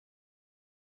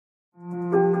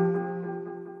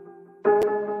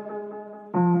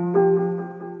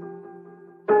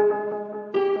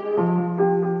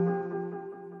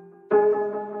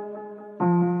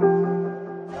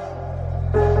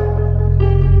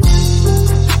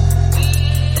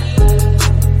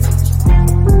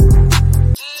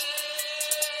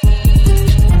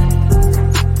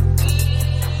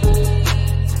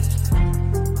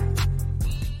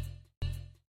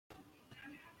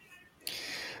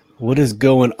What is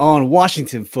going on,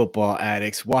 Washington football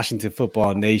addicts, Washington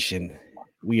football nation?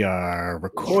 We are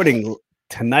recording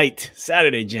tonight,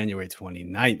 Saturday, January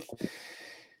 29th.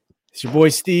 It's your boy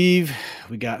Steve.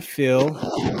 We got Phil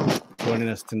joining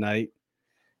us tonight.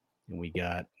 And we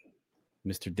got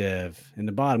Mr. Dev in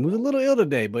the bottom, who's a little ill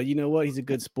today, but you know what? He's a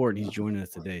good sport and he's joining us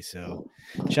today. So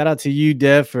shout out to you,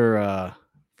 Dev, for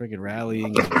freaking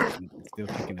rallying and still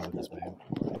kicking it with us, man.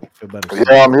 Feel better.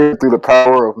 Yeah, I'm here through the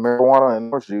power of marijuana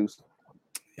and orange juice.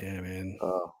 Yeah, man.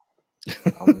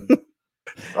 I'm here.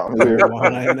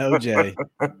 Marijuana and OJ.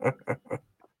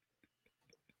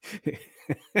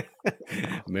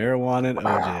 Marijuana and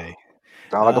OJ.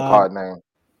 Sound like a pod name.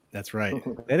 That's right.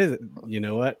 That is, you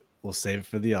know what? We'll save it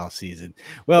for the off season.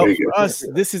 Well, for us,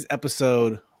 this is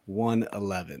episode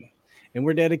 111, and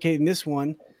we're dedicating this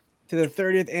one to the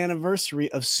 30th anniversary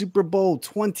of Super Bowl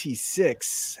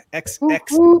 26,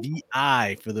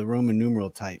 XXVI for the Roman numeral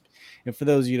type. And for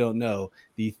those of you who don't know,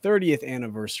 the 30th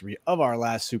anniversary of our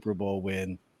last Super Bowl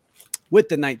win with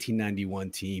the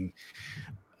 1991 team.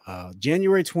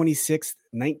 January 26th,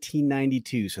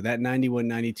 1992. So that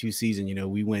 91-92 season, you know,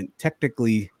 we went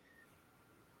technically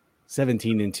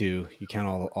 17-2. You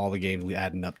count all the games we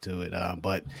adding up to it.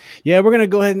 But yeah, we're going to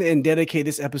go ahead and dedicate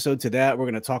this episode to that. We're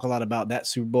going to talk a lot about that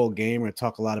Super Bowl game. We're going to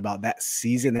talk a lot about that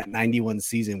season, that 91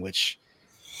 season, which,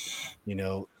 you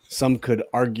know, some could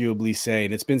arguably say,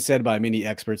 and it's been said by many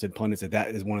experts and pundits, that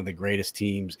is one of the greatest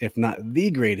teams, if not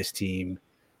the greatest team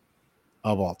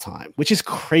of all time, which is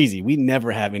crazy. We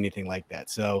never have anything like that.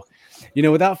 So, you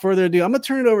know, without further ado, I'm going to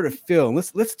turn it over to Phil. And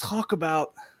let's talk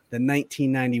about the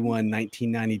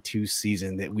 1991-1992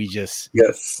 season that we just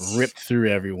ripped through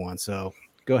everyone. So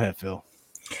go ahead, Phil.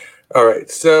 All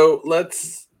right. So let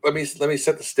me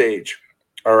set the stage.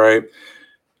 All right.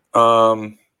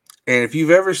 And if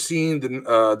you've ever seen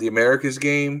the Americas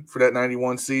game for that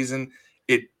 91 season,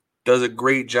 it does a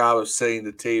great job of setting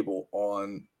the table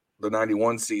on the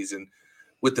 91 season,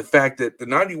 with the fact that the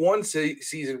 91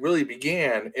 season really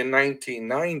began in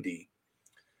 1990.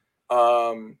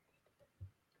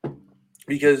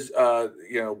 Because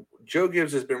you know, Joe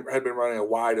Gibbs had been running a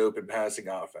wide open passing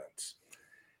offense,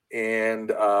 and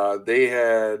they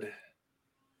had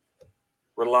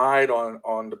relied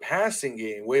on the passing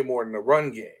game way more than the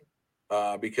run game,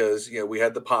 because you know, we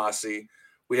had the posse,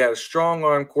 we had a strong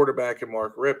arm quarterback in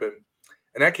Mark Rippon,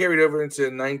 and that carried over into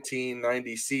the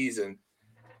 1990 season,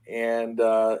 and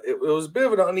it was a bit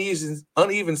of an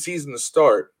uneven season to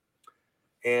start,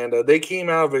 and they came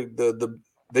out of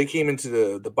They came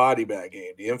into the body bag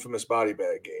game, the infamous body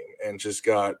bag game, and just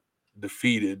got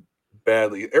defeated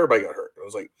badly. Everybody got hurt. It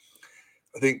was like,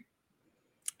 I think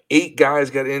 8 guys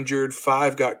got injured,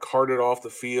 5 got carted off the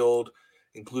field,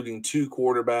 including 2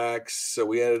 quarterbacks. So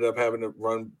we ended up having to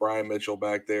run Brian Mitchell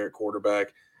back there at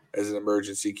quarterback as an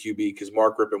emergency QB because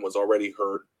Mark Rippon was already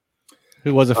hurt.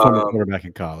 Who was a former quarterback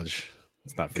in college?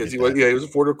 Because he was a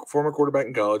former quarterback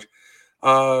in college.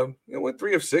 Went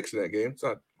 3 of 6 in that game. It's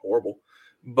not horrible.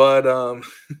 But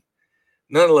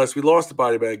nonetheless, we lost the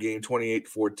body bag game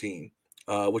 28-14,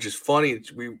 which is funny.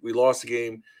 We lost the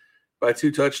game by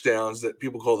 2 touchdowns that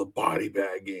people call the body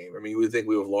bag game. I mean, you would think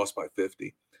we would have lost by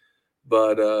 50.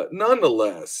 But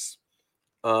nonetheless,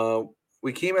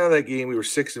 we came out of that game. We were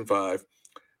 6-5.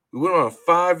 We went on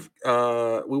 5.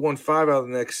 We won 4 out of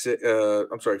the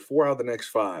next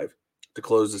 5 to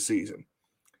close the season,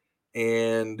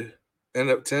 and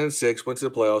ended up 10-6. Went to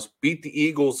the playoffs, beat the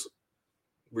Eagles.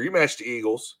 Rematched the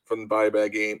Eagles from the body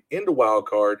bag game into wild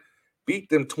card, beat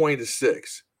them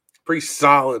 20-6. Pretty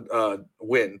solid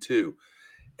win too.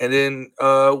 And then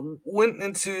went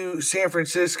into San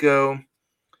Francisco.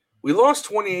 We lost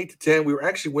 28-10. We were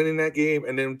actually winning that game,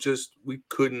 and then we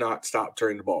could not stop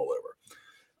turning the ball over.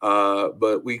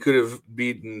 But we could have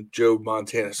beaten Joe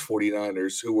Montana's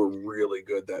 49ers, who were really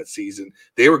good that season.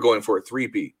 They were going for a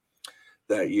 3-peat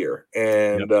that year,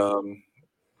 and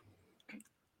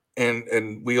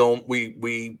And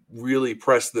we really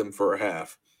pressed them for a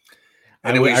half.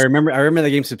 And I remember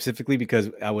that game specifically because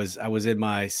I was in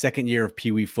my second year of Pee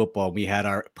Wee football. We had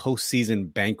our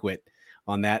postseason banquet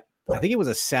on that. I think it was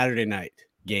a Saturday night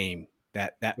game.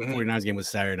 That 49ers game was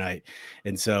Saturday night,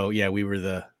 and so yeah, we were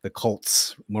the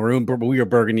Colts maroon, but we were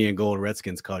burgundy and gold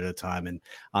Redskins color at the time. And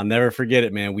I'll never forget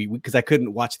it, man. We because I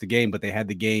couldn't watch the game, but they had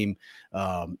the game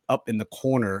up in the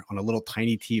corner on a little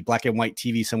tiny TV, black and white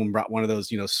TV. Someone brought one of those,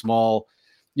 small,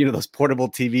 those portable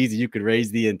TVs that you could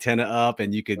raise the antenna up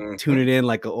and you could tune it in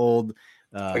like an old.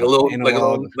 Like a little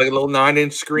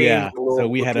 9-inch screen. Yeah. So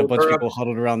we had a bunch of people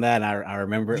huddled around that. And I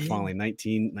remember it fondly.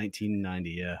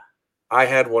 1990. Yeah. I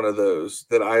had one of those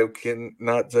that I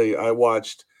cannot tell you. I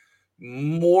watched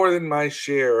more than my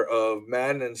share of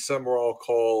Madden and Summerall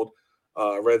called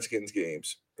Redskins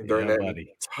games during that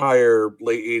entire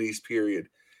late 80s period.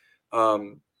 But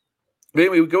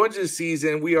anyway, we go into the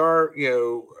season. We are,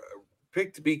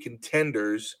 picked to be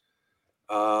contenders.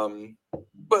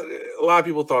 But a lot of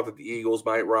people thought that the Eagles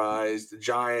might rise. The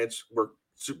Giants were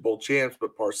Super Bowl champs,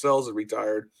 but Parcells had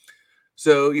retired.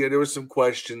 So, there was some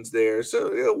questions there.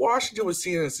 So, Washington was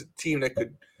seen as a team that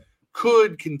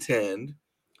could contend,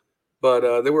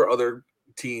 but there were other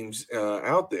teams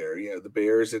out there. The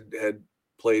Bears had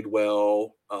played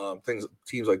well,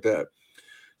 teams like that.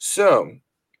 So,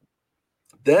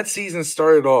 that season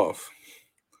started off.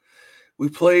 We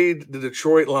played the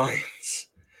Detroit Lions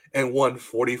and won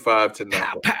 45-0.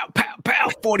 Pow, pow, pow, pow,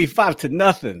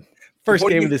 45-0. First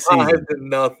game of the season.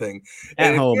 45-0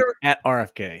 At home, at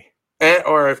RFK. At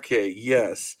RFK,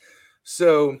 yes.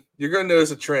 So you're going to notice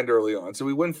a trend early on. So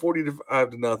we win 45-0 at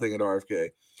RFK,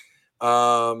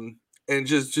 and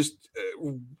just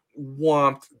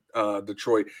whomped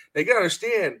Detroit. Now you got to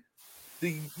understand,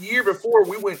 the year before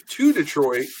we went to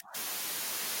Detroit,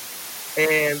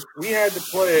 and we had to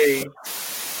play.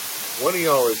 One of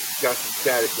y'all has got some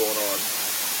static going on.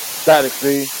 Static,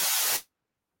 Steve.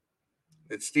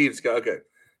 It's Steve's got. Okay.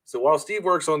 So while Steve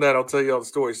works on that, I'll tell you all the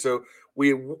story. So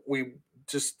we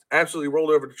just absolutely rolled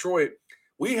over Detroit.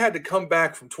 We had to come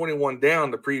back from 21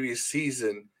 down the previous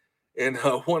season in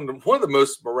one of the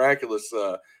most miraculous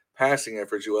passing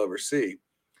efforts you'll ever see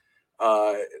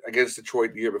against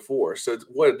Detroit the year before. So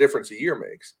what a difference a year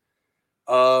makes.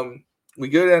 We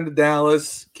go down to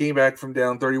Dallas, came back from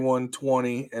down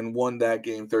 31-20 and won that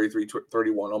game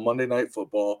 33-31 on Monday Night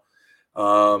Football.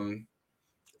 And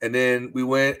then we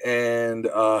went and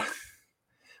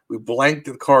we blanked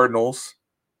the Cardinals.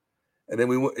 And then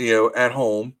we went, at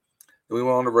home. Then we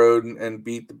went on the road and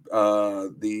beat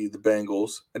the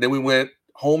Bengals. And then we went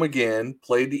home again,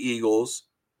 played the Eagles,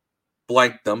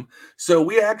 blanked them. So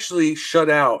we actually shut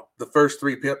out the first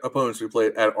three opponents we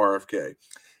played at RFK.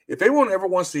 If anyone ever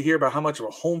wants to hear about how much of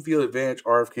a home field advantage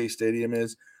RFK Stadium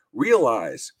is,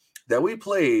 realize that we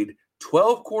played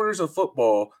 12 quarters of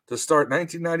football to start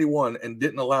 1991 and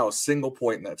didn't allow a single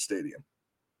point in that stadium.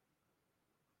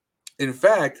 In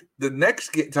fact, the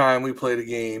next time we played a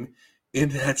game in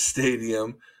that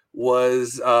stadium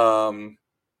was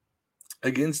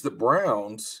against the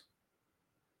Browns,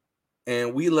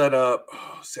 and we let up.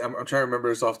 I'm trying to remember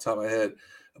this off the top of my head.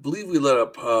 I believe we let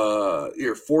up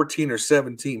either 14 or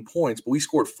 17 points, but we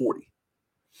scored 40.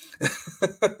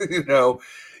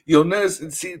 You'll notice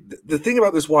and see the thing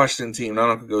about this Washington team. I'm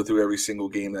not going to go through every single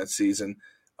game that season.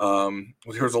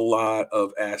 There's a lot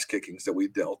of ass kickings that we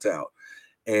dealt out,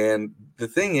 and the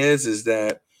thing is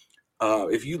that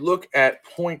if you look at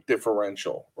point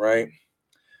differential, right,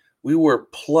 we were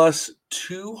plus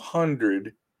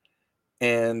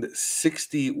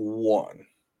 261.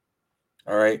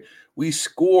 All right. We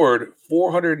scored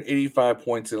 485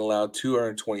 points and allowed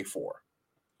 224.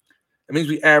 That means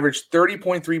we averaged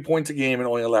 30.3 points a game and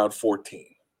only allowed 14.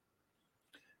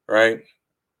 Right.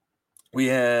 We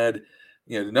had,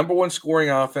 the number one scoring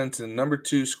offense and number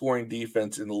two scoring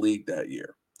defense in the league that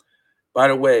year. By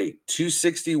the way,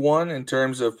 261 in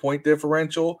terms of point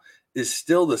differential is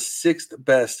still the sixth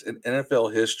best in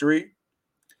NFL history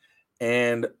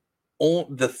and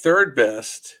the third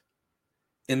best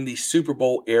in the Super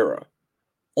Bowl era.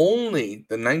 Only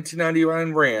the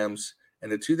 1999 Rams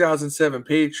and the 2007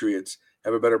 Patriots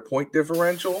have a better point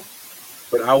differential,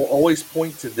 but I will always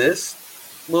point to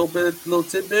this little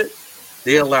tidbit.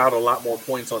 They allowed a lot more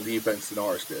points on defense than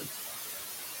ours did.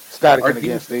 Static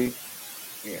again,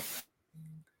 Steve. Yeah.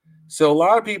 So a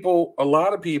lot of people,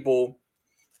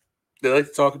 they like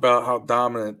to talk about how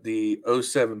dominant the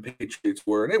 07 Patriots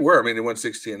were, and they were. I mean, they went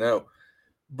 16-0.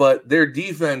 But their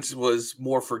defense was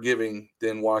more forgiving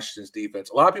than Washington's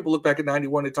defense. A lot of people look back at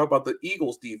 91. They talk about the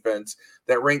Eagles' defense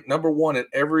that ranked number one in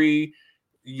every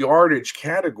yardage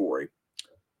category,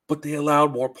 but they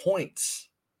allowed more points.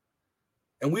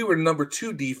 And we were number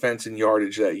two defense in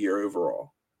yardage that year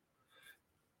overall.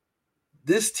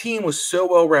 This team was so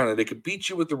well-rounded. They could beat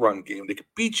you with the run game. They could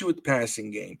beat you with the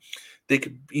passing game. They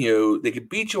could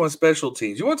beat you on special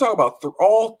teams. You want to talk about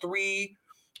all three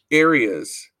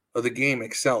areas of the game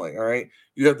excelling, all right?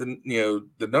 You have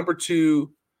the number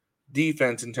two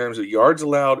defense in terms of yards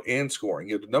allowed and scoring.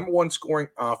 You have the number one scoring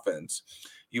offense.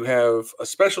 You have a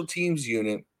special teams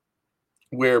unit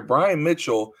where Brian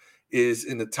Mitchell is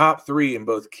in the top three in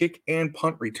both kick and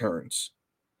punt returns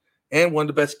and one of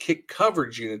the best kick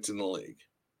coverage units in the league.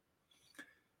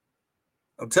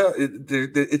 I'm telling you,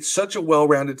 it's such a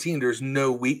well-rounded team. There's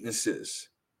no weaknesses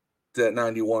to that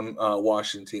 91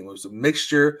 Washington team. It was a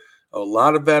mixture a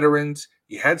lot of veterans.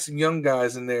 You had some young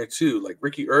guys in there too, like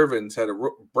Ricky Irvins had a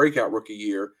breakout rookie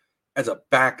year as a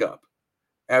backup,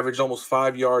 averaged almost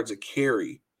 5 yards a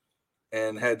carry,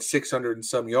 and had 600 and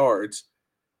some yards.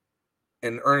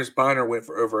 And Ernest Biner went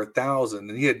for over 1,000.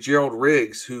 And he had Gerald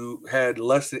Riggs, who had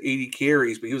less than 80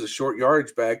 carries, but he was a short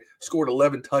yardage back, scored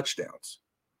 11 touchdowns.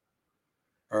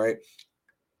 All right.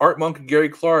 Art Monk and Gary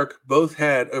Clark both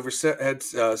had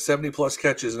 70 plus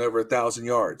catches and over 1,000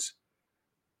 yards.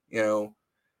 You know,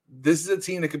 this is a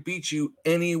team that could beat you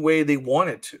any way they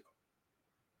wanted to.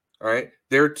 All right.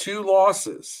 Their 2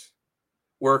 losses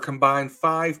were a combined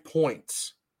 5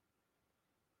 points.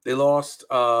 They lost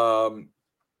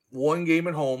one game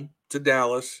at home to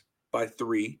Dallas by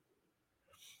 3.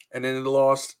 And then they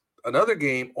lost another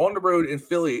game on the road in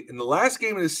Philly in the last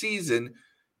game of the season,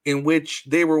 in which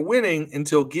they were winning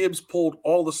until Gibbs pulled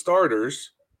all the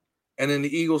starters, and then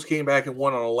the Eagles came back and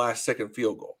won on a last-second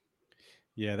field goal.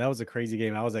 Yeah, that was a crazy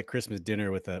game. I was at Christmas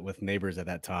dinner with neighbors at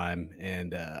that time,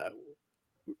 and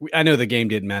I know the game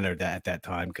didn't matter at that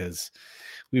time because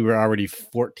we were already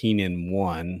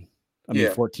 14-1. I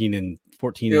mean, 14 and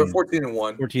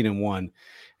 1,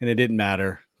 and it didn't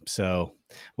matter. So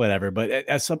whatever. But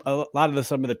as some of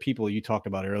the people you talked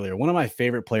about earlier, one of my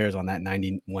favorite players on that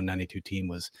 91-92 team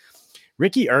was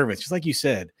Ricky Irvins. Just like you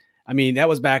said, I mean, that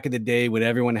was back in the day when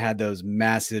everyone had those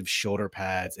massive shoulder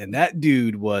pads, and that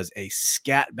dude was a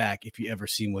scat back if you ever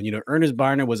seen one. You know, Ernest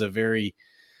Barner was a very,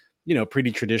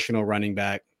 pretty traditional running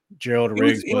back. Gerald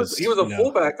Riggs was a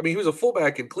fullback. I mean, he was a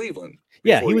fullback in Cleveland.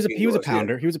 Yeah, he was a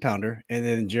pounder. Yeah. He was a pounder, and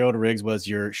then Gerald Riggs was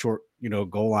your short,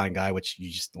 goal line guy, which you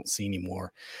just don't see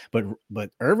anymore. But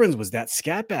Irvins was that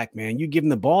scat back, man. You give him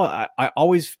the ball. I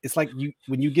always, it's like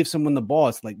when you give someone the ball,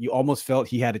 it's like you almost felt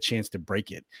he had a chance to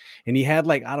break it, and he had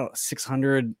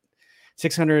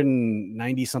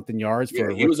 690 something yards for.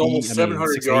 He was almost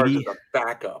 700 yards as a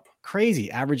backup.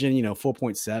 Crazy, averaging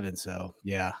 4.7. So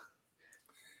yeah.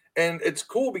 And it's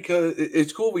cool because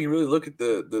it's cool when you really look at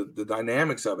the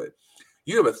dynamics of it.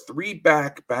 You have a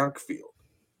 3-back backfield,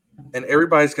 and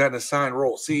everybody's got an assigned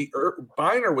role. See,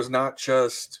 Biner was not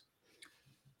just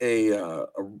a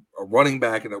running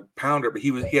back and a pounder, but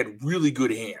he had really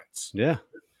good hands. Yeah,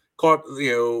 caught.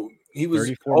 He was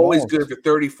always good for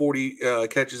 30, 40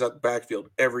 catches out the backfield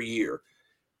every year,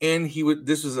 and he would.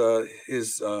 This was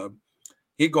his.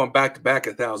 He'd gone back-to-back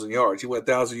 1,000 yards. He went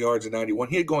 1,000 yards in 91.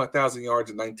 He had gone 1,000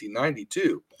 yards in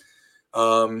 1992.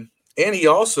 And he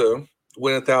also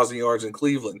went 1,000 yards in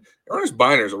Cleveland. Ernest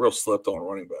Biner is a real slept-on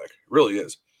running back. It really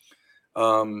is.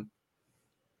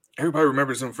 Everybody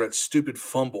remembers him for that stupid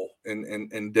fumble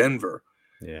in Denver.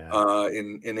 Yeah.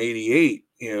 In 88,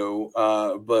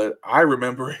 but I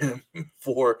remember him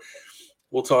for,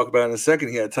 we'll talk about in a second,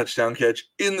 he had a touchdown catch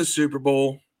in the Super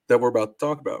Bowl that we're about to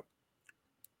talk about.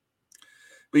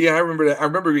 But yeah, I remember that. I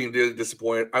remember being really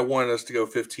disappointed. I wanted us to go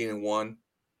 15-1,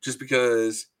 just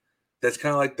because that's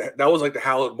kind of like that. That was like the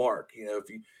hallowed mark.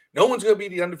 No one's going to be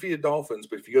the undefeated Dolphins,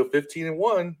 but if you go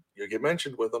 15-1, you'll get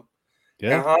mentioned with them.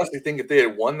 Yeah. And I honestly think if they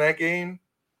had won that game,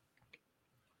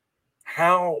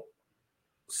 how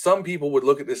some people would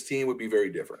look at this team would be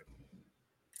very different.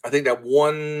 I think that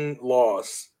one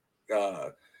loss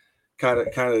kind of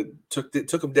took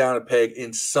them down a peg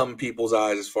in some people's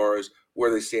eyes as far as where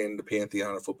they stand in the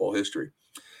pantheon of football history.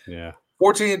 Yeah,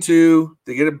 14-2,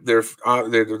 they get their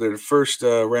first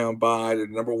round bye. They're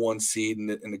the number 1 seed in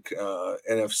the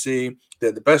NFC. They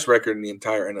had the best record in the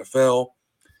entire NFL.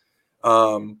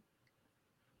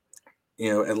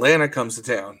 Atlanta comes to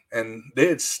town, and they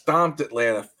had stomped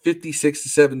Atlanta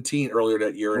 56-17 earlier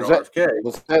that year in RFK.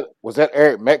 Was that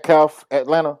Eric Metcalf,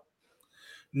 Atlanta?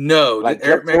 No,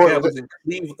 Eric Metcalf was in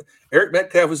Cleveland. Eric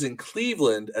Metcalf was in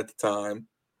Cleveland at the time.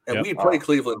 And we had played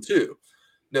Cleveland too.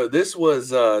 No, this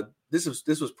was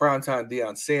primetime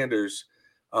Deion Sanders,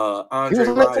 Andre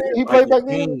Rison. He played back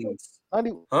then.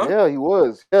 Yeah, he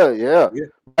was. Yeah.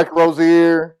 Mike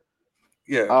Rozier.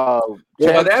 Yeah.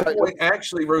 By that point,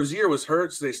 actually, Rozier was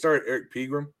hurt, so they started Eric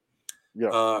Pegram.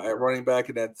 At running back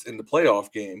in the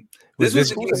playoff game. Was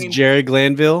this Jerry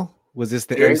Glanville? Was this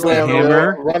the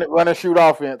Hammer run and shoot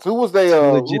offense? Who was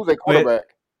their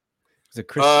quarterback? Was it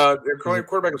Chris? Their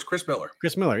quarterback was Chris Miller.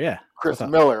 Chris Miller, yeah. Chris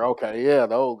Miller, okay, yeah,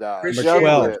 the old guy. Chris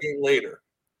Chandler came later,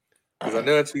 because I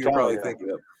know that's who you're probably thinking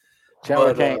of.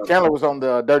 Chandler was on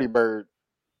the Dirty Bird.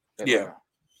 Yeah,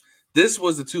 this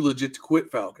was the too legit to quit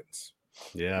Falcons.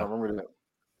 Yeah, I remember that.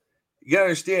 You gotta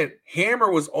understand, Hammer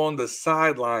was on the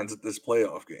sidelines at this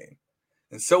playoff game,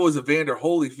 and so was Evander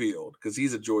Holyfield because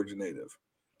he's a Georgia native,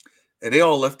 and they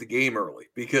all left the game early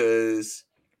because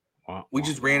We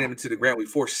just ran him into the ground. We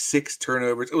forced 6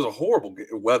 turnovers. It was a horrible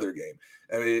weather game.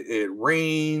 I mean, it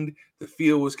rained. The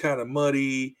field was kind of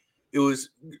muddy. It was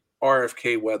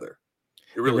RFK weather.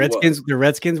 It really was. The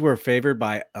Redskins were favored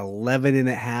by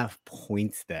 11.5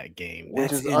 points that game.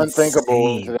 Which That's is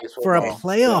unthinkable insane for a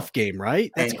playoff game,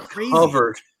 right? That's crazy.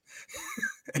 Covered.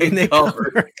 And they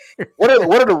covered. What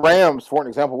are the Rams, for an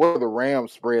example? What are the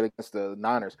Rams spread against the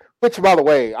Niners? Which, by the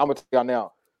way, I'm going to tell y'all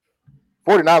now,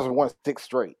 49ers have won 6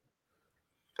 straight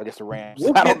against the Rams.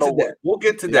 We'll get to that. We'll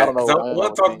get to that because I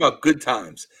want to talk about good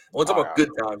times. I want to talk about good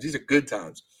times. These are good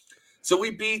times. So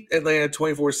we beat Atlanta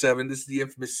 24-7. This is the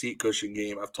infamous seat cushion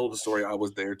game. I've told the story. I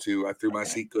was there too. I threw my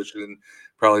seat cushion and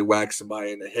probably whacked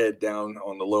somebody in the head down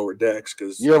on the lower decks.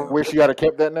 Because you ever wish you had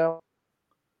kept that now?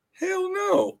 Hell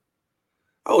no.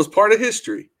 I was part of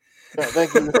history. You don't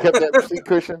think you kept that seat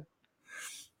cushion?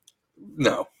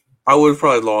 No, I would have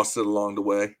probably lost it along the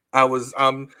way.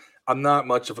 I'm not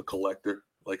much of a collector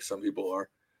like some people are.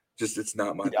 Just it's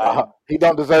not my thing. He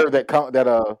don't deserve that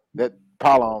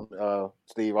pylon,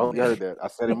 Steve. I hope you heard that. I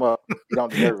set him up. He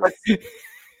don't deserve it.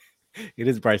 It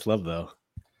is Bryce Love, though.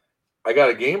 I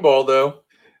got a game ball, though.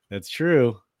 That's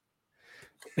true.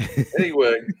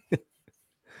 Anyway,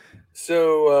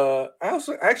 so I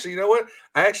also you know what?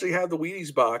 I actually have the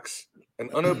Wheaties box, an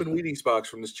unopened Wheaties box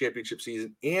from this championship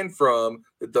season, and from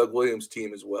the Doug Williams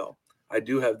team as well. I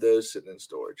do have those sitting in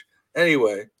storage.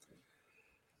 Anyway,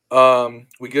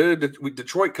 we go to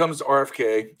Detroit comes to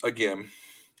RFK again.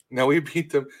 Now we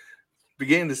beat them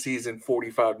beginning the season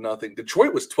 45-0.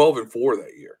 Detroit was 12-4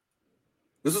 that year.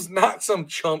 This was not some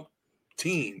chump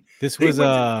team. This was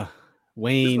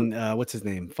Wayne. What's his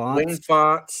name? Fonts? Wayne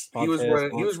Fonts. He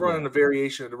was running a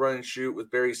variation of the run and shoot with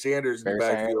Barry Sanders in the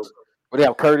backfield. What do you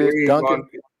have? Curtis Duncan.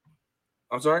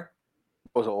 I'm sorry.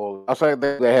 I thought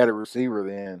they had a receiver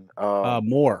then.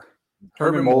 Moore.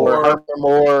 Herman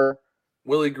Moore.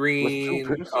 Willie Green,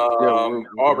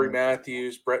 Aubrey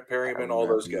Matthews, Brett Perryman, all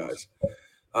those guys.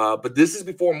 But this is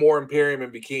before Moore and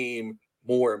Perryman became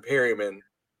Moore and Perryman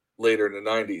later in the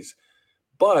 90s.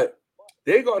 But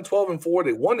they had gone 12-4.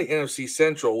 They won the NFC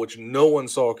Central, which no one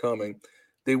saw coming.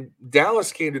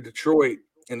 Dallas came to Detroit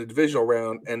in the divisional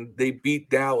round, and they beat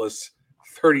Dallas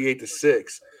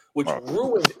 38-6, which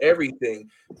ruined everything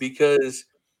because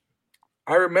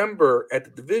I remember at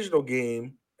the divisional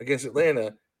game against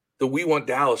Atlanta, the "We Want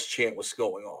Dallas" chant was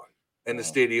going on, and the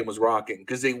stadium was rocking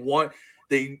because they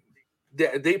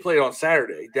played on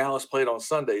Saturday. Dallas played on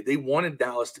Sunday. They wanted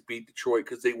Dallas to beat Detroit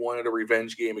because they wanted a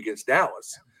revenge game against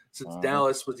Dallas, since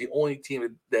Dallas was the only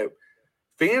team that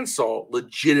fans saw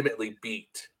legitimately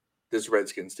beat this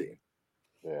Redskins team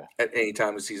at any time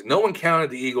of the season. No one counted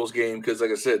the Eagles game because,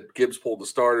 like I said, Gibbs pulled the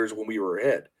starters when we were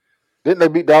ahead. Didn't they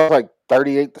beat Dallas like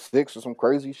 38-6 or some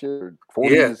crazy shit? Or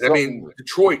 40 yeah, I mean,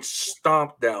 Detroit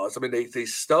stomped Dallas. I mean, they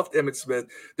stuffed Emmitt Smith.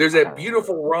 There's that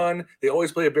beautiful run. They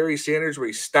always play a Barry Sanders where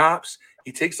he stops.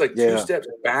 He takes like 2 steps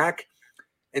back,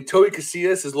 and Toby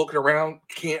Casillas is looking around,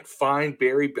 can't find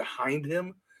Barry behind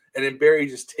him, and then Barry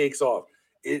just takes off.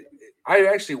 I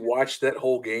actually watched that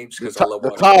whole game just because I love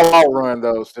the Tall Law run,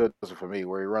 though, still does it for me,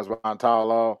 where he runs behind Tall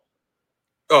Law.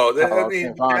 Oh, that's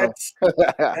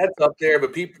up there.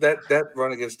 But people that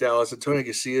run against Dallas and Tony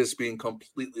Casillas being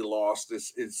completely lost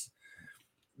is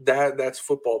that's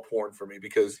football porn for me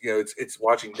because it's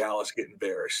watching Dallas get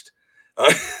embarrassed.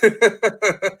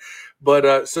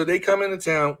 But so they come into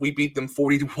town. We beat them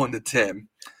 41-10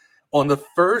 on the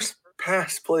first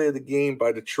pass play of the game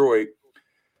by Detroit.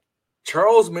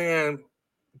 Charles Mann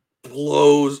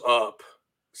blows up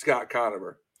Scott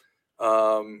Conover.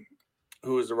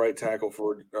 Who is the right tackle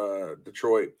for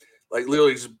Detroit, like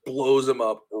literally just blows him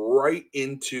up right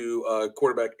into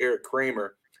quarterback Eric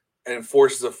Kramer and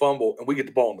forces a fumble, and we get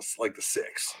the ball in the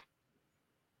 6.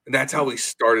 And that's how we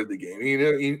started the game.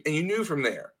 And you knew from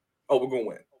there, we're going to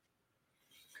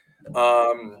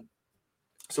win.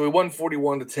 So we won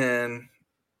 41-10.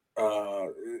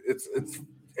 It's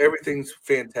everything's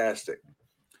fantastic.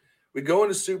 We go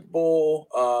into Super Bowl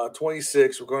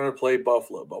 26. We're going to play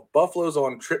Buffalo. But Buffalo's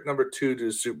on trip number 2 to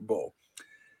the Super Bowl.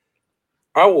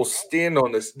 I will stand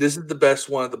on this. This is the best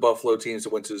one of the Buffalo teams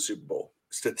that went to the Super Bowl.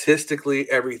 Statistically,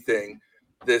 everything.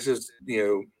 This is, they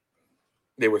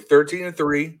were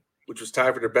 13-3, which was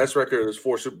tied for their best record of those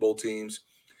 4 Super Bowl teams.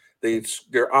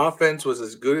 Their offense was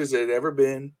as good as it had ever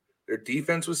been. Their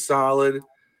defense was solid.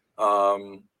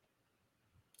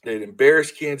 They had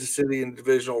embarrassed Kansas City in the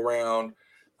divisional round.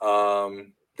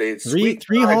 They had three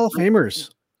Hall of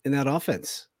Famers in that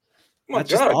offense. Not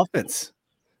just offense.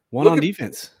 One on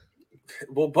defense.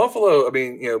 Well, Buffalo,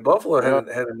 Buffalo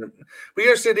had we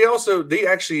understand they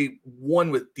actually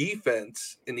won with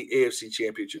defense in the AFC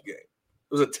Championship game.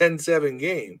 It was a 10-7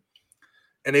 game.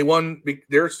 And they won.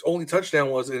 Their only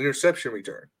touchdown was an interception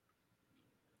return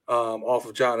off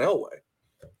of John Elway.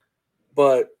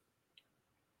 But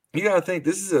you got to think,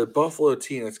 this is a Buffalo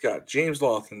team that's got James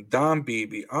Lawson, Don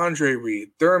Beebe, Andre Reed,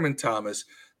 Thurman Thomas.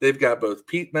 They've got both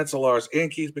Pete Metzelaars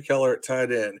and Keith McKellar at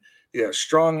tight end. Yeah,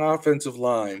 strong offensive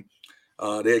line.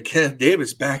 They had Kenneth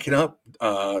Davis backing up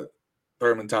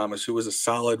Thurman Thomas, who was a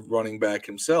solid running back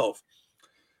himself.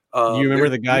 You remember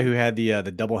the guy who had the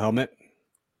double helmet?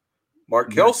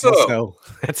 Mark Kelso.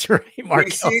 That's right. Mark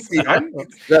Kelso.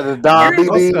 The Don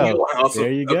Beebe.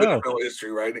 There you go.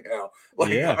 History right now.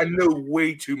 I know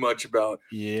way too much about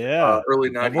early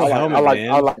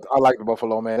 90s. I like the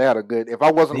Buffalo, man. They had a good. If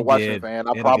I wasn't a Washington fan,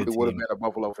 I probably would have been a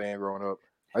Buffalo fan growing up.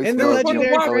 And the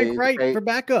legendary Frank Wright for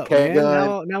backup, man.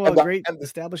 Now a great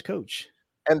established coach.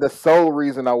 And the sole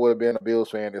reason I would have been a Bills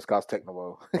fan is because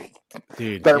Technovo.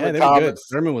 Dude, they were good.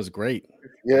 Thurman was great.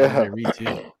 Yeah.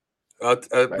 But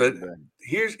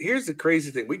here's the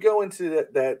crazy thing. We go into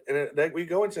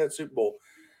that Super Bowl.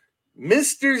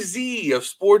 Mr. Z of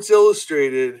Sports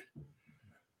Illustrated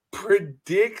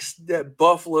predicts that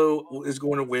Buffalo is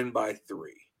going to win by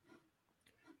 3.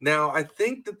 Now, I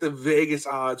think that the Vegas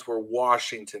odds were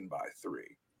Washington by 3,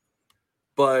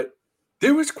 but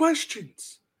there was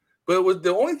questions. But it was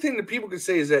the only thing that people could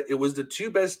say is that it was the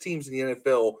 2 best teams in the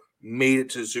NFL made it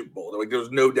to the Super Bowl. There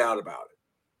was no doubt about it.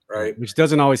 Right, which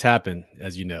doesn't always happen,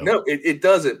 as you know. No, it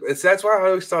doesn't. That's why I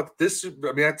always thought this. I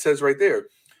mean, that says right there.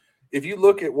 If you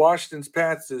look at Washington's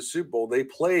path to the Super Bowl, they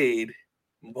played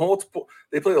multiple.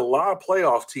 They played a lot of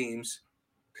playoff teams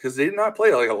because they did not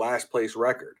play like a last place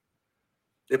record.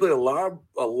 They played a lot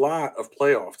of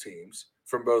playoff teams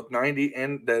from both 90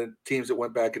 and the teams that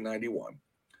went back in 91.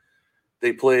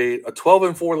 They played a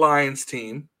 12-4 Lions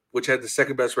team, which had the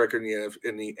second best record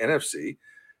in the NFC.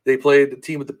 They played the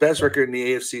team with the best record in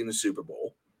the AFC in the Super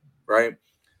Bowl, right?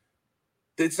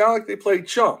 It's not like they played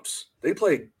chumps. They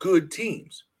played good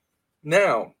teams.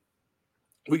 Now,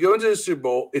 we go into the Super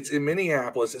Bowl. It's in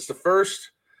Minneapolis. It's the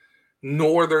first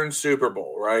Northern Super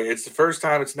Bowl, right? It's the first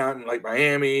time it's not in like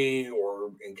Miami or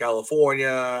in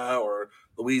California or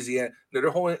Louisiana. No,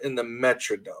 they're holding it in the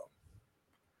Metrodome,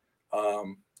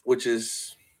 which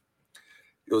is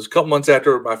 – it was a couple months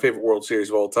after my favorite World Series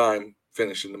of all time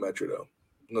finished in the Metrodome.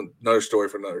 Another story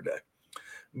for another day.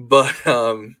 But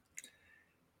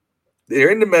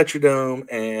they're in the Metrodome,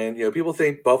 and people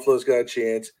think Buffalo's got a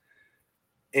chance.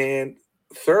 And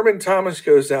Thurman Thomas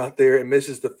goes out there and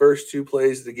misses the first 2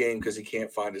 plays of the game because he can't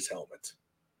find his helmet.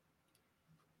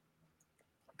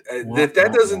 If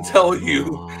that doesn't tell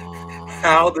you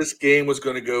how this game was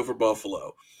going to go for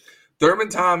Buffalo. Thurman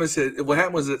Thomas what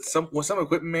happened was that some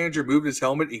equipment manager moved his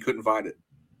helmet, he couldn't find it.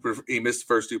 He missed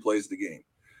the first 2 plays of the game.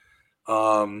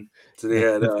 So they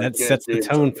had that sets the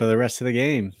tone for the rest of the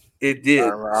game. It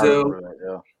did.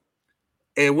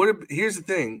 And here's the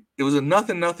thing: it was a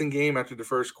 0-0 game after the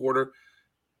first quarter,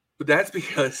 but that's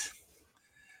because,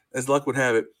 as luck would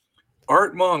have it,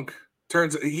 Art Monk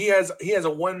he has a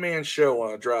one-man show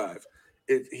on a drive.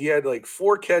 He had like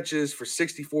 4 catches for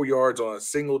 64 yards on a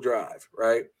single drive,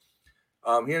 right?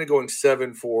 He ended up going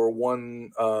 7 for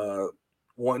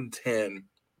 110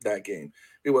 that game.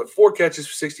 He went 4 catches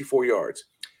for 64 yards.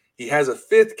 He has a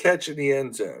 5th catch in the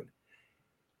end zone.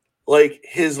 Like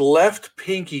his left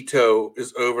pinky toe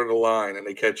is over the line, and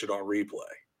they catch it on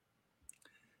replay,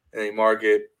 and they mark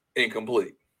it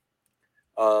incomplete.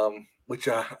 Which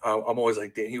I'm always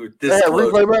like, damn, he was this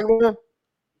close. Replay back then?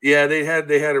 Yeah, they had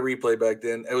a replay back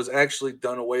then. It was actually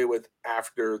done away with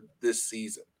after this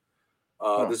season.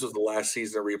 This was the last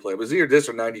season of replay. It was either this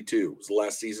or 92. It was the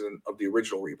last season of the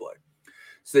original replay.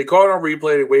 So they call it on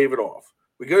replay. They wave it off.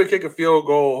 We go to kick a field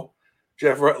goal.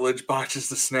 Jeff Rutledge botches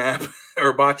the snap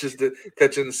or botches the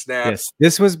catching the snap. Yes,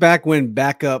 this was back when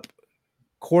backup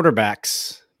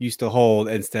quarterbacks used to hold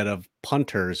instead of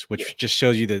punters, which just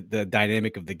shows you the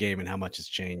dynamic of the game and how much has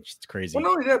changed. It's crazy. Well,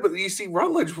 not only that, but you see,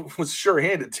 Rutledge was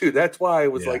sure-handed too. That's why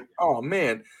it was like, oh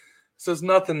man. So it's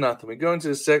nothing. We go into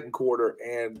the second quarter,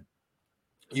 and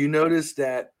you notice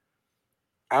that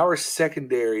our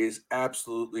secondary is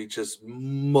absolutely just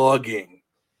mugging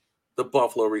the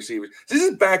Buffalo receivers. This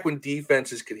is back when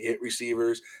defenses could hit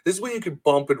receivers. This is when you could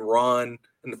bump and run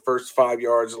in the first 5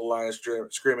 yards of the line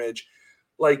of scrimmage.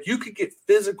 Like, you could get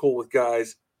physical with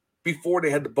guys before they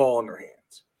had the ball in their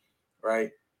hands,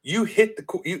 right? You hit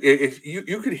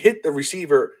you could hit the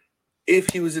receiver if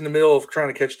he was in the middle of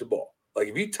trying to catch the ball. Like,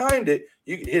 if you timed it,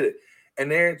 you could hit it. And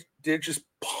they're just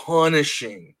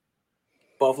punishing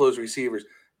Buffalo's receivers.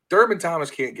 Thurman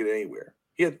Thomas can't get anywhere.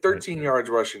 He had 13 yards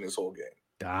rushing this whole game.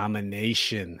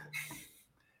 Domination.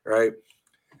 Right?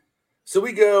 So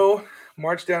we go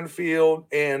march down the field,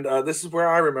 and this is where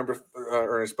I remember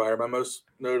Ernest Byer. My most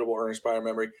notable Ernest Byer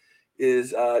memory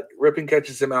is Rippon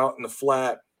catches him out in the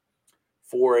flat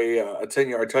for a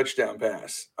 10-yard touchdown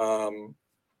pass.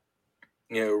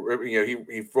 He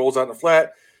rolls out in the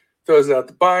flat, throws it out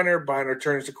to Biner. Biner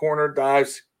turns the corner,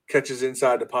 dives, catches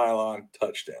inside the pylon,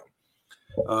 touchdown.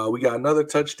 We got another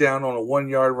touchdown on a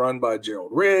 1-yard run by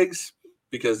Gerald Riggs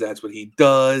because that's what he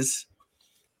does.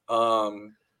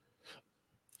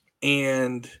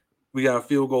 And we got a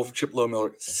field goal from Chip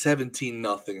Lowmiller,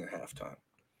 17-0 at halftime.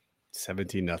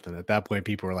 17-0. At that point,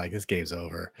 people were like, this game's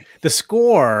over.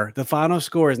 The final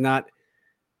score is not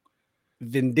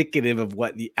vindicative of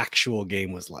what the actual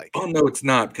game was like. Oh, no, it's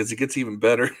not, because it gets even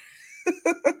better.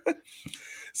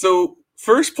 So,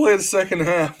 first play of the second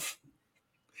half,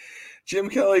 Jim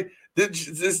Kelly,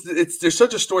 there's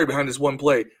such a story behind this one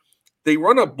play. They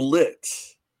run a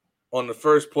blitz on the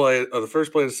first play of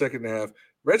the second half.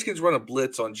 Redskins run a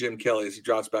blitz on Jim Kelly as he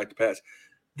drops back to pass.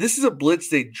 This is a blitz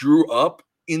they drew up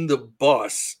in the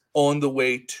bus on the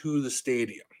way to the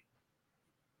stadium.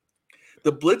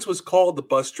 The blitz was called the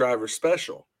bus driver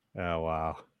special. Oh,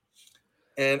 wow.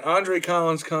 And Andre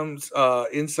Collins comes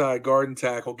inside guard and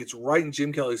tackle, gets right in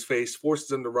Jim Kelly's face,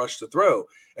 forces him to rush the throw.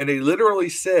 And they literally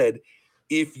said,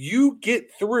 if you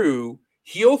get through,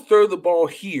 he'll throw the ball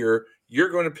here. You're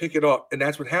going to pick it up. And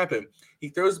that's what happened. He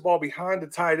throws the ball behind the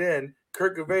tight end.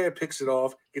 Kurt Gavea picks it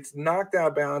off, gets knocked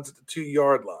out of bounds at the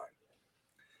 2-yard line.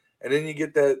 And then you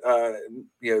get that,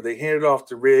 they hand it off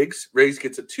to Riggs. Riggs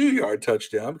gets a 2-yard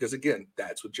touchdown because, again,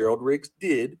 that's what Gerald Riggs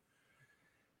did.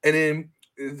 And then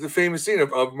the famous scene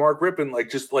of Mark Rippon,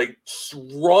 just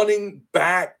running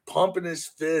back, pumping his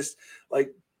fist,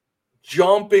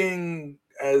 jumping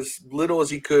as little as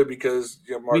he could because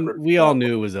Mark we all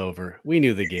knew it was over. We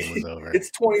knew the game was over. It's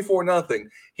 24-0.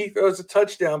 He throws a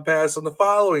touchdown pass on the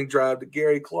following drive to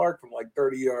Gary Clark from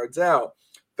 30 yards out,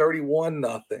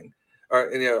 31-0.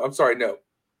 I'm sorry, no.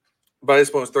 By this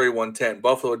point, it's 31-10.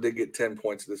 Buffalo did get 10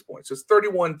 points at this point. So it's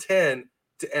 31-10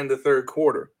 to end the third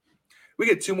quarter. We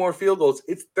get 2 more field goals.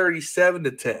 It's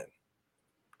 37-10.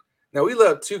 Now, we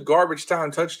left 2 garbage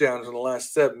time touchdowns in the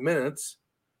last 7 minutes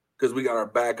because we got our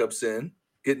backups in,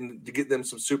 to get them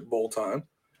some Super Bowl time.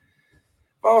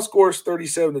 Final score is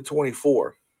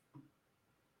 37-24.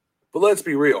 But let's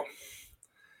be real.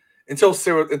 Until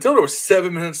there was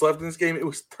 7 minutes left in this game, it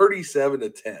was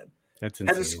 37-10. That's insane.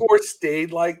 Had the score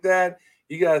stayed like that,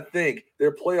 you got to think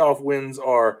their playoff wins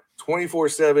are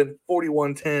 24-7,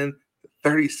 41-10,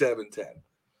 37-10.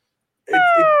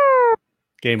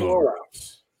 Game over.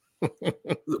 A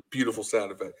beautiful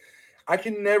sound effect. I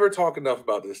can never talk enough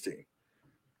about this team.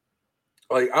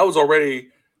 I was already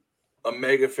a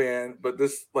mega fan, but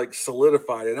this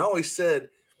solidified it. And I always said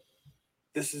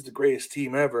this is the greatest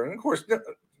team ever. And of course,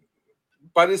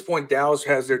 by this point, Dallas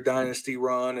has their dynasty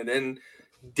run, and then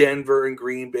Denver and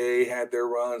Green Bay had their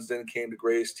runs. Then came the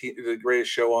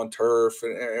greatest show on turf,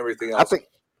 and everything else.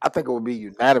 I think it would be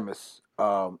unanimous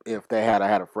if they had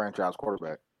a franchise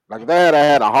quarterback. If they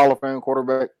had a Hall of Fame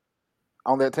quarterback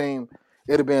on that team,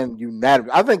 it'd have been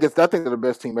unanimous. I think they're the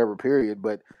best team ever. Period.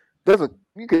 But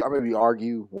you could maybe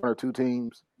argue 1 or 2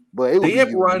 teams, but they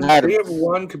have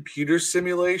run computer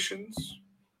simulations.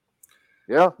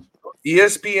 Yeah,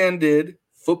 ESPN did,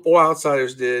 Football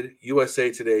Outsiders did,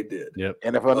 USA Today did. Yep.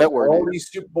 NFL Network. All these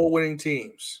Super Bowl winning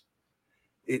teams,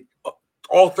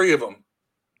 all 3 of them,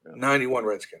 91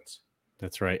 Redskins.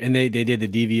 That's right, and they did the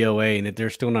DVOA, and they're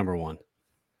still number 1.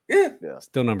 Yeah,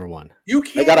 still number 1. You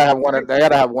can't. They gotta have one of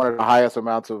the highest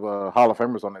amounts of Hall of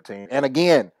Famers on the team. And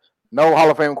again, no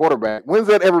Hall of Fame quarterback. When's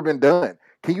that ever been done?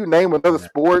 Can you name another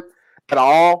sport at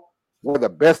all where the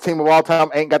best team of all time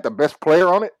ain't got the best player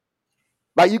on it?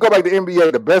 You go back to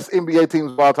NBA, the best NBA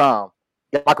teams of all time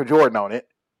got Michael Jordan on it.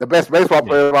 The best baseball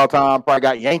player of all time probably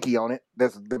got Yankee on it.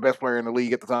 That's the best player in the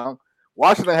league at the time.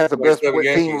 Washington has the best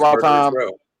team of all time.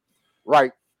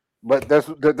 Right. But there's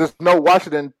no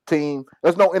Washington team,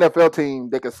 there's no NFL team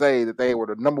that could say that they were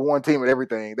the number 1 team at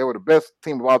everything. They were the best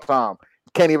team of all time.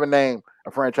 You can't even name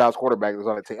a franchise quarterback that's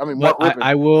on the team. I mean, Mark Rippon,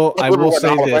 I will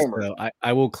say this though.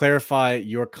 I will clarify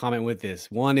your comment with this.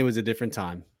 1, it was a different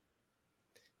time.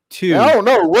 2,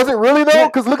 no, was it really though?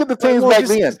 Because look at the teams back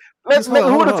then.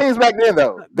 Who were the teams back then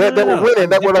though that were winning,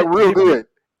 that were real good?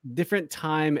 Different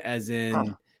time, as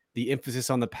in the emphasis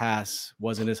on the pass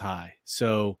wasn't as high.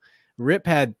 So Rip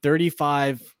had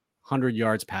 3,500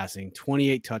 yards passing,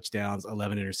 28 touchdowns,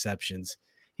 11 interceptions.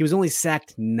 He was only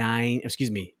sacked 7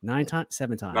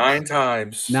 times. 9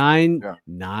 times.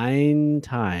 9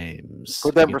 times.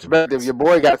 Put that in perspective. Your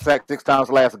boy got sacked 6 times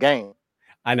last game.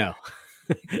 I know.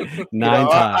 9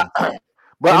 times.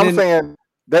 But I'm saying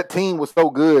that team was so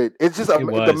good. It's just the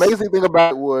amazing thing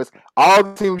about it was all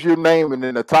the teams you're naming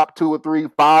in the top 2 or 3,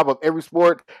 5 of every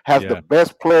sport has the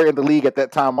best player in the league at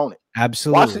that time on it.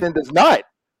 Absolutely. Washington does not.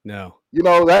 No.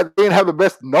 That they didn't have the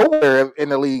best nowhere in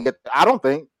the league. I don't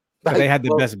think. But they had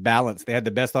the best balance. They had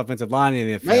the best offensive line in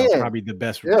the NFL. Probably the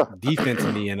best defense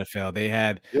in the NFL. They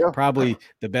had probably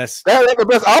the best. They had the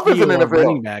best offense in the NFL.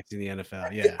 Running backs in the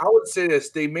NFL. Yeah, I would say this.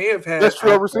 They may have had best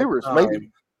 12 receivers. Maybe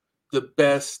the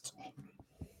best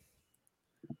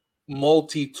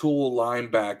multi-tool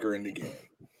linebacker in the game.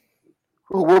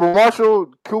 Wilbur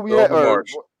Marshall,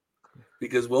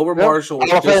 because Wilbur Marshall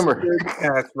was just as good in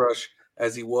pass rush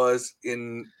as he was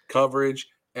in coverage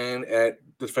and at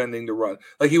defending the run.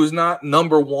 Like, he was not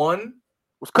number one.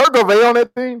 Was Kurt Gouvet on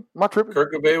that team? Am I tripping?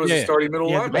 Kurt Gouvet was the starting middle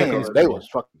linebacker. Man,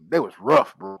 they was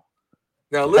rough, bro.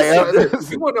 Now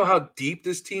listen, you want to know how deep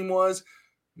this team was?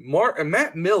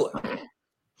 Matt Millen,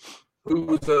 who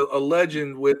was a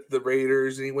legend with the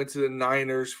Raiders, and he went to the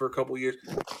Niners for a couple years.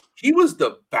 He was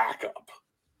the backup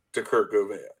to Kurt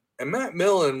Gouvet. And Matt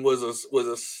Millen was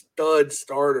a stud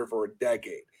starter for a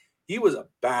decade. He was a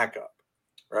backup,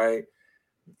 right?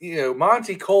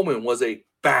 Monty Coleman was a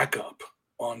backup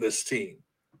on this team.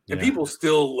 And people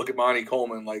still look at Monty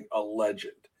Coleman like a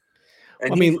legend.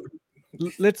 And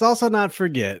let's also not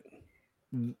forget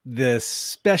the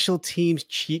special teams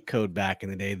cheat code back in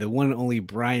the day, the one and only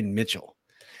Brian Mitchell.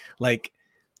 Like,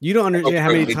 you don't understand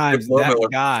how many times that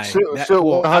guy should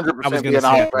 100% be in the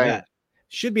Hall of Fame.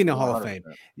 Should be in the Hall of Fame.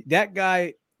 That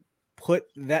guy put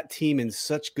that team in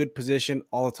such good position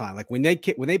all the time. Like, when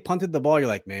they punted the ball, you're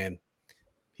like, man,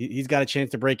 he's got a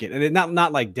chance to break it. And it,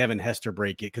 not like Devin Hester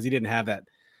break it, because he didn't have that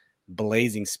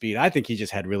blazing speed. I think he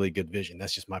just had really good vision.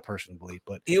 That's just my personal belief.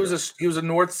 But he was a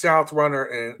north-south runner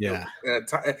in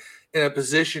a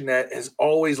position that has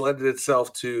always lended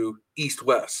itself to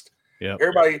east-west. Yeah,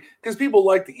 everybody, because people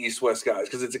like the east-west guys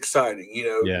because it's exciting.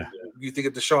 You think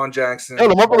of Deshaun Jackson. Hey,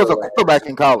 Lamar was a quarterback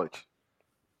in college.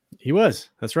 He was.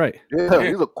 That's right. Yeah,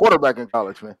 he was a quarterback in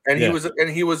college, man. And he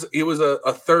was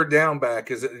a third down back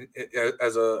as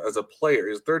a player. He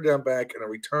was a third down back and a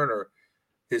returner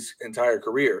his entire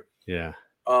career. Yeah.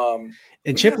 And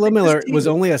Chip Lemiller was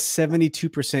only a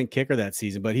 72% kicker that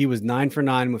season, but he was 9 for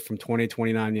 9 from 20 to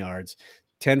 29 yards,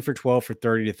 10 for 12 for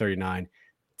 30 to 39,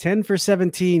 10 for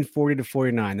 17, 40 to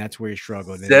 49. That's where he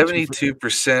struggled.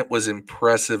 72% was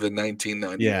impressive in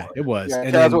 1991. Yeah, it was. Yeah,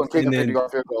 and then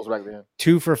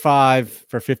 2 for 5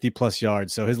 for 50 plus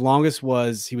yards. So his longest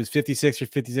he was 56 or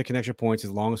 56 in extra points.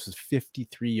 His longest was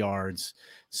 53 yards.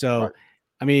 So, right.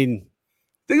 I mean,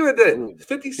 think about that.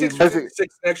 56 for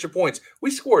 56 extra points.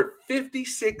 We scored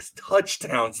 56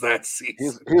 touchdowns that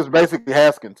season. He was basically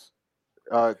Haskins.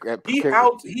 Here's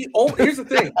the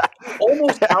thing. He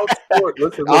almost outscored.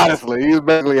 Listen. Honestly, he was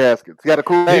basically Haskins. He got a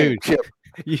cool name, Chip.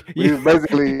 He was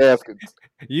basically Haskins.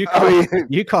 You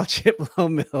call Chip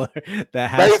Lemiller the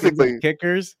Haskins of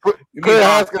kickers?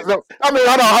 Haskins. Hold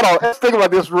on. Let's think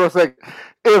about this for a second.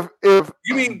 If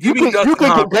you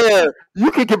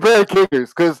can compare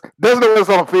kickers, because there's no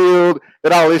one on the field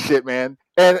and all this shit, man.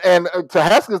 And to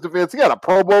Haskins' defense, he got a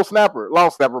Pro Bowl snapper,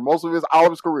 long snapper, all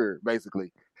of his career,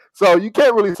 basically. So you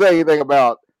can't really say anything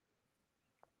about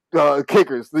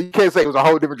kickers. You can't say it was a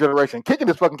whole different generation. Kicking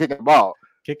is fucking kicking the ball.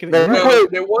 You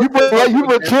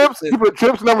put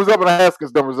Chip's numbers up and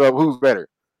Haskins' numbers up. Who's better?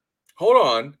 Hold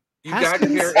on. You got to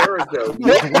compare eras, though.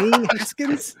 Dwayne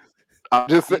Haskins?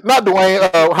 Not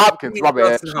Dwayne. Hopkins. My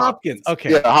bad. Hopkins.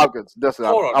 Okay. Yeah, Hopkins.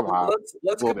 Hold on.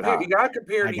 Let's compare. You got to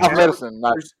compare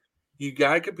You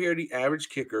got to compare the average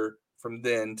kicker from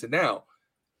then to now,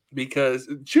 because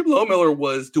Chip Lemiller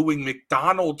was doing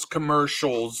McDonald's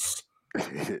commercials.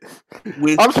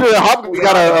 I'm sure Hopkins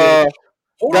got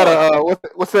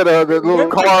what's that? The little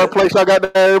car place I got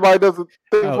there. Everybody does a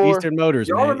thing for Eastern Motors.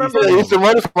 Y'all remember Eastern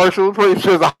Motors commercial? I'm pretty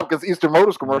sure it's a Hopkins Eastern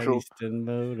Motors commercial. Eastern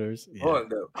Motors. Yeah. Hold on,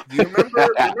 though. Do you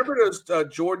remember those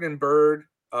Jordan and Bird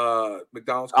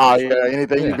McDonald's commercials? Oh yeah,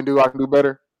 anything you can do, I can do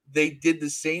better. They did the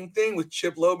same thing with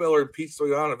Chip Lemiller and Pete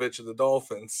Stoyanovich of the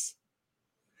Dolphins.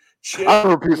 I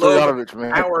remember Pete Stoyanovich,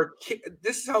 man.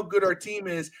 This is how good our team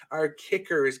is. Our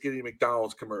kicker is getting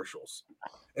McDonald's commercials.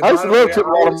 And I used to love Chip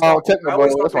Lemiller. That's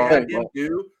what him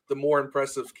do. The more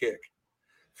impressive kick.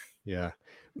 Yeah,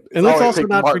 and let's also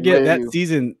not forget that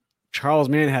season. Charles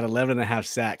Mann had 11.5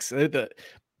 sacks. The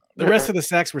rest of the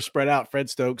sacks were spread out. Fred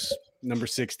Stokes, number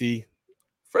 60.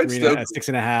 Fred Stokes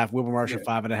 6.5. Wilbur Marshall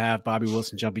 5.5. Bobby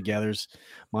Wilson, Jumpy Gathers,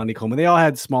 Monty Coleman. They all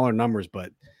had smaller numbers,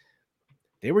 but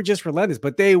they were just relentless.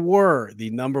 But they were the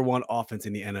number one offense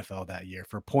in the NFL that year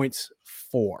for points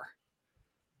 4.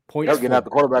 Points getting out the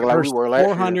quarterback like we were last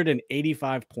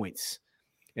 485 points.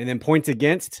 And then points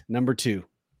against, number 2.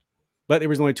 but there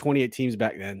was only 28 teams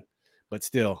back then. But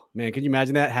still, man, can you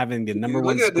imagine that, having the number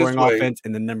one Look at it this scoring way. offense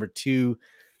and the number 2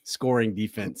 scoring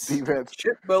defense? Chip you're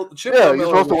Lemiller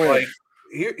supposed to win. like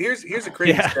here's a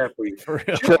crazy stat for you. For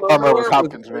real. Chip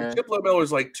Lemiller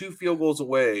was like 2 field goals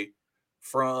away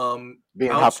from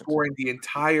being outscoring Hopkins. the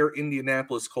entire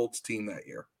Indianapolis Colts team that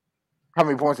year. How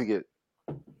many points he get?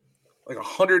 Like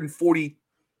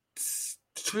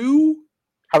 142.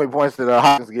 How many points did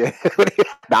Hopkins get?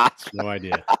 No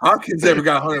idea. Hopkins never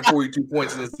got 142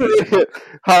 points in this season.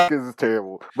 Hopkins is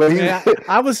terrible. But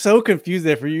I was so confused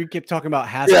there for you. You kept talking about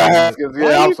Haskins. Yeah, Haskins.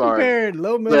 Yeah, I'm sorry. Compared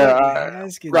Low Miller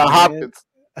Haskins. Hopkins.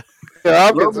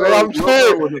 Yeah, Hopkins. I'm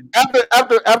saying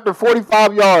after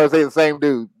 45 yards, they the same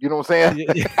dude. You know what I'm saying?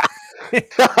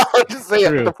 I'm just saying,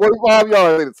 after 45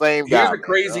 yards, they the same guy. Here's the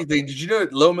crazy thing. Did you know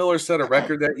that Low Miller set a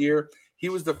record that year? He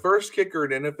was the first kicker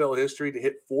in NFL history to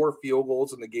hit 4 field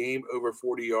goals in the game over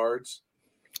 40 yards.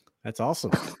 That's awesome.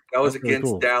 That was That's against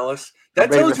cool. Dallas.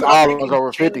 That tells you all was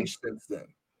over 50 since then.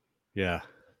 Yeah.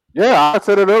 Yeah, I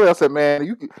said it earlier. I said,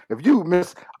 man, if you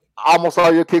miss almost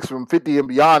all your kicks from 50 and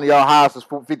beyond, your highest is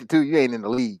 52, you ain't in the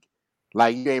league.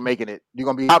 Like, you ain't making it. You're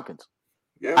going to be Hopkins.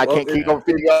 Yeah, I can't keep over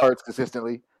 50 yards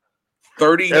consistently.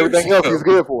 30 years Everything else he's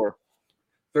good for.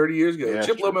 30 years ago. Yeah,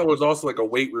 Chip Lemon was also like a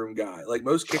weight room guy. Like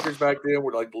most kickers back then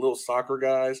were like the little soccer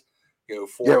guys,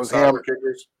 soccer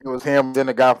kickers. It was him, then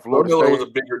the guy from Florida Miller State. was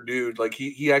a bigger dude. Like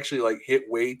he actually like hit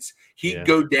weights. He'd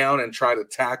go down and try to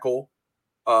tackle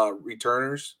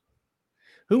returners.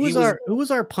 Who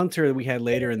was our punter that we had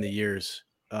later in the years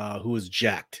who was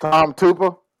jacked? Tom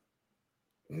Tupa?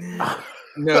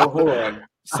 No, hold on.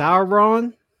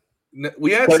 Sauron? No,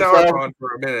 we had Sauron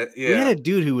for a minute. Yeah. We had a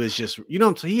dude who was just,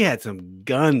 he had some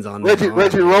guns on Reggie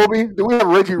Roby? Do we have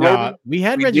Reggie Roby? We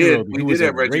had Reggie Roby. We did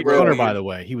have Reggie Roby. Punter, by the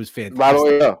way. He was fantastic. By the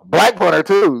way, black punter,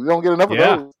 too. You don't get enough of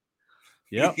those.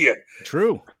 Yeah.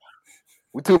 True.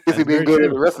 We too busy being good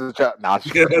at the rest of the job. Nah,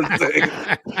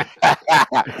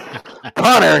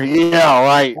 punter, yeah,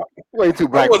 right. Way too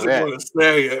black. I wasn't going to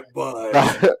say it, but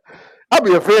I'd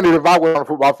be offended if I went on the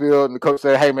football field and the coach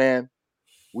said, "Hey, man,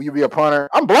 will you be a punter?"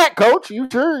 I'm black, coach. You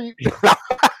sure? You know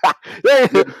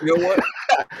what?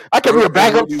 I can be a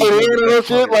backup tight end and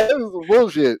shit. Like, this is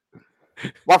bullshit.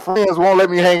 My friends won't let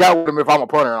me hang out with them if I'm a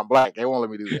punter and I'm black. They won't let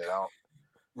me do that.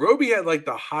 Roby had like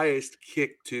the highest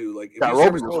kick too. Like if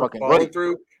Roby was fucking great.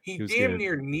 Through, he damn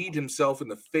near kneed himself in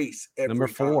the face. Number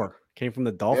 4 came from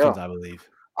the Dolphins, I believe.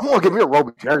 I'm gonna give me a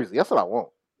Roby jersey. That's what I want.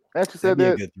 That you said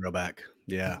that. A good throwback.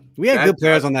 Yeah, we had good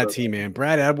players on that team, man.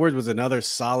 Brad Edwards was another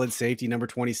solid safety, number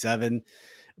 27.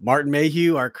 Martin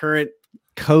Mayhew, our current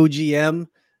co-GM,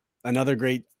 another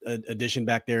great addition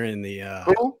back there in the.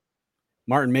 Who?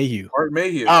 Martin Mayhew. Oh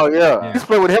yeah. He's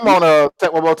played with him on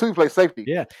Tech World 2. He plays safety.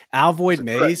 Yeah, Alvoid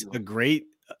Mays, a great,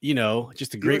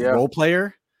 just a great role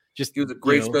player. He was a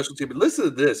great special team. But listen to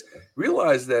this.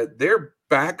 Realize that their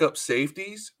backup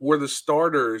safeties were the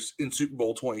starters in Super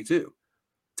Bowl 22.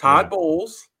 Todd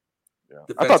Bowles,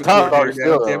 I thought Todd Bowles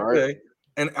still there, right?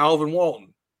 And Alvin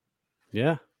Walton.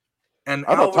 Yeah. And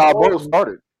I thought Todd Bowles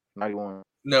started 91.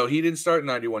 No, he didn't start in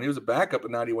 91. He was a backup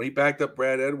in 91. He backed up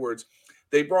Brad Edwards.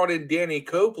 They brought in Danny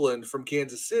Copeland from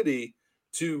Kansas City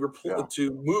to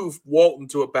move Walton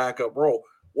to a backup role.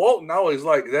 Walton, I always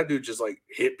that dude just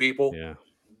hit people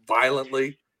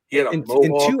violently. He had and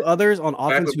 2 others on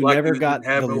offense who never got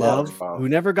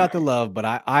the love,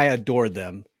 but I adored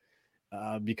them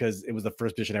because it was the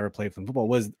first position I ever played from football,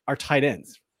 was our tight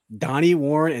ends, Donnie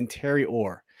Warren and Terry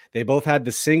Orr. They both had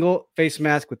the single face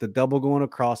mask with the double going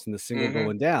across and the single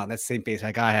going down. That's the same face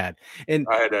like I had. And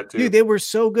I had that too. Dude, they were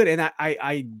so good. And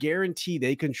I guarantee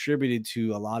they contributed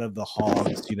to a lot of the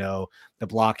hogs, the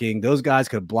blocking. Those guys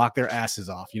could block their asses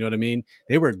off. You know what I mean?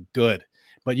 They were good.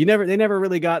 But they never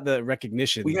really got the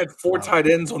recognition. We had 4 tight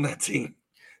ends on that team.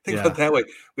 Think about it that way.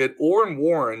 We had Orr and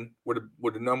Warren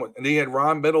with the number, and then you had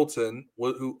Ron Middleton,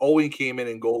 who always came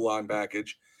in goal line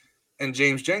package, and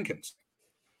James Jenkins.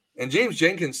 And James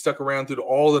Jenkins stuck around through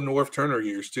all the North Turner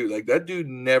years too. Like that dude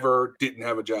never didn't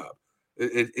have a job.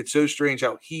 It's so strange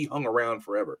how he hung around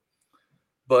forever.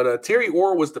 But Terry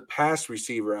Orr was the pass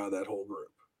receiver out of that whole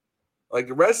group. Like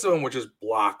the rest of them were just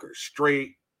blockers,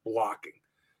 straight blocking.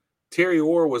 Terry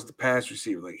Orr was the pass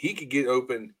receiver. Like he could get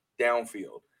open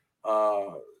downfield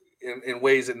in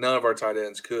ways that none of our tight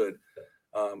ends could.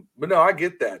 But no, I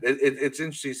get that. It's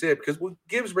interesting you say it because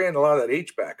Gibbs ran a lot of that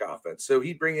H-back offense. So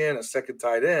he'd bring in a second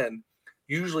tight end,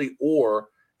 usually Orr,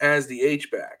 as the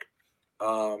H-back.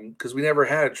 Because we never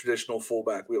had a traditional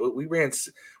fullback. We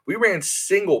ran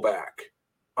single back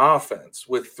offense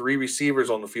with 3 receivers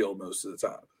on the field most of the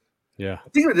time. Yeah.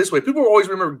 Think of it this way. People always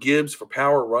remember Gibbs for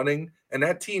power running, and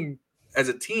that team, as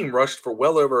a team, rushed for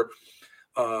well over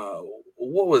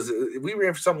what was it? We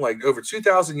ran for something like over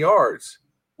 2,000 yards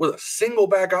with a single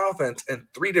back offense and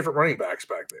 3 different running backs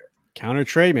back there. Counter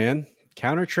Trey, man.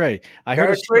 Counter Trey. I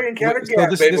heard Trey and counter gap.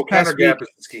 This past counter week, gap is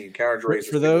the scheme. Counter Trey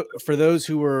for those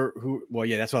who well,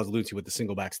 yeah, that's what I was alluding to with the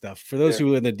single back stuff. For those who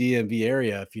were in the DMV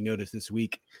area, if you notice this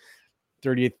week,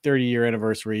 30-year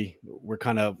anniversary, we're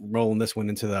kind of rolling this one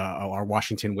into our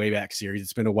Washington Wayback series.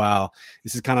 It's been a while.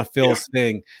 This is kind of Phil's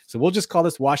thing, so we'll just call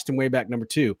this Washington Wayback number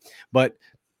 2. But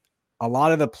a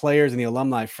lot of the players and the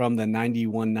alumni from the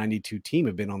 91-92 team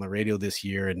have been on the radio this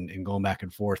year and going back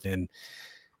and forth. And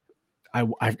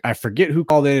I forget who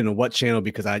called in and what channel,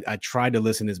 because I tried to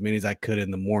listen as many as I could in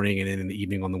the morning and then in the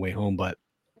evening on the way home. But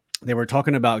they were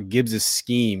talking about Gibbs's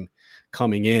scheme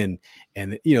coming in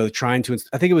and, trying to,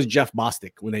 I think it was Jeff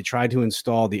Bostic, when they tried to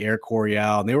install the Air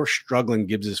Coryell, and they were struggling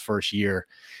Gibbs's first year,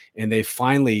 and they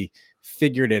finally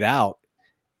figured it out.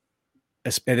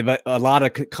 A lot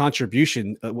of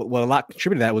contribution, what a lot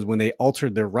contributed to that was when they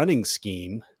altered their running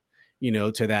scheme,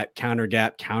 to that counter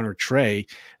gap, counter Trey.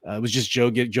 It was just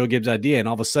Joe Gibbs' idea, and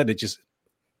all of a sudden it just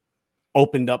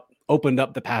opened up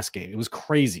the pass game. It was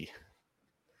crazy.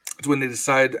 It's when they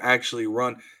decided to actually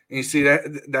run, and you see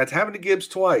that's happened to Gibbs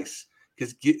twice,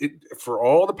 because for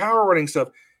all the power running stuff,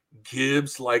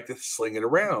 Gibbs liked to sling it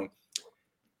around.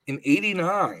 In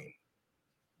 '89.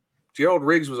 Gerald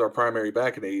Riggs was our primary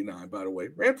back in '89, by the way.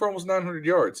 Ran for almost 900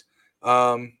 yards.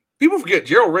 People forget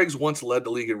Gerald Riggs once led the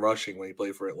league in rushing when he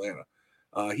played for Atlanta.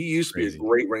 He used to be a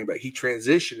great running back. He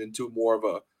transitioned into more of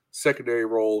a secondary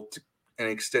role and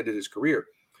extended his career.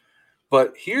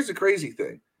 But here's the crazy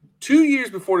thing. 2 years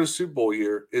before the Super Bowl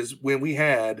year is when we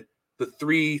had the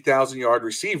 3,000-yard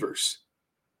receivers.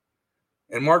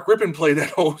 And Mark Rippon played that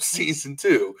whole season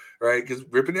too, right? Because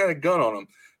Rippon had a gun on him.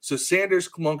 So Sanders,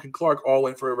 Monk, and Clark all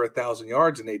went for over 1,000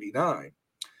 yards in '89,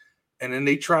 and then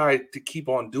they tried to keep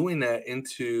on doing that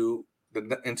into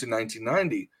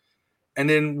 1990. And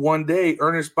then one day,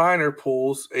 Ernest Biner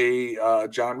pulls a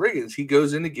John Riggins. He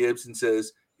goes into Gibbs and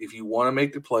says, "If you want to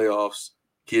make the playoffs,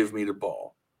 give me the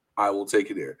ball. I will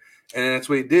take it there." And that's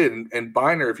what he did. And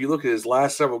Biner, if you look at his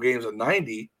last several games of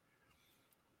 '90,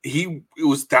 it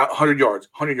was 100 yards,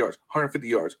 100 yards, 150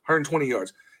 yards, 120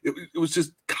 yards. It was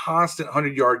just constant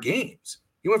 100-yard games.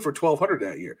 He went for 1,200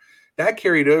 that year. That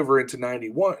carried over into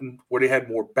 '91, where they had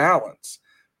more balance.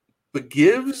 But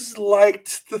Gibbs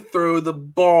liked to throw the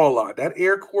ball a lot. That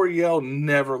Air Coryell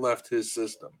never left his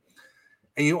system.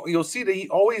 And you'll see that he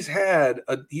always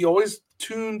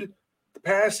tuned the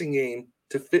passing game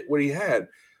to fit what he had.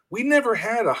 We never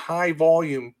had a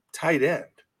high-volume tight end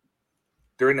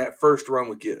during that first run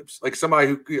with Gibbs, like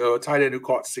somebody a tight end who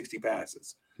caught 60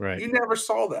 passes. Right. You never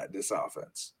saw that in this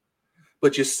offense,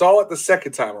 but you saw it the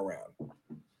second time around.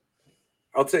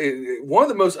 I'll tell you, one of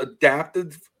the most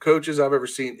adaptive coaches I've ever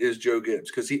seen is Joe Gibbs,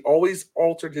 because he always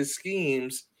altered his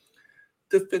schemes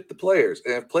to fit the players.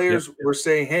 And if players were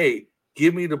saying, "Hey,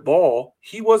 give me the ball,"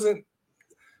 he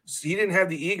didn't have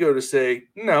the ego to say,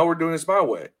 "No, we're doing this my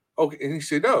way." Okay, and he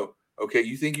said, "No, okay,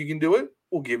 you think you can do it?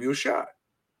 We'll give you a shot."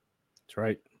 That's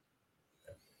right.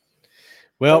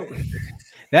 Well.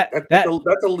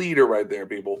 That's a leader right there,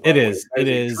 people. It is,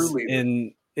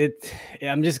 and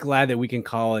I'm just glad that we can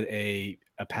call it a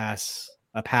past,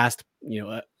 a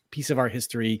piece of our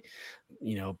history,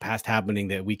 past happening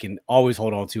that we can always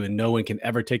hold on to, and no one can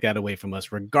ever take that away from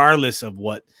us, regardless of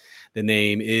what the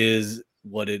name is,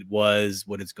 what it was,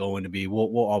 what it's going to be.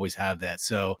 We'll always have that.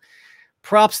 So,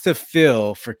 props to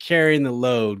Phil for carrying the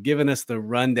load, giving us the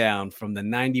rundown from the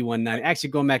 91, actually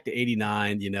going back to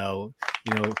 '89.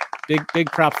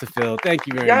 Big props to Phil. Thank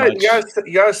you very much.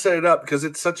 You gotta set it up, because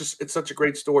it's such a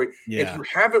great story. Yeah. If you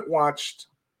haven't watched,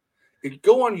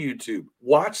 go on YouTube,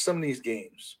 watch some of these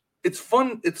games. It's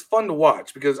fun. It's fun to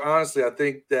watch, because honestly, I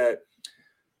think that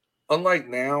unlike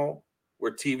now,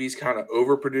 where TV's kind of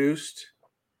overproduced,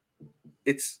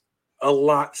 it's a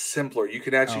lot simpler. You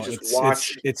can actually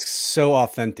watch. It's so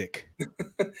authentic.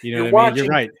 You're what I mean? You're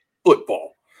right.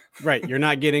 Football. Right. You're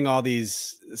not getting all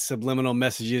these subliminal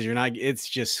messages. It's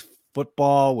just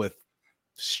football with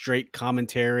straight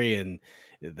commentary and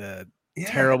the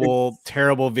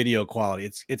terrible video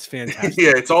quality. It's fantastic.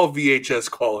 Yeah, it's all VHS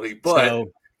quality. But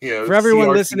for everyone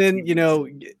listening,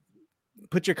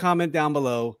 put your comment down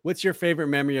below. What's your favorite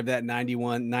memory of that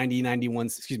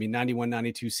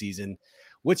 91-92 season?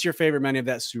 What's your favorite memory of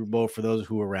that Super Bowl for those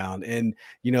who are around? And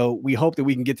we hope that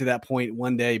we can get to that point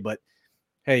one day. But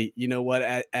hey, you know what?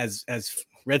 As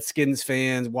Redskins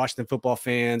fans, Washington football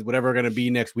fans, whatever are going to be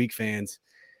next week fans,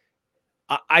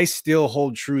 I still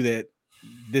hold true that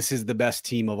this is the best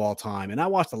team of all time. And I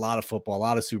watched a lot of football, a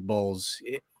lot of Super Bowls.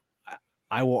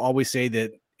 I will always say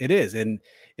that It is. And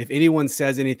if anyone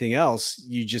says anything else,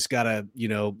 you just gotta,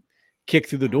 kick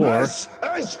through the door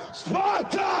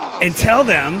and tell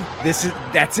them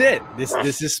that's it. This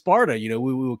is Sparta.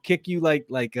 We will kick you like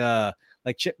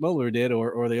Chip Muller did,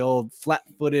 or the old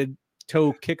flat-footed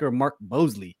toe kicker Mark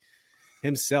Mosley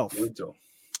himself. He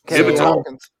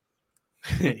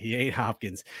ate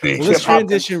Hopkins. Well, let's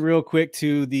transition real quick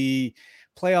to the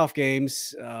playoff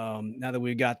games. Now that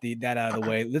we got that out of the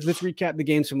way, let's recap the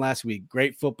games from last week.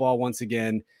 Great football once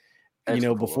again.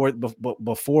 Before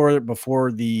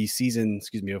the season,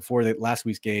 before the last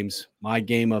week's games, my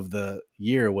game of the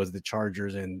year was the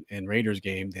Chargers and Raiders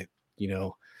game that,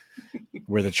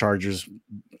 where the Chargers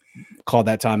called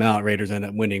that timeout. Raiders ended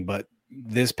up winning. But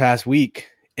this past week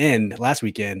and last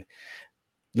weekend,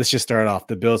 let's just start off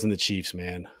the Bills and the Chiefs,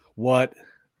 man. What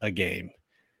a game.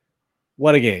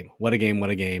 What a game. What a game. What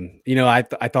a game. I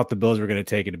thought the Bills were going to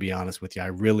take it, to be honest with you. I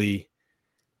really,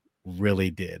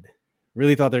 really did.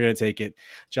 Really thought they were going to take it.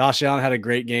 Josh Allen had a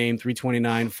great game,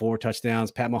 329, 4 touchdowns.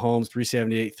 Pat Mahomes,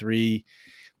 378, 3.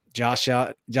 Josh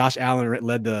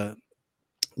Allen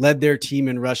led their team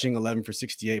in rushing, 11 for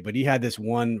 68, but he had this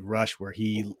one rush where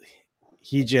he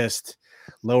just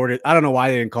lowered it. I don't know why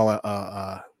they didn't call it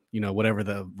whatever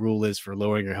the rule is for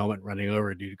lowering your helmet, running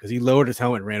over a dude, because he lowered his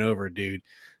helmet and ran over a dude,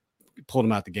 pulled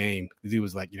him out the game. The dude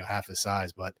was half his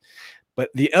size, But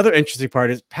the other interesting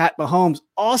part is Pat Mahomes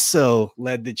also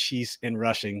led the Chiefs in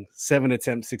rushing, 7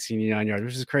 attempts, 69 yards,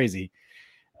 which is crazy.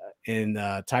 And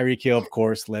Tyreek Hill, of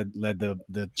course, led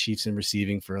the Chiefs in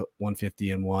receiving for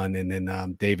 150 and 1. And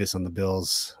then Davis on the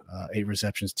Bills, 8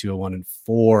 receptions, 201 and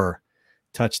 4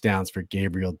 touchdowns for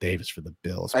Gabriel Davis for the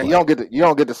Bills. And you don't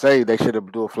get to say they should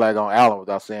have do a flag on Allen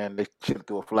without saying they should have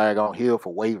do a flag on Hill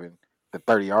for waving the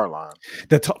 30-yard line.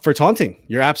 For taunting.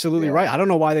 You're absolutely right. I don't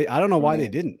know why they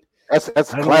didn't. That's a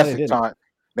classic taunt.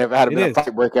 Never had been a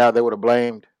fight breakout, they would have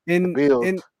blamed the Bills.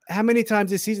 And how many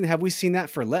times this season have we seen that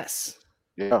for less?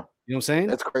 Yeah. You know what I'm saying?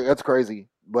 That's crazy.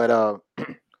 But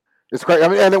it's crazy. I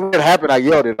mean, and then when it happened, I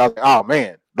yelled it. I was like, oh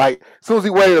man. Like as soon as he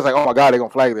waited, I was like, oh my God, they're gonna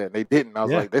flag that. And they didn't. I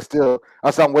was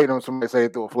like, I'm waiting on somebody to say they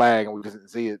threw a flag and we just didn't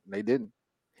see it, and they didn't.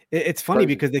 It's funny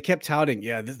because they kept touting,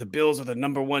 the Bills are the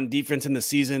number one defense in the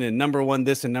season and number one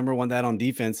this and number one that on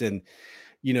defense. And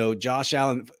Josh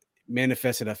Allen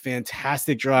manifested a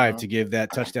fantastic drive to give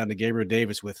that touchdown to Gabriel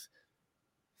Davis with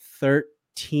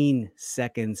 13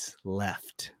 seconds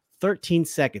left. 13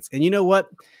 seconds. And you know what?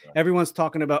 Everyone's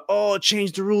talking about,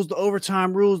 change the rules, the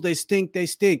overtime rules. They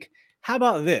stink. How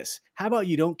about this? How about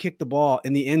you don't kick the ball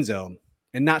in the end zone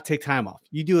and not take time off?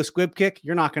 You do a squib kick,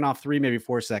 you're knocking off 3, maybe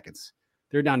 4 seconds.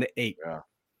 They're down to 8. Yeah.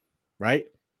 Right?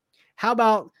 How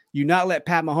about you not let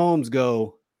Pat Mahomes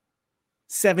go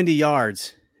 70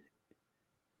 yards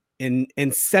in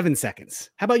 7 seconds?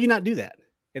 How about you not do that?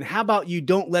 And how about you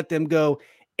don't let them go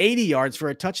 80 yards for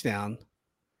a touchdown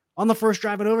on the first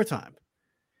drive in overtime?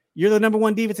 You're the number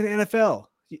one defense in the NFL.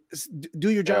 Do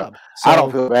your job. So, I don't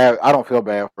feel bad. I don't feel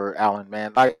bad for Allen,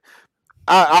 man. Like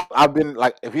I've been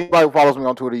like, if anybody follows me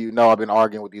on Twitter, I've been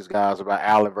arguing with these guys about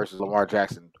Allen versus Lamar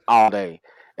Jackson all day.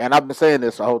 And I've been saying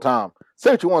this the whole time.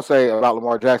 Say what you want to say about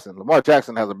Lamar Jackson. Lamar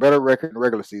Jackson has a better record in the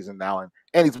regular season than Allen,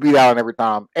 and he's beat Allen every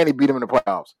time, and he beat him in the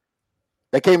playoffs.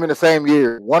 They came in the same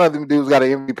year. One of them dudes got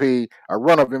an MVP, a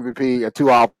run-up MVP, and 2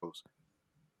 All-Pros.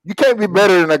 You can't be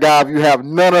better than a guy if you have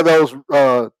none of those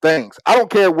things. I don't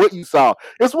care what you saw.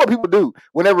 It's what people do.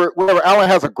 Whenever Allen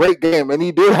has a great game, and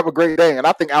he did have a great day, and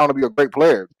I think Allen will be a great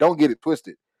player. Don't get it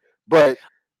twisted. But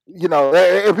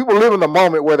if people live in the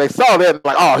moment where they saw that,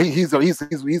 like,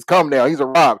 he's come now, he's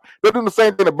arrived. They're doing the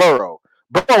same thing to Burrow.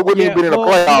 Burrow wouldn't have been in the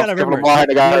playoffs if Lamar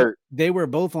hadn't got hurt. They were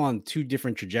both on 2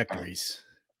 different trajectories.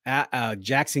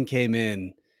 Jackson came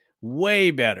in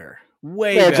way better.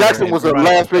 Jackson was the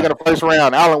last pick in the first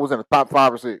round. Allen was in the top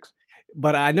 5 or 6.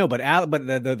 But I know, but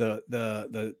the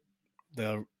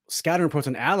scouting reports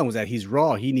on Allen was that he's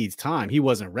raw. He needs time. He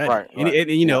wasn't ready.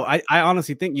 Right. I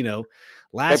honestly think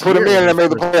last year they put him in and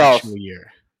made the playoffs.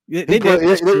 Year. They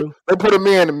put him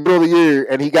in the middle of the year,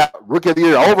 and he got Rookie of the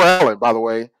Year over Allen, by the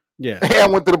way. Yeah,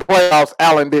 and went to the playoffs.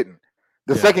 Allen didn't.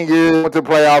 The second year they went to the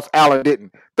playoffs. Allen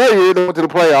didn't. Third year they went to the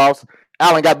playoffs.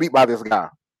 Allen got beat by this guy.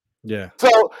 Yeah. So,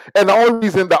 and the only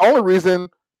reason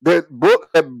that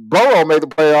Burrow made the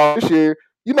playoffs this year,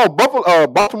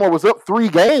 Baltimore was up 3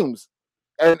 games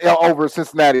and over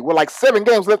Cincinnati with like 7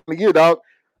 games left in the year, dog.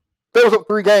 They was up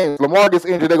 3 games. Lamar gets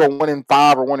injured, they go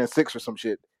 1-5 or 1-6 or some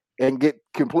shit and get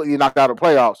completely knocked out of the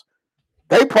playoffs.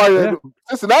 They probably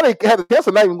Cincinnati had a chance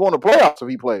of not even going to playoffs if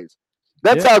he plays.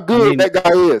 That's how good that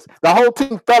guy is. The whole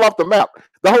team fell off the map.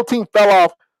 The whole team fell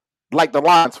off like the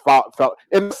Lions felt.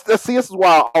 And see, this is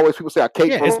why always people say I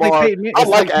cape for Lamar. I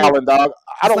like Allen, dog.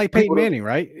 I don't like Peyton Manning,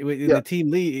 right? The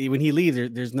team when he leaves,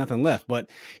 there's nothing left. But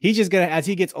he's just gonna, as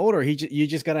he gets older, you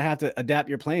just gotta have to adapt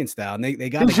your playing style. And they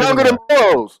got. He's younger than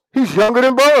Burrows. He's younger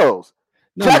than Burrows.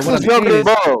 Jackson's younger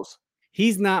than Burrows.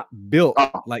 He's not built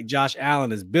like Josh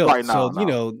Allen is built. Right,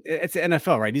 it's the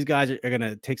NFL, right? These guys are going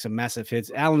to take some massive hits.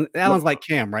 Allen's like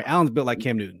Cam, right? Allen's built like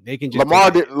Cam Newton. They can just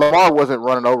Lamar wasn't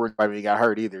running over when he got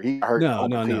hurt either. He got hurt.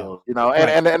 No. You know,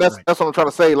 and that's what I'm trying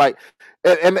to say. Like,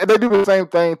 and they do the same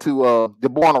thing to the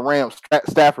boy on the Rams,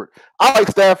 Stafford. I like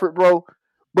Stafford, bro,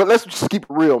 but let's just keep it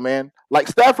real, man. Like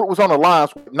Stafford was on the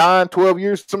Lions for 9, 12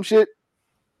 years, some shit,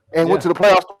 and went to the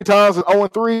playoffs 3 times and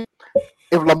 0-3.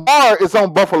 If Lamar is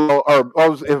on Buffalo, or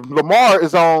if Lamar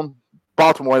is on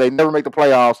Baltimore, they never make the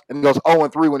playoffs, and he goes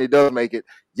 0-3 when he does make it,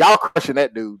 y'all crushing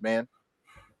that dude, man.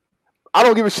 I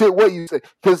don't give a shit what you say,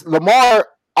 because Lamar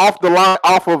off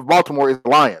of Baltimore is the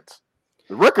Lions.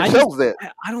 The record shows that.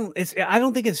 I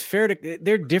don't think it's fair to.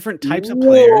 They're different types of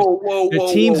players. Their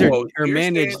teams are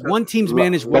managed. One team's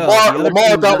managed well.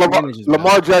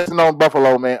 Lamar Jackson on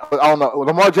Buffalo, man. I don't know.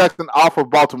 Lamar Jackson off of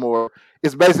Baltimore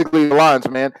is basically the Lions,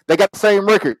 man. They got the same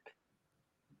record.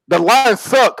 The Lions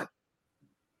suck.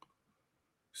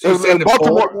 So you're saying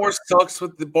Baltimore sucks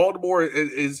with the Baltimore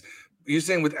is you're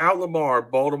saying without Lamar,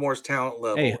 Baltimore's talent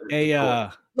level.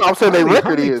 No, I'm saying their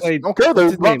record is. Don't care.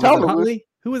 They're talent.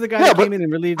 Who was the guy that came in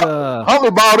and relieved?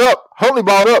 Huntley balled up. Huntley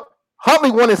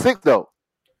 1-6 though.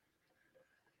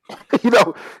 You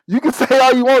know, you can say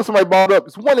all you want. Somebody balled up.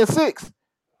 It's 1-6.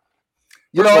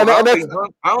 You know, I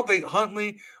don't think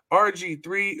Huntley,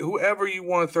 RG3, whoever you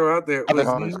want to throw out there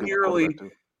was nearly.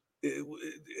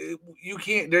 You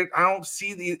can't. I don't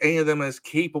see any of them as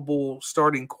capable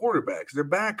starting quarterbacks. They're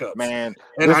backups, man.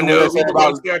 And I know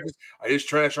I just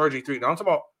trash RG3. Now I'm talking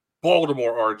about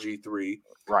Baltimore RG3.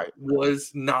 Right,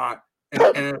 was not an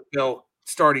NFL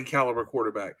starting caliber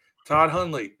quarterback. Todd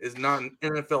Hundley is not an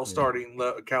NFL starting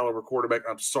caliber quarterback.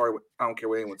 I'm sorry, I don't care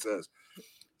what anyone says.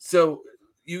 So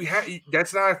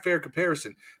that's not a fair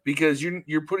comparison because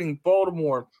you're putting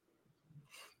Baltimore,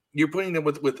 you're putting them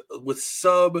with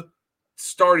sub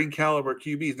starting caliber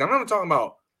QBs. Now I'm not talking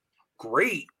about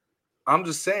great. I'm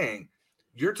just saying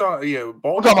you're talking.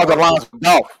 Baltimore. I'm talking about the Lions of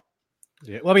golf.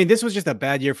 Yeah, well, I mean, this was just a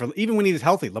bad year for even when he was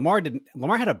healthy. Lamar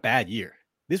had a bad year.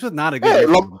 This was not a good year.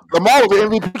 Lamar was the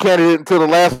MVP candidate until the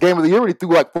last game of the year when he threw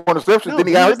like 4 interceptions. Then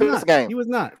he got hurt in this game. He was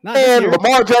not. And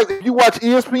Lamar Jackson, if you watch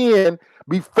ESPN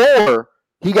before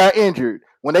he got injured,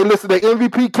 when they listed their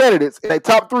MVP candidates in their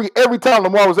top 3 every time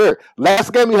Lamar was there.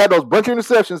 Last game he had those bunch of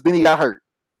interceptions. Then he got hurt,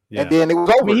 and then it was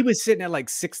over. I mean, he was sitting at like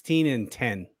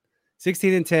 16-10.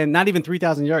 16-10, not even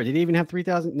 3,000 yards. Did he even have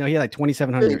 3,000? No, he had like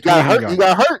 2,700. He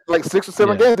got hurt like 6 or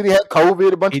 7 games. Then he had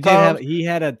COVID a bunch of times. He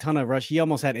had a ton of rush. He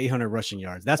almost had 800 rushing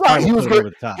yards. That's right. probably He was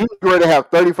ready to have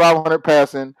 3,500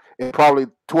 passing and probably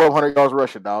 1,200 yards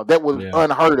rushing. Dog, that was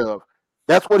unheard of.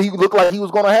 That's what he looked like he was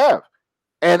going to have.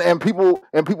 And people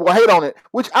hate on it,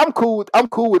 which I'm cool with. I'm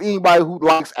cool with anybody who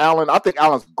likes Allen. I think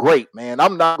Allen's great, man.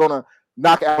 I'm not gonna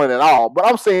knock Allen at all. But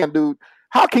I'm saying, dude,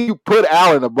 how can you put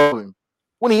Allen above him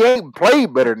when he ain't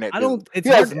played better than that? I don't. It's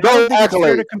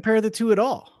fair to compare the two at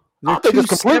all. I think it's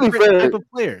completely fair. Type of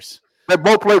players. They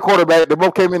both play quarterback. They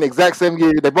both came in the exact same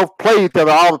year. They both play each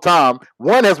other all the time.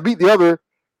 One has beat the other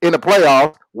in the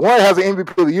playoffs. One has an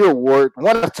MVP of the Year award.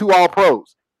 One has 2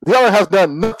 All-Pros. The other has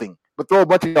done nothing but throw a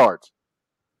bunch of yards.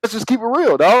 Let's just keep it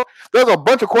real, dog. There's a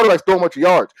bunch of quarterbacks throwing a bunch of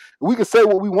yards. We can say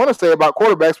what we want to say about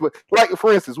quarterbacks, but like,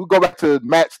 for instance, we go back to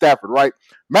Matt Stafford, right?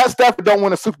 Matt Stafford don't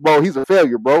win a Super Bowl. He's a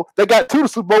failure, bro. They got 2 to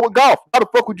Super Bowl with Goff. How the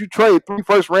fuck would you trade 3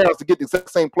 first rounds to get the exact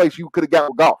same place you could have got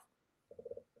with Goff?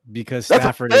 Because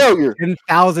Stafford is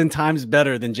 10,000 times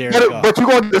better than Jared Goff. But you're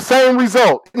going to get the same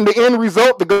result. In the end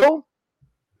result to go,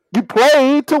 you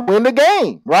play to win the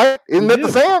game, right? Isn't that the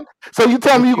saying? So you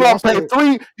tell me you're going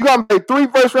to pay 3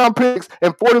 first round picks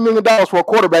and $40 million for a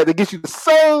quarterback that gets you the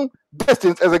same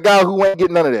distance as a guy who ain't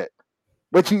getting none of that.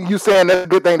 But you saying that's a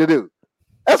good thing to do.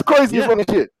 That's crazy as fucking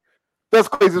shit. That's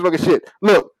crazy as fucking shit.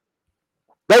 Look,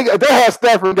 they had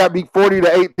Stafford got beat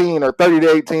 40-18 or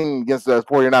 30-18 against the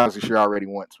 49ers this year already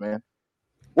once, man.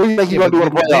 What do you think he's going to do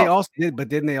in the playoffs? But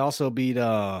didn't they also beat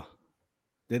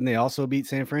Didn't they also beat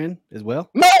San Fran as well?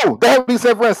 No, they haven't beat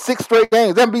San Fran 6 straight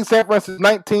games. They haven't beat San Fran since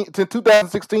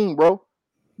 2016, bro.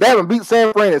 They haven't beat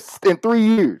San Fran in 3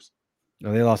 years.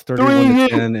 No, they lost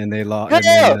 31-10, and they lost.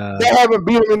 Yeah, they haven't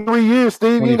beat them in 3 years,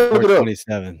 Steve. You look it up.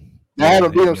 27. They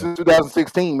haven't beat them since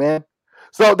 2016, man.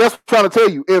 So that's what I'm trying to tell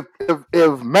you.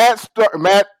 If Matt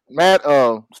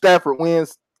Stafford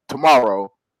wins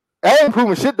tomorrow, That ain't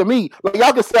proving shit to me. Like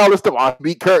y'all can say all this stuff. Oh,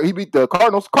 he beat the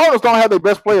Cardinals. Cardinals don't have their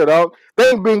best player, dog. They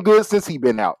ain't been good since he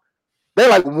been out. They're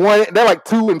like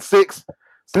 2-6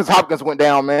 since Hopkins went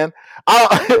down, man.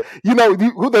 Who they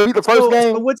beat the first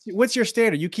game? So what's your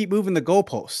standard? You keep moving the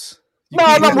goalposts.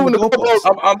 I'm not moving the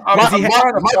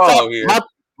goalposts.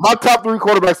 My top 3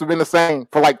 quarterbacks have been the same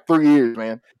for like 3 years,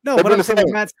 man. No, but I'm saying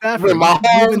with Matt Stafford, you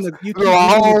keep moving the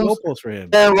goalposts for him.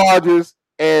 Aaron Rodgers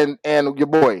and your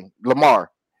boy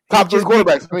Lamar. Top 3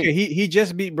 quarterbacks. Okay, he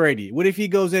just beat Brady. What if he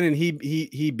goes in and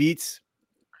he beats?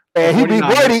 And he beat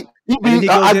Brady.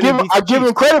 I give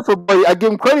him credit for Brady. I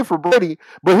give him credit for Brady.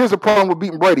 But here's the problem with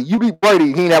beating Brady. You beat Brady,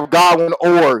 he didn't have Godwin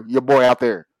or your boy out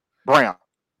there, Brown.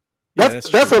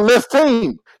 That's a less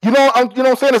team. You know what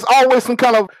I'm saying? There's always some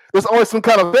kind of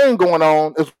thing going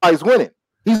on as why he's winning.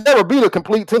 He's never beat a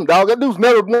complete team, dog. That dude's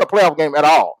never won a playoff game at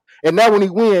all. And now when he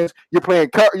wins, you're playing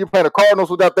the Cardinals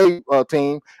without their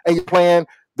team, and you're playing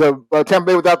the Tampa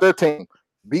Bay without their team.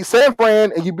 Beat San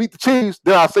Fran and you beat the Chiefs,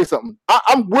 then I'll say something.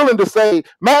 I'm willing to say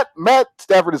Matt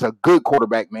Stafford is a good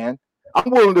quarterback, man. I'm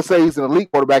willing to say he's an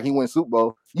elite quarterback. He wins Super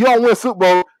Bowl. You don't win Super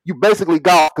Bowl, you basically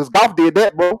Goff, because Goff did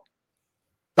that, bro.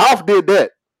 Goff did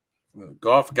that.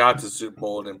 Goff got to Super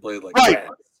Bowl and then played like that.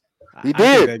 He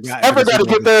did. Stafford got to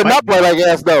get there and not play like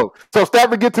ass, though. So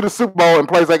Stafford get to the Super Bowl and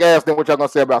plays like ass, then what y'all going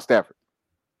to say about Stafford?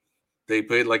 They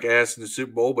played like ass in the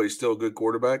Super Bowl, but he's still a good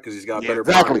quarterback because he's got better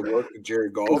body work than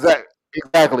Jared Goff.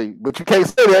 Exactly. But you can't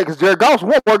say that because Jared Goff's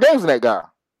won more games than that guy.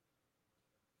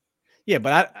 Yeah,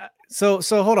 but so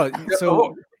hold on.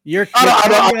 So I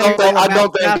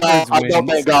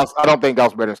don't think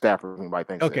Goff's better than Stafford. Anybody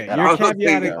thinks okay, you're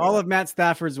caveating all of Matt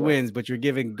Stafford's wins, but you're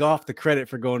giving Goff the credit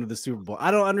for going to the Super Bowl.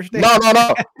 I don't understand.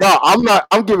 No. I'm not.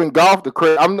 I'm giving Goff the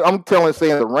credit. I'm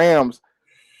saying the Rams.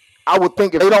 I would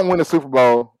think if they don't win the Super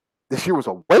Bowl, this year was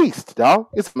a waste, dog.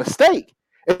 It's a mistake.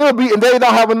 And they don't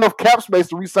have enough cap space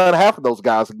to re-sign half of those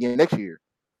guys again next year.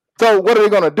 So what are they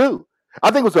going to do?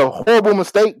 I think it was a horrible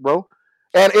mistake, bro.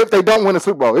 And if they don't win the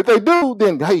Super Bowl, if they do,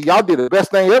 then hey, y'all did the best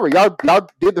thing ever. Y'all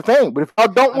did the thing. But if y'all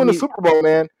don't win the Super Bowl,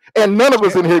 man, and none of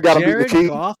us in here got to beat the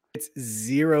Chiefs, it's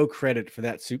zero credit for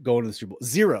that going to the Super Bowl.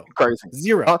 Zero, crazy,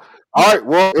 zero. All right,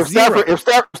 well, if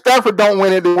Stafford don't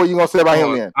win it, then what are you gonna say about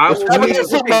him then?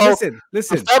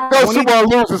 Listen. If Stafford goes to Super Bowl and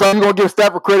loses, are you gonna give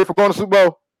Stafford credit for going to Super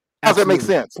Bowl? How's that make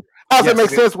sense? How's that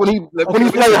make sense when he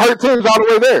played hurt teams all the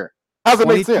way there? How's it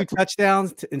make sense? 22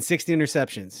 touchdowns and 60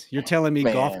 interceptions. You're telling me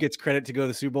Goff gets credit to go to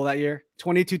the Super Bowl that year?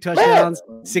 22 touchdowns,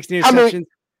 60 interceptions.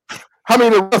 How many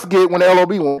did Russ get when the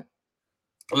LOB won?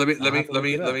 Let me say. You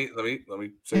know what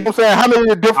I'm saying? How many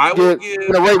did different get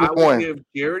when the Ravens won? I will give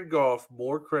Jared Goff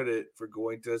more credit for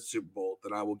going to the Super Bowl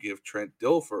than I will give Trent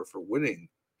Dilfer for winning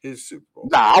his Super Bowl.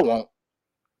 Nah, I won't.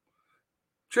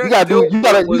 You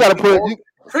gotta put.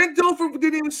 Trent Dilfer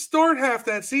didn't even start half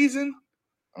that season.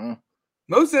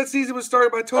 Most of that season was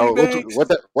started by Tony Banks.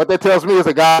 What that tells me is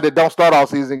a guy that don't start all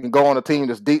season can go on a team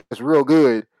that's deep, that's real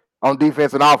good on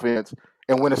defense and offense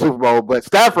and win a Super Bowl. But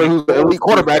Stafford, who's the elite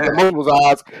quarterback at most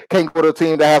odds, can't go to a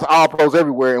team that has all pros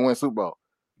everywhere and win Super Bowl.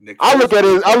 I look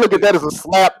at that as a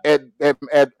slap at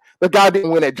the guy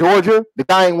didn't win at Georgia. The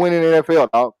guy ain't winning in the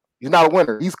NFL, dog. He's not a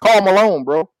winner. He's Karl Malone,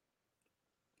 bro.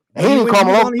 And he didn't Karl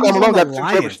Malone got the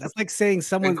Lions. That's like saying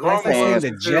someone. That's like saying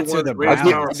the Jets or the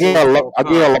Browns.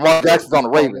 Again, Lamar Jackson's on the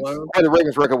Ravens. What the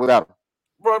Ravens record without him?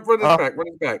 Run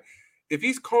this back. If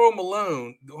he's Karl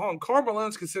Malone, Karl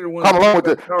Malone's considered one. Karl Malone with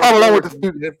the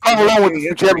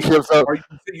championship. So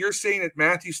you're saying that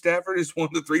Matthew Stafford is one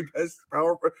of the three best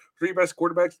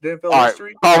quarterbacks in NFL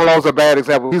history? Karl Malone's a bad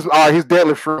example. He's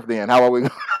deadlift shrimp. Then how about we?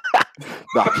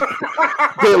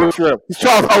 Deadlift shrimp. He's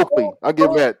Charles Oakley. I'll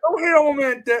give that. Don't hit on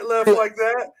man deadlift like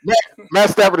that. Matt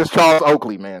Stafford is Charles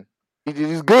Oakley, man.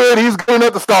 He's good. He's good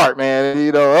enough to start, man.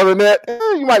 You know, other than that,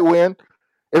 you might win.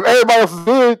 If everybody else is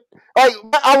good. Like,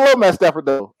 I love Matt Stafford,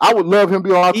 though. I would love him to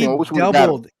be on our team.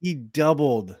 He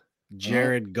doubled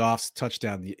Jared Goff's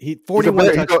touchdown.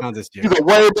 41 touchdowns this year. He's a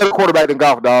way better quarterback than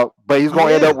Goff, dog. But he's going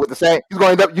to end up with the same. You're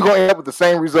going to end up with the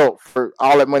same result for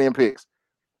all that money and picks.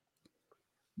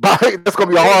 But that's going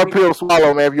to be a hard pill to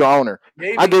swallow, man. If you're an owner,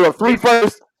 I gave up 3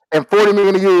 firsts and $40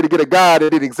 million a year to get a guy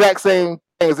that did the exact same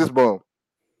thing as this bum,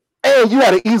 and you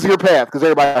had an easier path because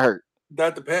everybody got hurt.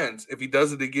 That depends. If he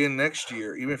does it again next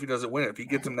year, even if he doesn't win it, if he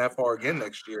gets him that far again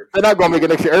next year, they're not going to make it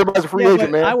next year. Everybody's a free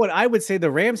agent, man. I would say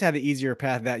the Rams had the easier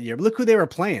path that year. But look who they were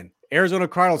playing. Arizona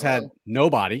Cardinals had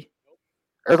nobody.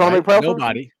 Arizona right?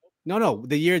 Nobody. No.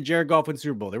 The year Jared Goff went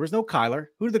Super Bowl, there was no Kyler.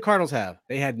 Who did the Cardinals have?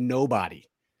 They had nobody.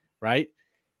 Right.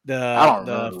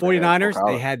 The 49ers,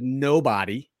 they had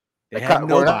nobody. They had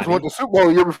nobody. Went to Super Bowl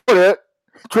the year before that.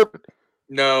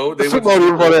 No, they went to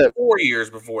Super Bowl 4 years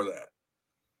before that.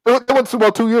 They went to Super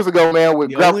Bowl 2 years ago, man,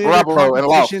 with Garoppolo and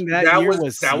lost.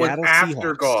 That was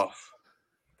after Goff.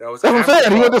 That's what I'm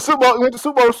saying. He went to Super Bowl. He went to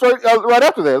Super Bowl straight right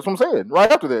after that. That's what I'm saying.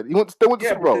 Right after that, he went to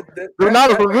Super Bowl. The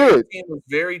Niners were good. Team was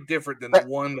very different than the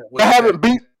one that was.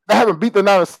 They haven't beat the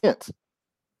Niners since.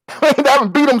 They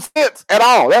haven't beat them since at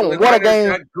all. That was one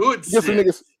game. Good. They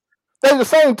were the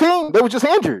same team. They were just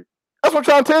injured. That's what I'm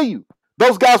trying to tell you.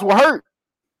 Those guys were hurt.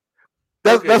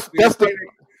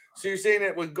 So you're saying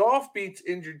that when Goff beats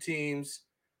injured teams,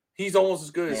 he's almost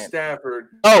as good as Stafford.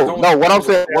 No. What I'm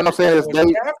saying is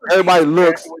everybody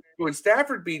looks when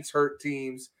Stafford beats hurt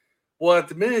teams. Well, it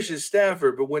diminishes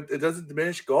Stafford, but when it doesn't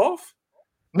diminish Goff.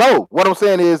 No, what I'm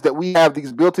saying is that we have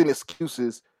these built-in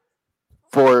excuses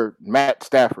for Matt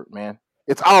Stafford, man.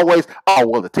 It's always,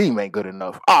 the team ain't good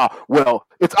enough.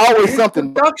 It's always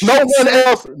something. No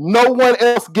one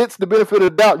else gets the benefit of the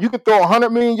doubt. You can throw 100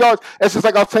 million yards. It's just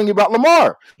like I was telling you about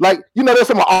Lamar. Like, there's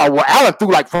some, Allen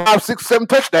threw like 5, 6, 7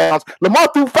 touchdowns. Lamar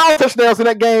threw 5 touchdowns in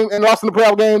that game and lost in the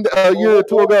playoff game a year or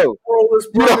two ago.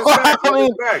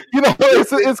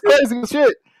 It's crazy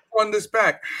shit. Run this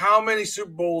back. How many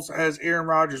Super Bowls has Aaron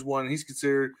Rodgers won? He's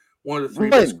considered one of the 3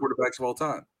 best quarterbacks of all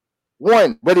time.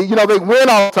 One, but they win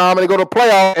all the time and they go to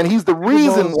playoff, and he's the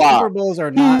reason why. Super Bowls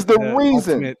are not. He's the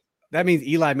reason. Ultimate. That means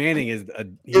Eli Manning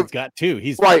he's got 2.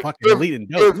 He's fucking elite and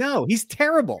dope. No, he's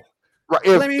terrible. Right.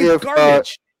 Eli Manning's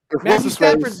garbage. Matthew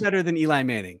Stafford's better than Eli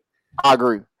Manning. I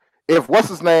agree. If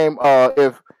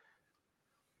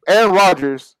Aaron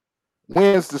Rodgers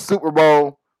wins the Super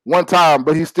Bowl one time,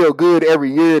 but he's still good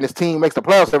every year, and his team makes the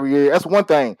playoffs every year, that's one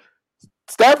thing.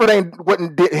 Stafford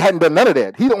hadn't done none of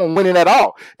that. He don't win at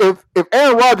all. If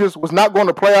Aaron Rodgers was not going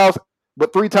to playoffs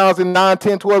but 3 times in 9,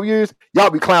 10, 12 years, y'all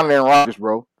be clowning Aaron Rodgers,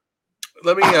 bro.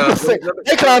 They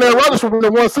clown Aaron Rodgers for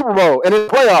winning 1 Super Bowl and in the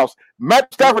playoffs.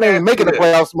 Matt Stafford ain't making the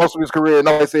playoffs most of his career.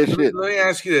 Nobody says shit. Let me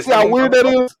ask you this. See how weird that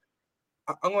is?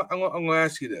 I'm going to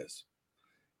ask you this.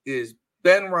 Is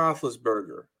Ben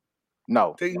Roethlisberger,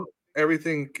 taking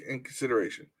everything in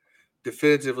consideration,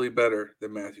 definitively better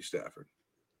than Matthew Stafford?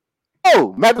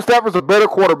 Oh, Matthew Stafford's a better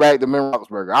quarterback than Ben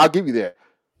Roethlisberger. I'll give you that.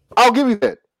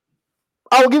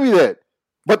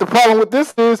 But the problem with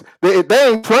this is that they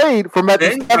ain't trade for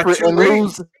Matthew Stafford and